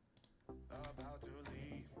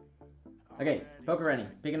 Okay, Pokerani,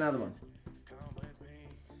 pick another one.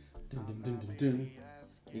 Dun, dun, dun, dun, dun.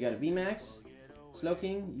 You got a VMAX,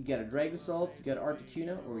 Slowking, you got a Drag Assault, you got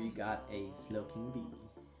Articuno, or you got a Slowking V.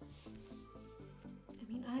 I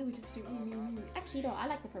mean, I would just do. Actually, no, I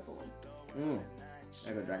like the purple one.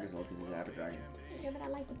 I go Drag Assault because it's a Avid Dragon. Yeah, but I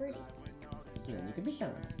like the birdie. So then you can pick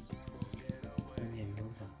that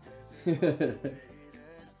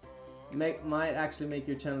one. Might actually make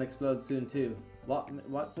your channel explode soon too. What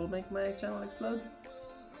will make my channel explode?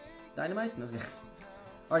 Dynamite? No.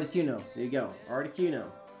 Articuno. There you go.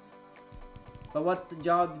 Articuno. But what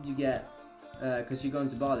job did you get? Because you're going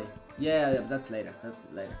to Bali. Yeah, that's later. That's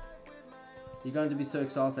later. You're going to be so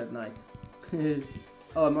exhausted at night.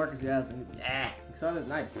 Oh, Marcus, yeah. Exhausted at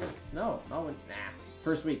night. No, not when.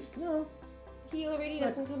 First weeks. No. He already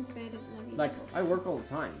doesn't come to bed at night. Like, I work all the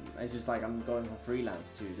time. It's just like I'm going from freelance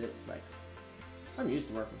to this. Like, I'm used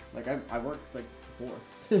to working. Like, I worked like before.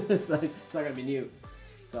 It's like, it's not gonna be new.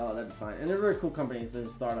 So that'd be fine. And they're very cool companies. There's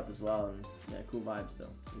a startup as well. And yeah, cool vibes. So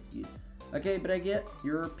it's good. Okay, Brege,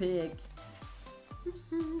 your pick.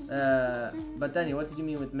 But Danny, what did you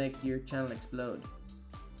mean with make your channel explode?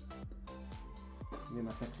 Give me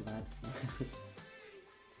my sexy vibe.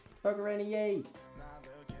 Pokerani, yay!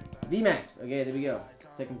 VMAX. Okay, there we go.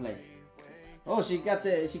 Second place. Oh, she got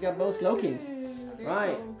both Slowkings.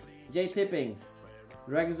 Right. J tipping,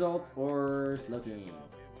 Dragazalt or Slowking.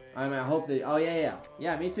 I mean, I hope that. Oh yeah.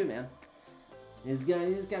 Me too, man. He's got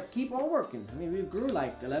to keep on working. I mean, we grew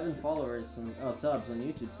like 11 followers and subs on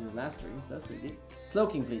YouTube since last stream, so that's pretty good.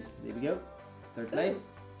 Slowking, please. There we go. Third place.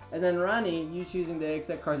 And then Rani, you choosing the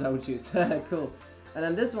exact cards I would choose. Cool. And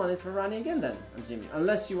then this one is for Rani again, then, I'm Jimmy.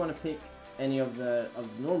 Unless you want to pick any of the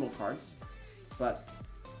normal cards, but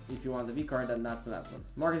if you want the V card, then that's the last one.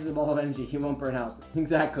 Marcus is a ball of energy. He won't burn out.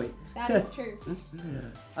 Exactly. That is true.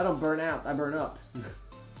 I don't burn out. I burn up.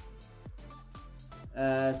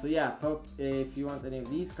 So yeah, if you want any of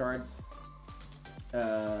these cards,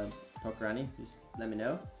 Pokerani, just let me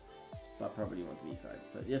know. But probably you want the V card.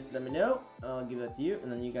 So just let me know. I'll give that to you,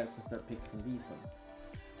 and then you guys can start picking from these ones.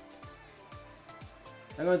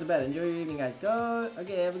 I'm going to bed. Enjoy your evening, guys. Go.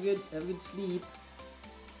 Okay, have a good sleep.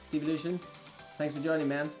 Steve Illusion, thanks for joining,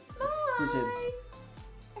 man. Bye. Appreciate it.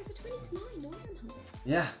 It's a 20 to 9. No wonder I'm hungry.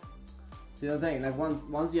 Yeah. See what I'm saying? Like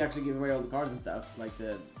once you actually give away all the cards and stuff, like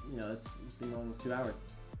it's been almost 2 hours.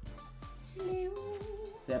 Hello.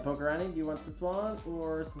 So yeah, Pokerani, do you want this one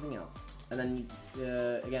or something else? And then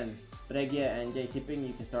again, Brege and J tipping,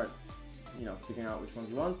 you can start, figuring out which ones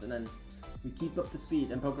you want, and then we keep up the speed,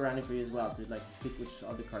 and Pokerani for you as well to like pick which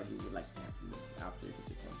other card you would like to have use after you pick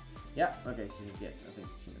this one. Yeah. Okay. She says yes. I think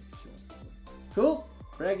she makes sure. So. Cool.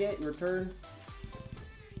 Brege, your turn.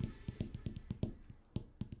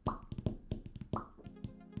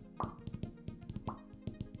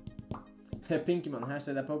 Pinkymon,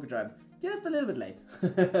 hashtag that poker tribe. Just a little bit late.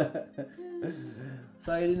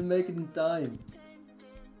 So I didn't make it in time.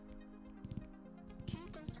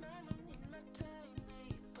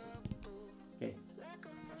 Okay.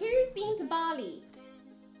 Who's been to Bali?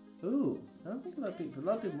 Ooh, I don't think a lot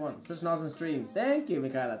of people want. Such an awesome stream. Thank you,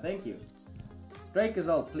 Michaela. Thank you. Drake is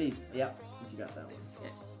all, please. Yeah, you got that one.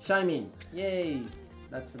 Yeah. Shimin. Yay.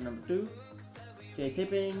 That's for number 2. J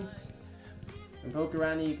tipping. And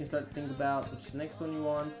Pokerani, you can start to think about which is the next one you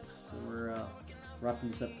want. So we're wrapping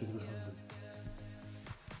this up because we're hungry.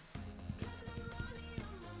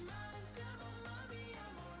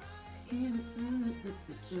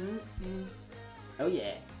 Oh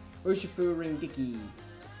yeah. Urshifu Rengeki.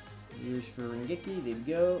 Urshifu Rengeki, there we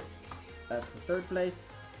go. That's the 3rd place.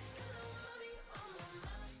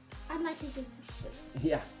 I'm like his assistant.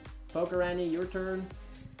 Yeah. Pokerani, your turn.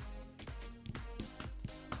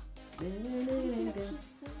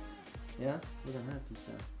 Yeah, we don't have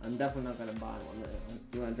pizza. I'm definitely not gonna buy one.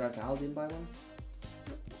 Do you wanna drive to Aldi and buy one?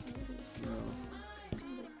 No.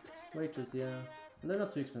 Waitress, yeah. They're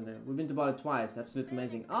not too expensive. We've been to Bali twice. Absolutely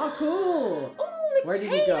amazing. Oh, cool! Oh, Where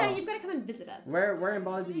did you go? You've got to come and visit us. Where in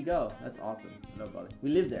Bali did you go? That's awesome. I love Bali. We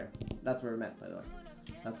lived there. That's where we met, by the way.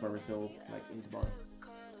 That's why we're so into Bali.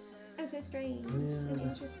 Oh, so strange. Yeah. So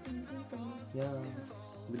interesting. Yeah.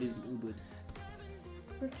 We lived in Ubud.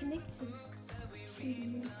 We're connected.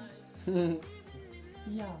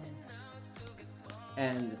 Yeah.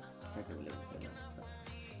 And I can live with else.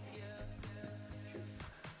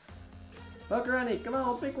 Fuck Ronnie, come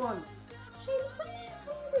on, pick one.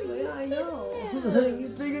 Yeah, I know. You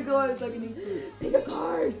pick a card so I can eat it. Pick a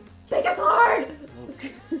card! Pick a card!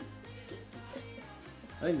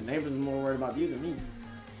 I think the neighbors are more worried about you than me.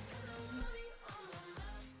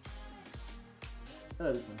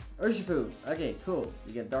 Oh, this one. Urshifu. Okay, cool.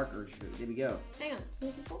 You get dark Urshifu. Here we go. Hang on. Who's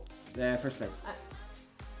it for? Yeah, first place.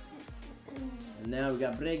 And now we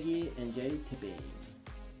got Breggy and Jay tipping.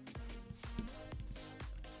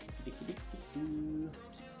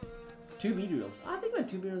 Two Beedrills. I think we had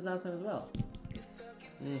two Beedrills last time as well.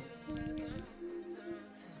 Can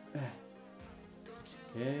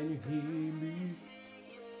you hear me?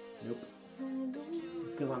 Nope.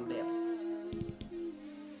 Because I'm deaf.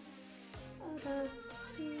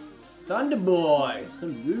 Thunder Boy!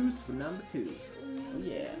 Some roost for number 2. Oh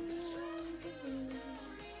yeah.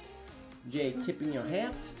 Jay tipping your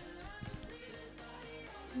hat.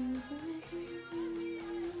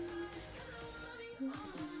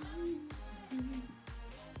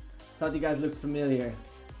 Thought you guys looked familiar.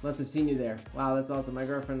 Must have seen you there. Wow, that's awesome. My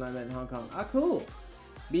girlfriend I met in Hong Kong. Ah, cool.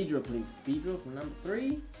 Beedrill, please. Beedrill for number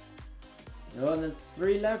 3. Oh, and then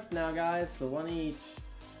 3 left now, guys. So 1 each.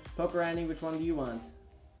 Poker Annie, which one do you want?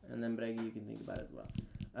 And then Breggy, you can think about it as well.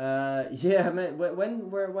 Yeah, man. When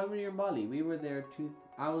were you in Bali? We were there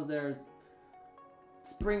I was there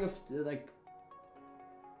spring of like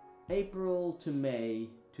April to May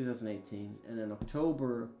 2018, and then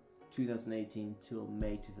October 2018 till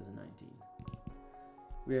May 2019.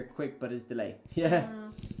 We are quick, but it's delay. Yeah.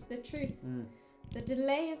 The truth. The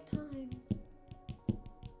delay of time.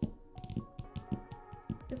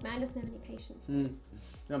 This man doesn't have any patience.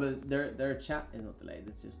 No, but their chat is not delayed.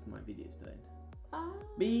 It's just my video is delayed. Oh.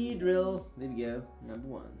 Beedrill. There we go. Number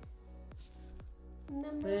 1.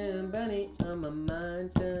 Number Bunny on my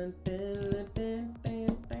mind.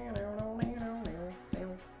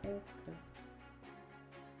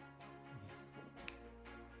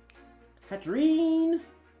 Hatterene.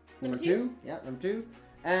 Number 2. Yeah, number 2.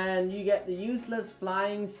 And you get the useless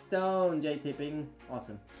flying stone, J tipping.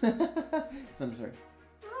 Awesome. Number 3.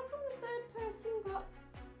 How come the third person got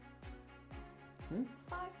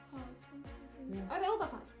 5 cards? Oh, they all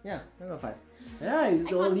got 5. Yeah, I got 5. Yeah,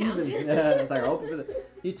 he's all even. Yeah, it's like open with it.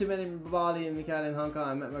 You two met in Bali and Mikhail in Hong Kong.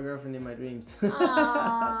 I met my girlfriend in my dreams.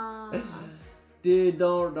 Dude,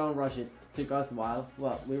 don't rush it. Took us a while.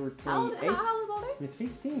 Well, we were 28. How old were they? He's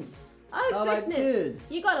 15. Oh, like, goodness. dude.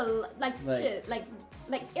 You gotta,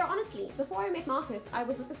 yeah, honestly, before I met Marcus, I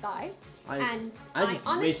was with this guy. I just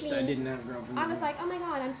honestly wished I didn't have a girlfriend. I was like, oh my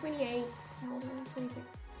god, I'm 28. How old am I? 26.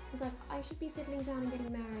 I was like, I should be settling down and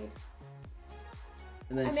getting married.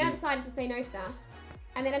 And then I decided to say no to that.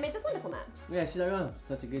 And then I met this wonderful man. Yeah, she's like, oh,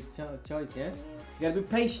 such a good choice, yeah? You gotta be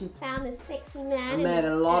patient. Found this sexy man. I met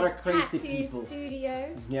a lot of crazy tattoo people.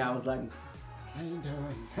 Studio. Yeah, I was like, how you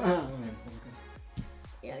doing?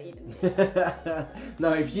 Yeah, you didn't.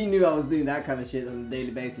 No, if she knew I was doing that kind of shit on a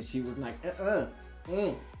daily basis, she would like,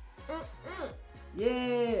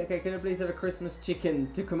 Yay! Okay, can I please have a Christmas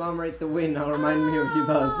chicken to commemorate the win? I'll remind me of you,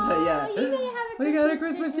 Buzz. Yeah. You may have a We got a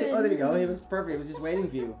Christmas chicken. Oh, there we go. It was perfect. It was just waiting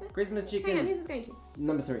for you. Christmas chicken. Hang on, who's this going to?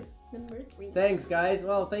 Number 3. Number 3. Thanks, guys.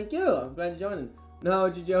 Well, thank you. I'm glad you're joining. No,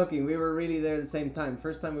 you're joking. We were really there at the same time.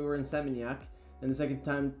 First time we were in Seminyak, and the second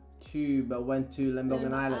time too, but went to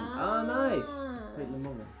Lembongan Island. Oh, nice. Wait,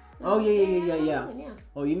 Lembongan. Oh, yeah.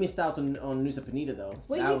 Oh, you missed out on Nusa Penida though.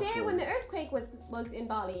 Were you there when the earthquake was in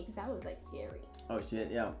Bali? Because that was like scary. Oh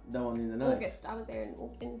shit, yeah, that one in the night. August, I was there in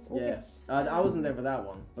August. Yeah, I wasn't there for that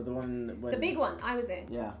one, but the one when the big one, I was there.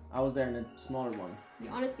 Yeah, I was there in a smaller one. You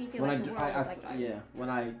honestly feel like the world was like driving. Yeah, when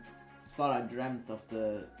I thought I dreamt of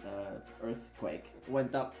the earthquake,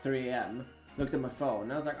 went up 3 a.m. Looked at my phone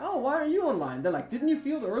and I was like, oh, why are you online? They're like, didn't you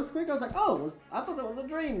feel the earthquake? I was like, oh, I thought that was a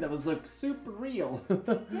dream. That was like super real. There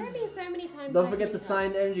have been so many times. Don't forget the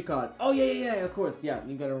signed energy card. Oh yeah, of course. Yeah,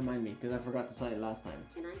 you gotta remind me because I forgot to sign it last time.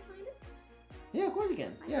 Can I sign it? Yeah, of course you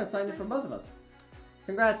can. Yeah, sign it for both of us.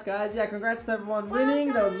 Congrats, guys. Yeah, congrats to everyone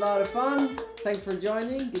winning. That was a lot of fun. Thanks for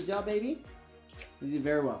joining. Good job, baby. You did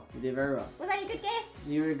very well. You did very well. Was I a good guest?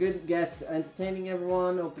 You were a good guest, entertaining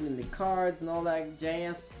everyone, opening the cards and all that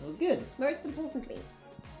jazz. It was good. Most importantly,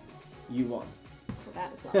 you won. For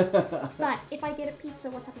that as well. But if I get a pizza,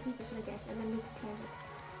 what type of pizza should I get? And then we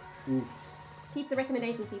can Oof. Pizza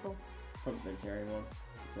recommendations, people. Probably vegetarian one.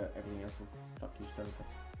 So everything else will fuck your stomach up.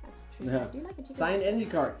 That's true. Yeah. I do like a chicken. Signed energy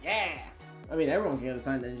card. Yeah. I mean, everyone can get a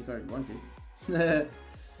signed energy card if you want to.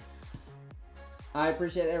 I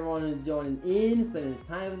appreciate everyone who's joining in, spending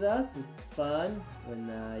time with us. It's fun.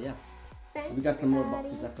 And yeah, Thanks, we got some more everybody.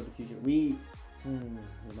 boxes left for the future. We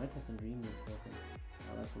might have some dream mix open.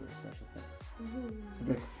 Oh, that's a little special set. It's a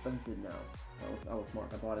bit expensive now. I was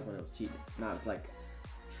smart. I bought it when it was cheap. Now it's like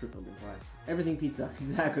tripled in price. Everything pizza,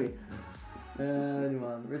 exactly.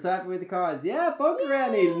 Anyone? We're so happy with the cards. Yeah, Poker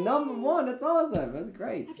Randy, #1. That's awesome. That's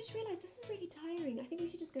great. I've just realised this is really tiring. I think we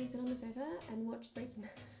should just go sit on the sofa and watch Breaking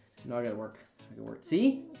Bad. No, I gotta work.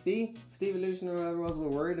 See, Steve Illusion or whoever was were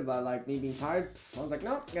worried about like me being tired. I was like,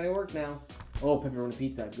 no, gotta work now. Oh, pepperoni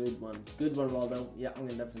pizza, good one, Waldo. Yeah, I'm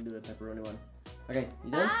gonna definitely do a pepperoni one. Okay,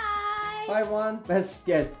 you done? Bye. Bye, one. Best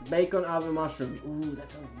guest, bacon almond mushroom. Ooh,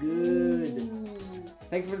 that sounds good. Ooh.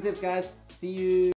 Thanks for the tips, guys. See you.